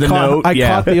note. I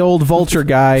caught the old Vulture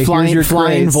guy.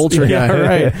 Flying Vulture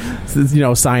guy.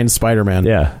 Right. Signed Spider-Man.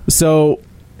 Yeah. So.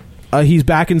 He's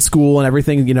back in school and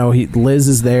everything. Liz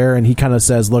is there, and he kind of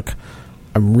says, "Look,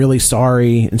 I'm really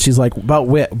sorry." And she's like, "About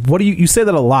what do you say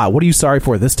that a lot? What are you sorry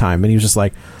for this time?" And he was just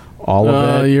like, all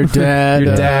of it. Your dad.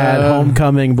 Your dad,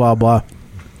 homecoming, blah, blah.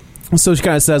 So she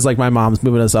kind of says, like, my mom's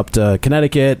moving us up to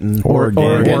Connecticut and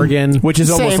Oregon. Which is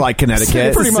almost like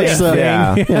Connecticut. Pretty much so.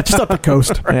 Yeah. Just up the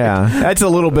coast. Right? Yeah. That's a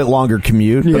little bit longer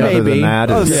commute. But other than that,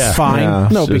 it's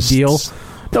fine. No big deal.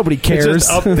 Nobody cares. It's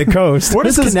just up the coast. Where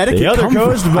does Connecticut the other come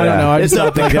coast? from? I don't know. I just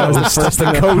up the coast.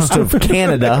 The coast of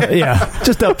Canada. Yeah,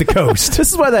 just up the coast.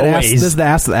 This is why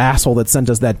the asshole that sent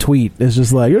us that tweet is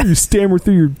just like, you stammer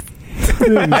through your things.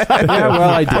 Yeah, well,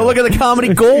 I do. Well, look at the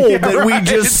comedy gold that we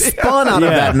just spun out of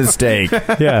that mistake.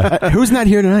 Yeah. Who's not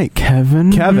here tonight?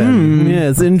 Kevin. Yeah,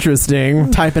 it's interesting.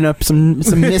 Typing up some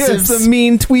missives. Some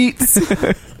mean tweets.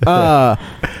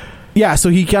 Yeah, so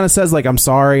he kind of says, like, I'm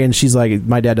sorry, and she's like,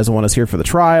 my dad doesn't want us here for the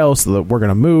trial, so that we're going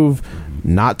to move,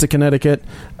 not to Connecticut.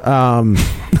 No.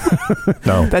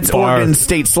 That's Oregon's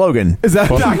state slogan. Is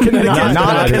that not Connecticut?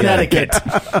 Not Connecticut.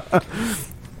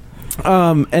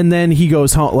 And then he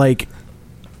goes home, like,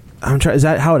 I'm trying, is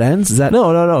that how it ends? Is that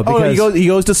No. Because he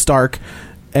goes to Stark.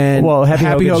 And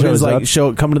Happy Hogan's like,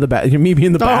 come to the bathroom. Meet me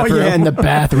in the bathroom. Oh, yeah, in the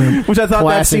bathroom. Which I thought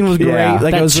that scene was great. Yeah.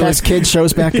 Like, that it was chess kid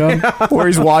shows back up. Where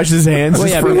he's washed his hands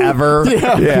forever. He's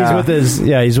with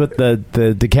he's with the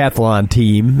decathlon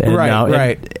team. And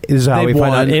right. This is how we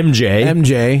find out MJ and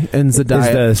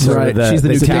Zendaya. She's the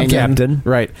new team captain.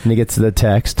 Right. And he gets the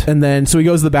text. And then, so he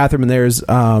goes to the bathroom, and there's...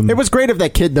 it was great of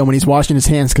that kid, though, when he's washing his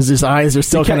hands, because his eyes are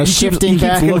still kind of shifting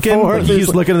back and forth. He's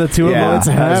looking at the two of them. What's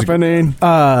happening?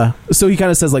 So he kind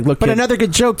of says, like, look... But another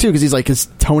good joke, too, because he's like, is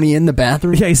Tony in the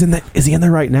bathroom? Yeah, he's in the... Is he in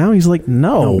there right now? He's like,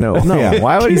 no. Yeah,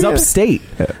 why would he's upstate.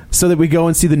 So that we go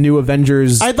and see the new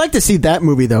Avengers. I'd like to see that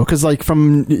movie, though, because, like,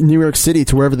 from New York City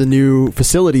to wherever the new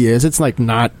facility is, it's, like,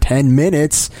 not 10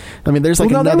 minutes. I mean, there's, like,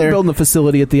 they were building a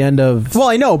facility at the end of... Well,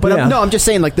 I know, but I'm just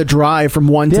saying, like, the drive from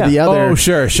one to the other. Oh,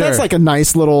 sure. That's, like, a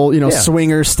nice little,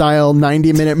 swinger-style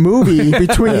 90-minute movie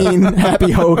between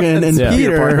Happy Hogan and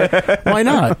Peter. Why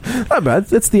not? Not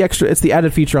bad. It's the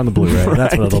added feature on the Blu-ray.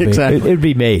 That's what it'll be. Exactly. It'd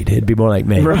be made. It'd be more like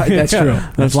made. Right, that's true.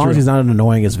 As long as he's not as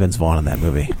annoying as Vince Vaughn in that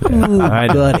movie. I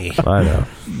know.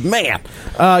 Man.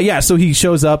 So he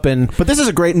shows up and... But this is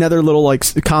another little, like,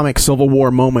 comic Civil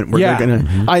War moment where they're going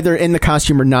to either in the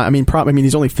costume or not. I mean,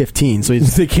 he's only 15, so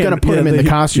he's going to put him in the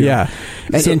costume. Yeah.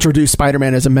 And introduce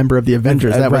Spider-Man as a member of the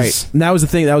Avengers. That was the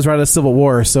thing. That was right out of Civil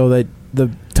War, so that the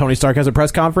Tony Stark has a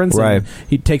press conference. Right. And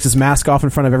he takes his mask off in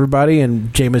front of everybody,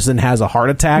 and Jameson has a heart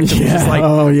attack. And he's just like,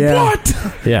 what?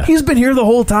 Yeah. He's been here the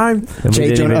whole time.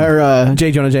 J.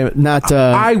 Jonah Jameson. Not...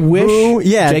 I wish...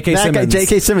 J.K. Simmons.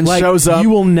 J.K. Simmons shows up.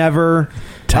 You will never...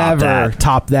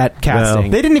 top that casting.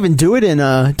 No. They didn't even do it in...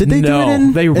 did they do it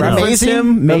in... They referenced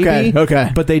him, maybe.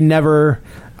 Okay. But they never...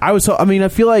 I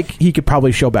feel like he could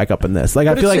probably show back up in this. Like,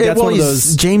 I feel like that's one of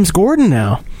those... James Gordon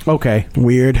now. Okay.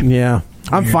 Weird. Yeah.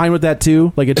 I'm fine with that,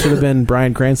 too. Like, it should have been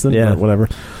Bryan Cranston, but whatever.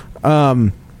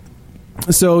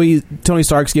 So Tony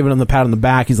Stark's giving him the pat on the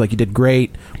back. He's like, you did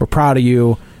great. We're proud of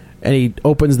you. And he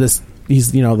opens this...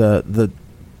 He's, the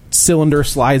cylinder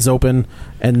slides open,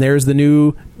 and there's the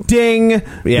new the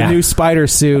new spider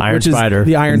suit, the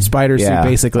Iron Spider suit,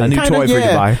 basically a new toy for you to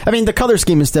buy. I mean, the color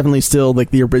scheme is definitely still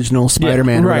like the original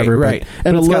Spider-Man, right.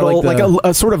 And a little like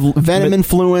a sort of Venom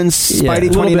influence,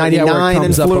 Spidey 2099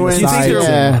 influence.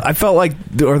 I felt like,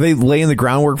 are they laying the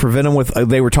groundwork for Venom with?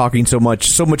 They were talking so much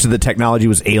of the technology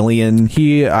was alien.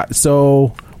 Kevin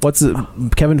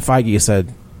Feige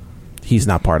said. He's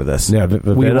not part of this. Yeah,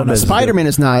 but Spider-Man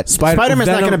is not. Spider-Man's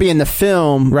not going to be in the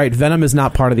film. Right, Venom is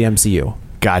not part of the MCU.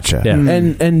 Gotcha. Yeah.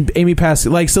 And Amy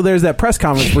Pascal, so there's that press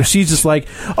conference where she's just like,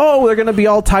 oh, they're going to be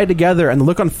all tied together, and the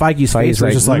look on Feige's face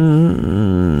was just like,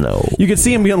 no. You could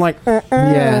see him being like,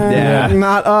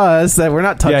 not us. That we're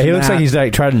not touching. Yeah, he looks like he's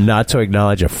like trying not to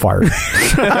acknowledge a fart.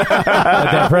 At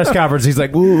that press conference, he's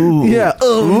like, ooh, yeah,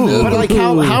 ooh. But like,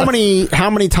 how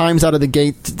many times out of the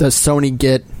gate does Sony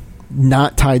get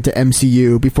not tied to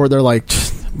MCU before they're like,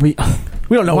 we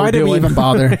don't know. Why did we even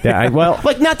bother?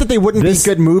 Like, not that they wouldn't be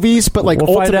good movies, but like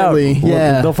ultimately,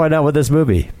 they'll find out with this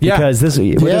movie because this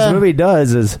movie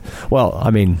does is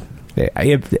I mean,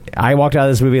 I walked out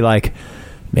of this movie like,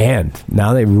 man,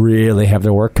 now they really have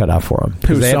their work cut out for them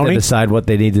because they have to decide what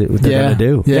they're going to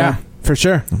do. Yeah, for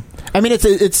sure. I mean,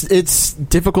 it's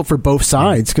difficult for both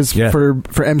sides because for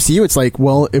MCU, it's like,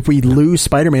 well, if we lose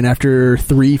Spider-Man after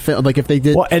 3 films, like if they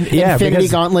did Infinity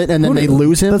Gauntlet and then they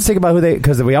lose him. Let's think about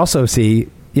because we also see,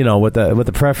 with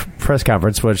the press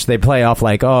conference, which they play off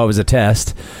like, oh, it was a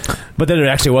test, but then it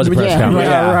actually was a press conference.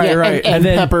 Right. And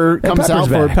then Pepper comes out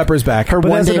for Pepper's back. Her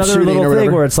one day of shooting or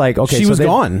whatever. Where it's like, okay, she was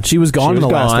gone. She was gone in the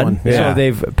last one. So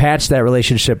they've patched that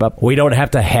relationship up. We don't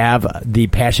have to have the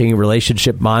patching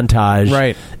relationship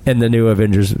montage in the new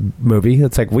Avengers movie.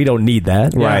 It's like, we don't need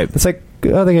that. Right. It's like,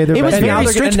 Oh, they're it was back. very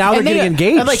strange. And now they're getting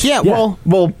engaged. And like,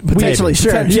 well, potentially,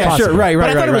 sure. Yeah, sure. Right. But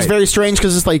I thought it was very strange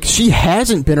because it's like she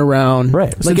hasn't been around.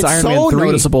 Right. Like, Since it's Iron so Man 3.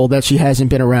 noticeable that she hasn't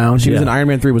been around. She was in Iron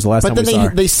Man 3 was the last but time we saw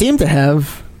her. they seem to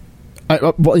have,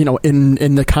 well,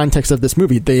 in the context of this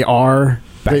movie, they are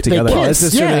back together. They Well, kiss.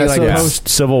 it's certainly like post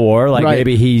Civil War, like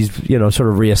maybe he's sort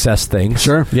of reassessed things.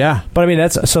 Sure, yeah. But I mean,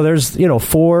 there's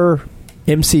 4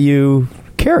 MCU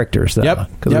characters though. Yep.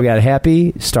 Because we got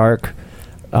Happy, Stark,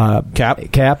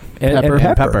 Cap, and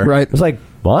Pepper. Right. It's like,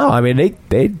 wow. I mean,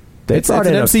 they it's brought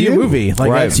an in a MCU few. movie. Like,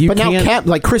 Right. you but now can't. Cap,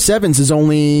 like Chris Evans, is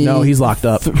only No, he's locked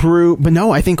up. through. But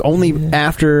no, I think only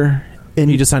after.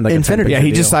 He just signed like Infinity. a 10-page Yeah,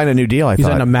 he deal. just signed a new deal. I He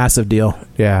thought. signed a massive deal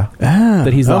Yeah.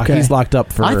 that he's locked. okay. He's locked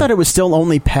up for. I thought it was still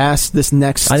only past this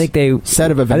next. I think they set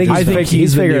of I Avengers. think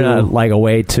he's the figuring new- out like a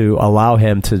way to allow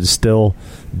him to still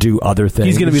do other things.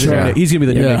 he's going to be the he's going to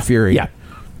be the new Yeah. Nick Fury. Yeah.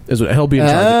 Is what he'll be in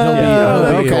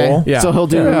charge. He'll be okay. Yeah. So he'll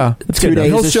do It's 2 good.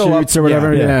 days He'll of show up shoots or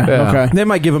whatever. Yeah. Yeah. Okay. They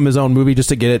might give him his own movie just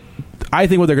to get it. I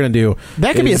think what they're going to do.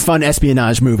 That could be a is- fun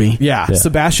espionage movie. Yeah,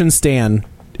 Sebastian Stan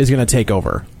is going to take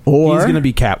over, Or- he's going to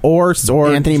be Cap, or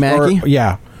Anthony Mackie?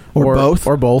 or both?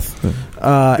 or both.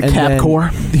 The Cap Corps.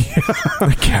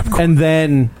 the Cap Corps, and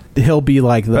then he'll be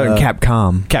like the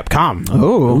Capcom. Capcom.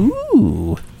 Oh,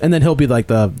 Ooh. And then he'll be like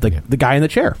the guy in the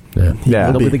chair. Yeah.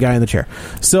 He'll be the guy in the chair.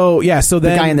 So so the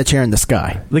then guy in the chair in the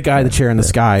sky. the guy in the chair in the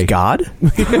sky. God?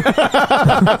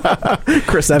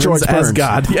 Chris Evans George as Burns.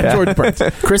 God. Yeah, George Burns.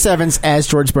 Chris Evans as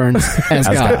George Burns as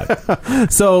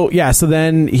God. So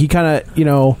then he kind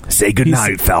of Say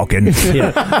goodnight, Falcon.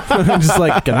 just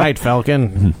like good night,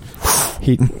 Falcon.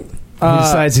 He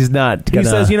decides he's not. He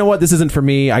says, "You know what? This isn't for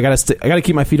me. I gotta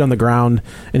keep my feet on the ground."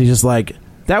 And he's just like,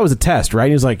 "That was a test, right?"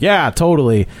 And he's like, "Yeah,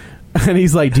 totally." And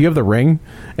he's like, "Do you have the ring?"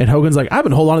 And Hogan's like, "I've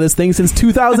been holding on to this thing since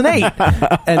 2008."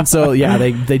 And so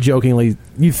they jokingly,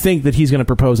 you think that he's going to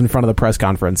propose in front of the press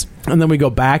conference, and then we go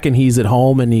back and he's at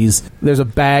home and there's a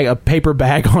paper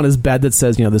bag on his bed that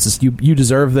says, "This is you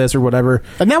deserve this" or whatever.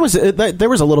 And that was there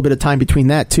was a little bit of time between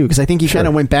that too, because I think he kind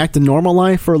of went back to normal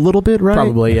life for a little bit, right?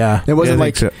 Probably, yeah. It wasn't I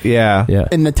like think so. Yeah.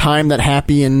 in the time that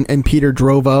Happy and Peter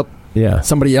drove up. Yeah.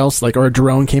 Somebody else, or a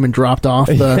drone came and dropped off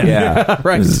the... Yeah.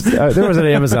 Right. There was an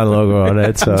Amazon logo on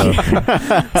it, so...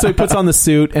 So he puts on the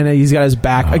suit and he's got his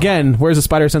back. Again, where's the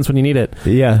spider sense when you need it?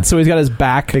 Yeah. So he's got his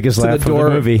back Biggest to the laugh of the door.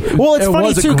 movie. Well, it's It funny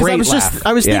was a too, because great laugh.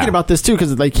 I was thinking Yeah. about this too,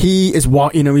 because he is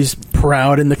he's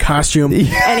proud in the costume,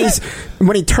 and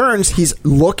when he turns, he's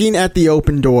looking at the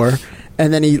open door.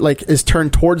 And then he is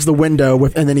turned towards the window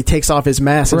and then he takes off his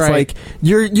mask. It's Right. like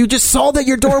you just saw that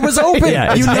your door was open.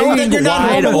 Yeah, you it's know that hanging you're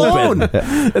not wide home alone.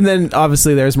 And then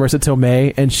obviously there's Marissa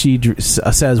Tomei and she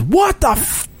says, "What the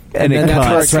f-?" And then it that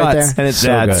cuts. right there. And it's So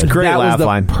that's good. great that laugh was the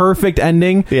line. perfect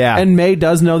ending. Yeah. And May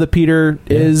does know that Peter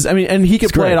is. I mean, and he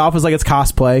could play great. it off as like it's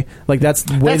cosplay. Like that's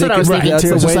the way That's what I was thinking, That's too.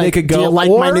 the It's way just they like, could do go. you like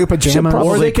my new pajamas?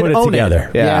 Or they Put could it own together.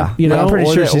 it. Yeah. You know, I'm pretty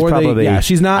or sure they- she's or they- probably- Yeah,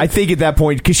 she's not. I think at that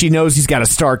point, because she knows he's got a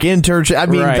Stark internship. I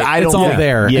mean, Right. I don't It's all think-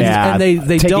 there. Yeah. And they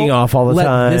Taking don't off all the let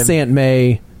time. Miss Aunt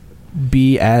May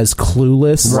be as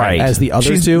clueless Right. as the other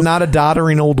She's two. not a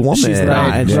doddering old woman. She's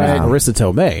not. And she's Yeah. Marissa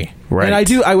Tomei. Right. And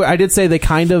I did say they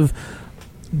kind of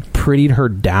prettied her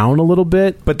down a little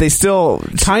bit, But they still...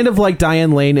 kind of like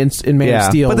Diane Lane in Man of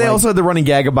Steel. But they like- also had the running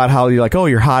gag about how you're like, oh,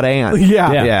 you're hot aunt.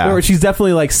 yeah, Yeah. Or she's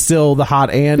definitely like still the hot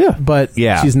aunt, but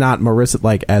Yeah. she's not Marissa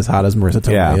like as hot as Marissa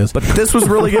Tomei Yeah. is. But this was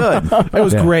really good. It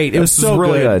was great. It was This so was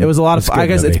really good. It was a lot of fun. good I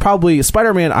guess it's movie. probably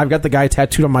Spider-Man. I've got the guy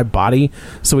tattooed on my body,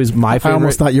 so he's my I favorite.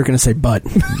 almost thought you were going to say butt.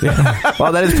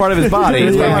 Well, that is part of his body.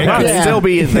 It's Yeah. could Yeah. still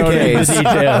be the case.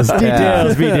 Details,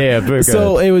 be damned. We're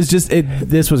so good. it was just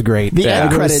this was great. The end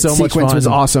It was credit so much sequence fun. was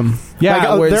awesome. Yeah,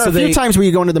 Like, where- there are so a few they- times where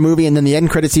you go into the movie and then the end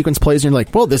credit sequence plays and you're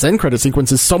like, "Well, this end credit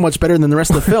sequence is so much better than the rest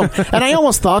of the film." And I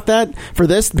almost thought that for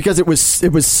this because it was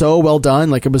so well done.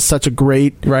 Like it was such a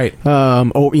great Right.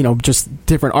 just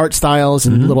different art styles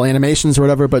and little animations or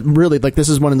whatever. But really, like this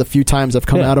is one of the few times I've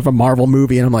come Yeah. out of a Marvel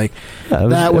movie and I'm like,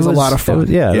 that was a lot of fun. It was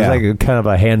Yeah. like a kind of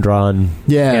a hand-drawn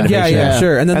Yeah. Yeah,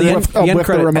 sure. And then And the then end, with- the end with the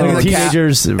credit. remote. and And the the cap-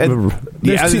 teenagers. And-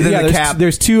 There's yeah, two, and then yeah, the cap.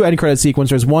 there's two end credit sequences.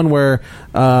 There's one where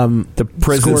The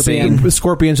prison scene.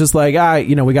 Scorpion's just like,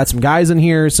 we got some guys in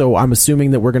here, so I'm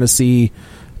assuming that we're going to see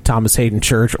Thomas Hayden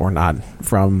Church or not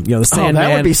from the Sandman.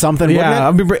 that would be something, Yeah,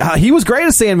 wouldn't I mean, he was great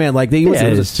as Sandman. Like it was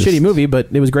it's a just- shitty movie, but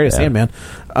it was great as Sandman.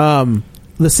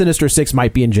 The Sinister Six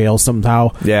might be in jail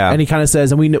somehow. Yeah. And he kind of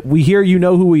says, and we hear you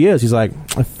know who he is. He's like,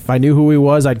 if I knew who he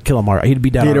was, I'd kill him. He'd be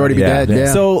dead. He'd already be dead,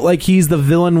 yeah. So like he's the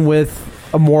villain with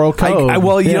a moral code.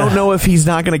 You don't know if he's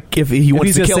not going to if he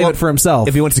wants to kill it for himself.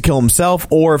 If he wants to kill himself,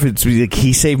 or if it's like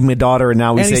he saved my daughter and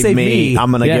now he saved me.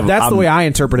 I'm going to give. That's the way I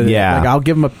interpreted it. Yeah, like I'll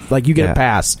give him you get a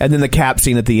pass. And then the cap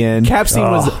scene at the end. Cap scene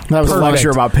was a lecture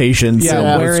about patience.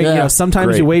 Yeah, wearing.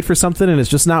 Sometimes you wait for something and it's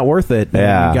just not worth it.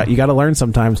 Yeah, you got to learn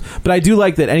sometimes. But I do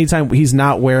like that anytime he's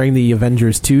not wearing the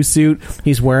Avengers 2 suit,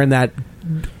 he's wearing that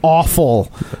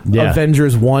awful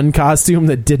Avengers 1 costume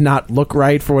that did not look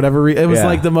right for whatever reason. It was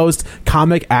like the most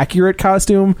comic accurate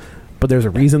costume, but there's a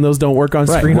reason those don't work on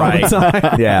screen all the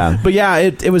time. Yeah. But yeah,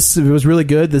 it was really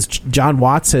good. This John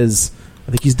Watts I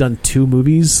think he's done 2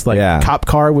 movies. Cop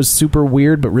Car was super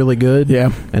weird but really good.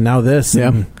 Yeah. And now this. Yeah.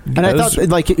 And I thought,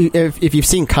 if you've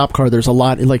seen Cop Car, the's a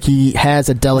lot, he has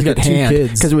a delicate hand.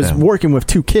 Because it was working with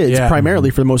 2 kids primarily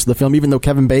for most of the film, even though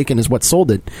Kevin Bacon is what sold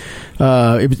it.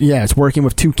 It's working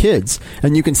with 2 kids.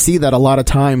 And you can see that a lot of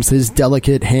times, his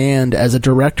delicate hand as a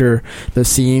director, the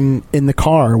scene in the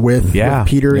car with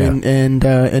Peter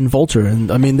and Vulture.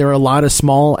 And I mean, there are a lot of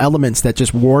small elements that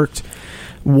just worked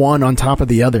one on top of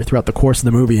the other throughout the course of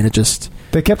the movie, and it just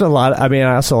they kept a lot. I mean,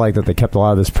 I also like that they kept a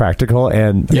lot of this practical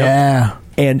and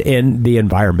and in the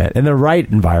environment, in the right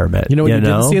environment. You know what you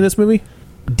didn't see in this movie?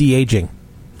 De-aging.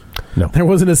 No, there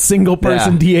wasn't a single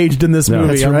person de-aged in this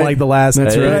movie, unlike the last 4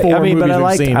 movies but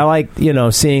I seen. like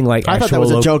seeing I thought that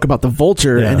was a joke about the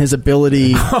Vulture and his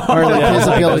ability, or his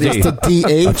abilities to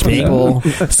de-age people.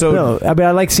 So I mean,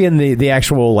 I like seeing the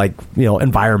actual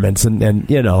environments and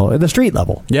the street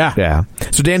level. Yeah.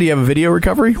 So Dan, do you have a video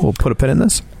recovery? We'll put a pin in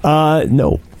this.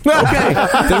 No. Okay,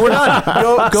 then we're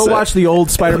done. Go watch the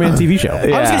old Spider-Man TV show.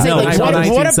 I was going to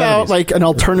say, what about an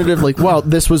alternative?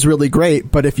 This was really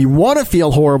great, but if you want to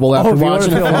feel horrible after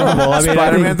watching it,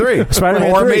 Spider-Man 3,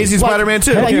 Spider-Man or 3. Amazing Spider-Man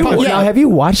 2. Now, have you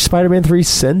watched Spider-Man 3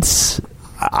 since?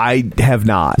 I have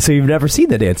not. So you've never seen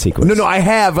the dance sequence? No, I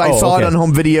have. I saw it on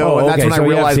home video, and that's when I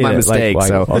realized my mistake.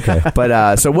 Okay.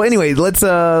 But anyway, let's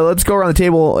go around the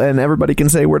table, and everybody can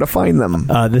say where to find them.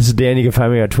 This is Dan. You can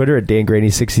find me on Twitter at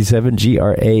DanGraney67,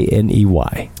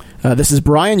 GRANEY. This is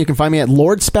Brian. You can find me at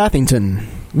Lord Spathington.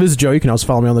 This is Joe. You can also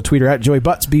follow me on the Twitter at Joey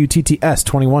Butts,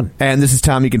 BUTTS21. And this is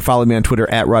Tom. You can follow me on Twitter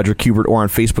at Roger Kubert or on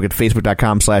Facebook at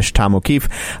Facebook.com/Tom O'Keefe.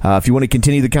 If you want to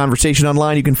continue the conversation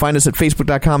online, you can find us at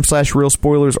Facebook.com/Real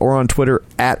Spoilers or on Twitter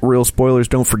at Real Spoilers.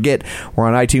 Don't forget, we're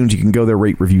on iTunes. You can go there,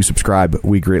 rate, review, subscribe.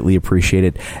 We greatly appreciate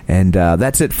it. And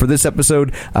that's it for this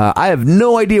episode. I have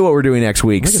no idea what we're doing next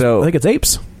week. I think it's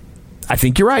apes. I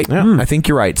think you're right. Yeah. I think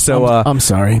you're right. So I'm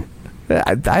sorry.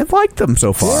 I liked them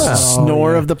so far.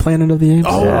 Snore of the Planet of the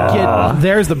Apes.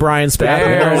 There's the Brian Spath.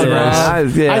 I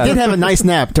did have a nice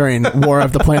nap during War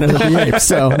of the Planet of the Apes.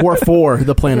 So War for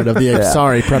the Planet of the Apes.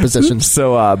 Sorry, prepositions.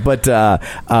 So,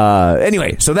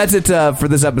 anyway, so that's it for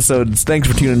this episode. Thanks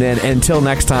for tuning in. Until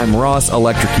next time, Ross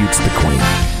electrocutes the Queen.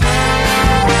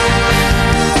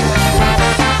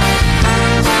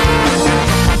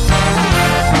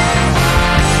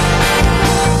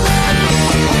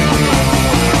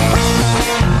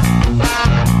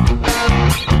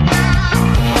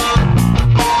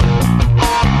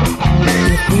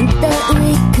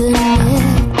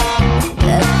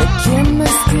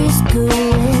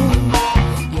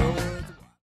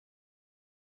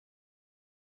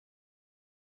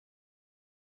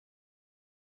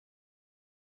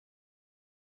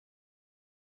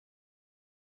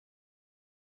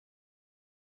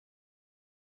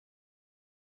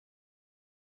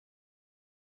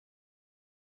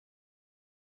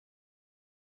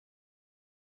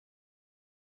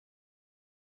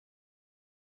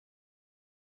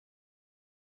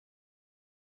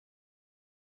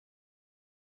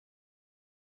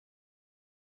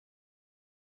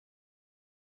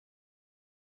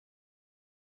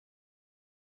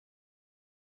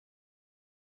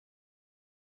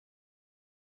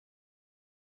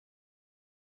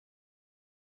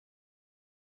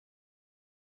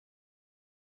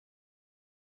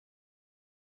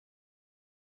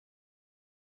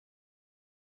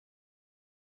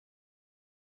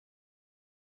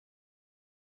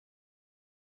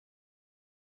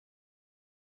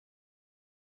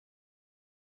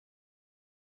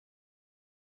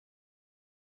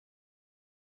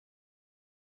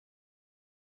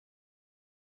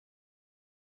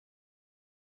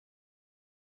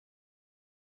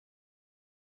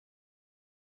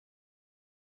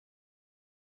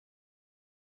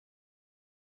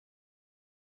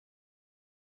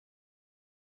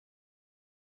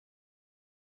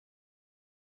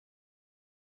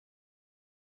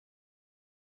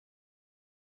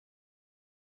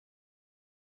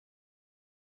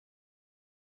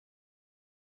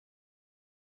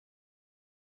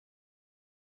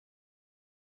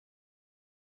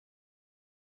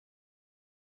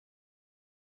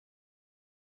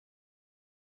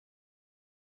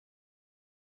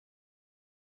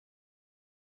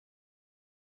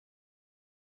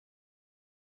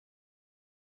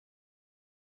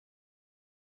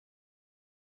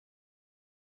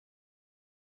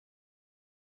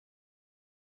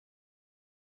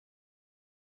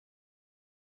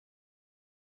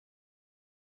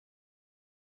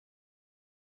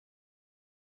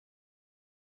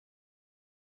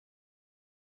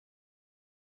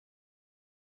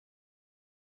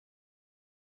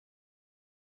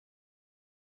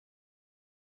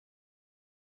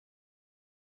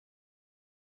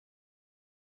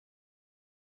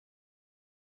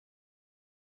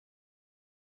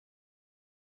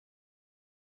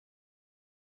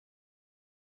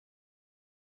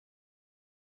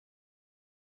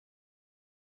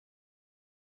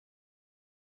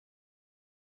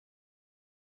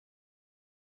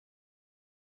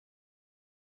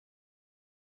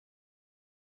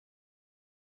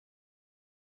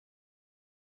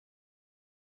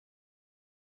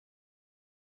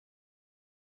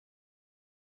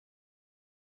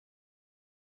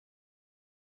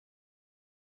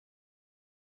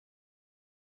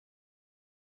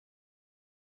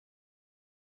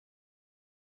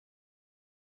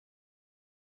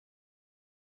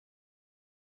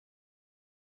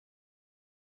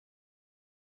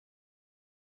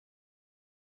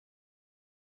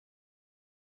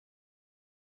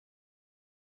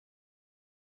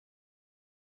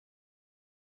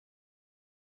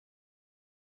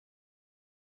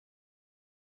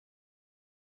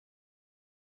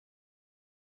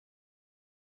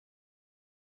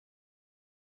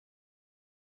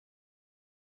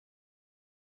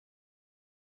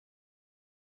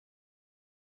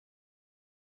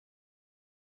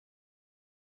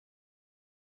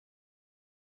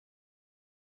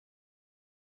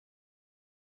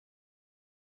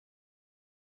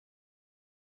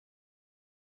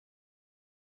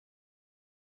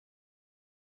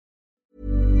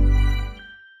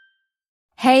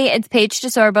 Hey, it's Paige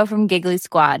DeSorbo from Giggly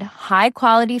Squad. High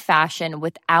quality fashion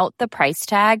without the price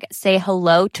tag. Say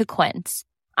hello to Quince.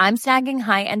 I'm snagging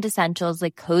high-end essentials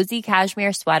like cozy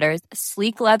cashmere sweaters,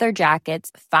 sleek leather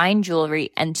jackets, fine jewelry,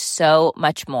 and so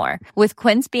much more. With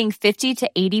Quince being 50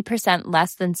 to 80%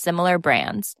 less than similar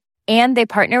brands. And they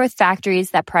partner with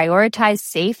factories that prioritize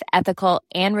safe, ethical,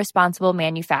 and responsible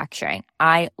manufacturing.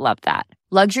 I love that.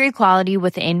 Luxury quality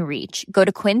within reach. Go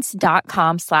to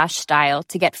quince.com/style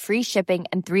to get free shipping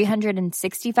and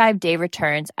 365-day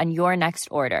returns on your next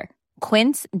order.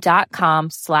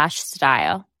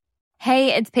 Quince.com/style.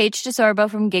 Hey, it's Paige DeSorbo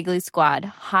from Giggly Squad.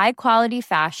 High quality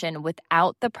fashion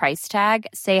without the price tag.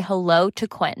 Say hello to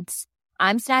Quince.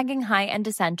 I'm snagging high-end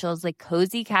essentials like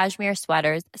cozy cashmere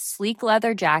sweaters, sleek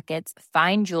leather jackets,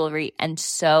 fine jewelry, and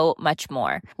so much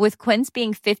more. With Quince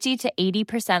being 50 to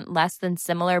 80% less than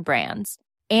similar brands.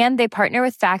 And they partner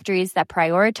with factories that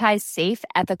prioritize safe,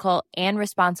 ethical, and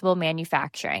responsible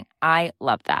manufacturing. I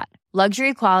love that.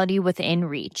 Luxury quality within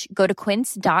reach. Go to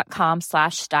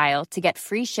quince.com/style to get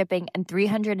free shipping and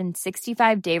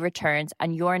 365-day returns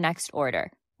on your next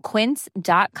order.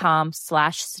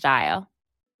 Quince.com/style.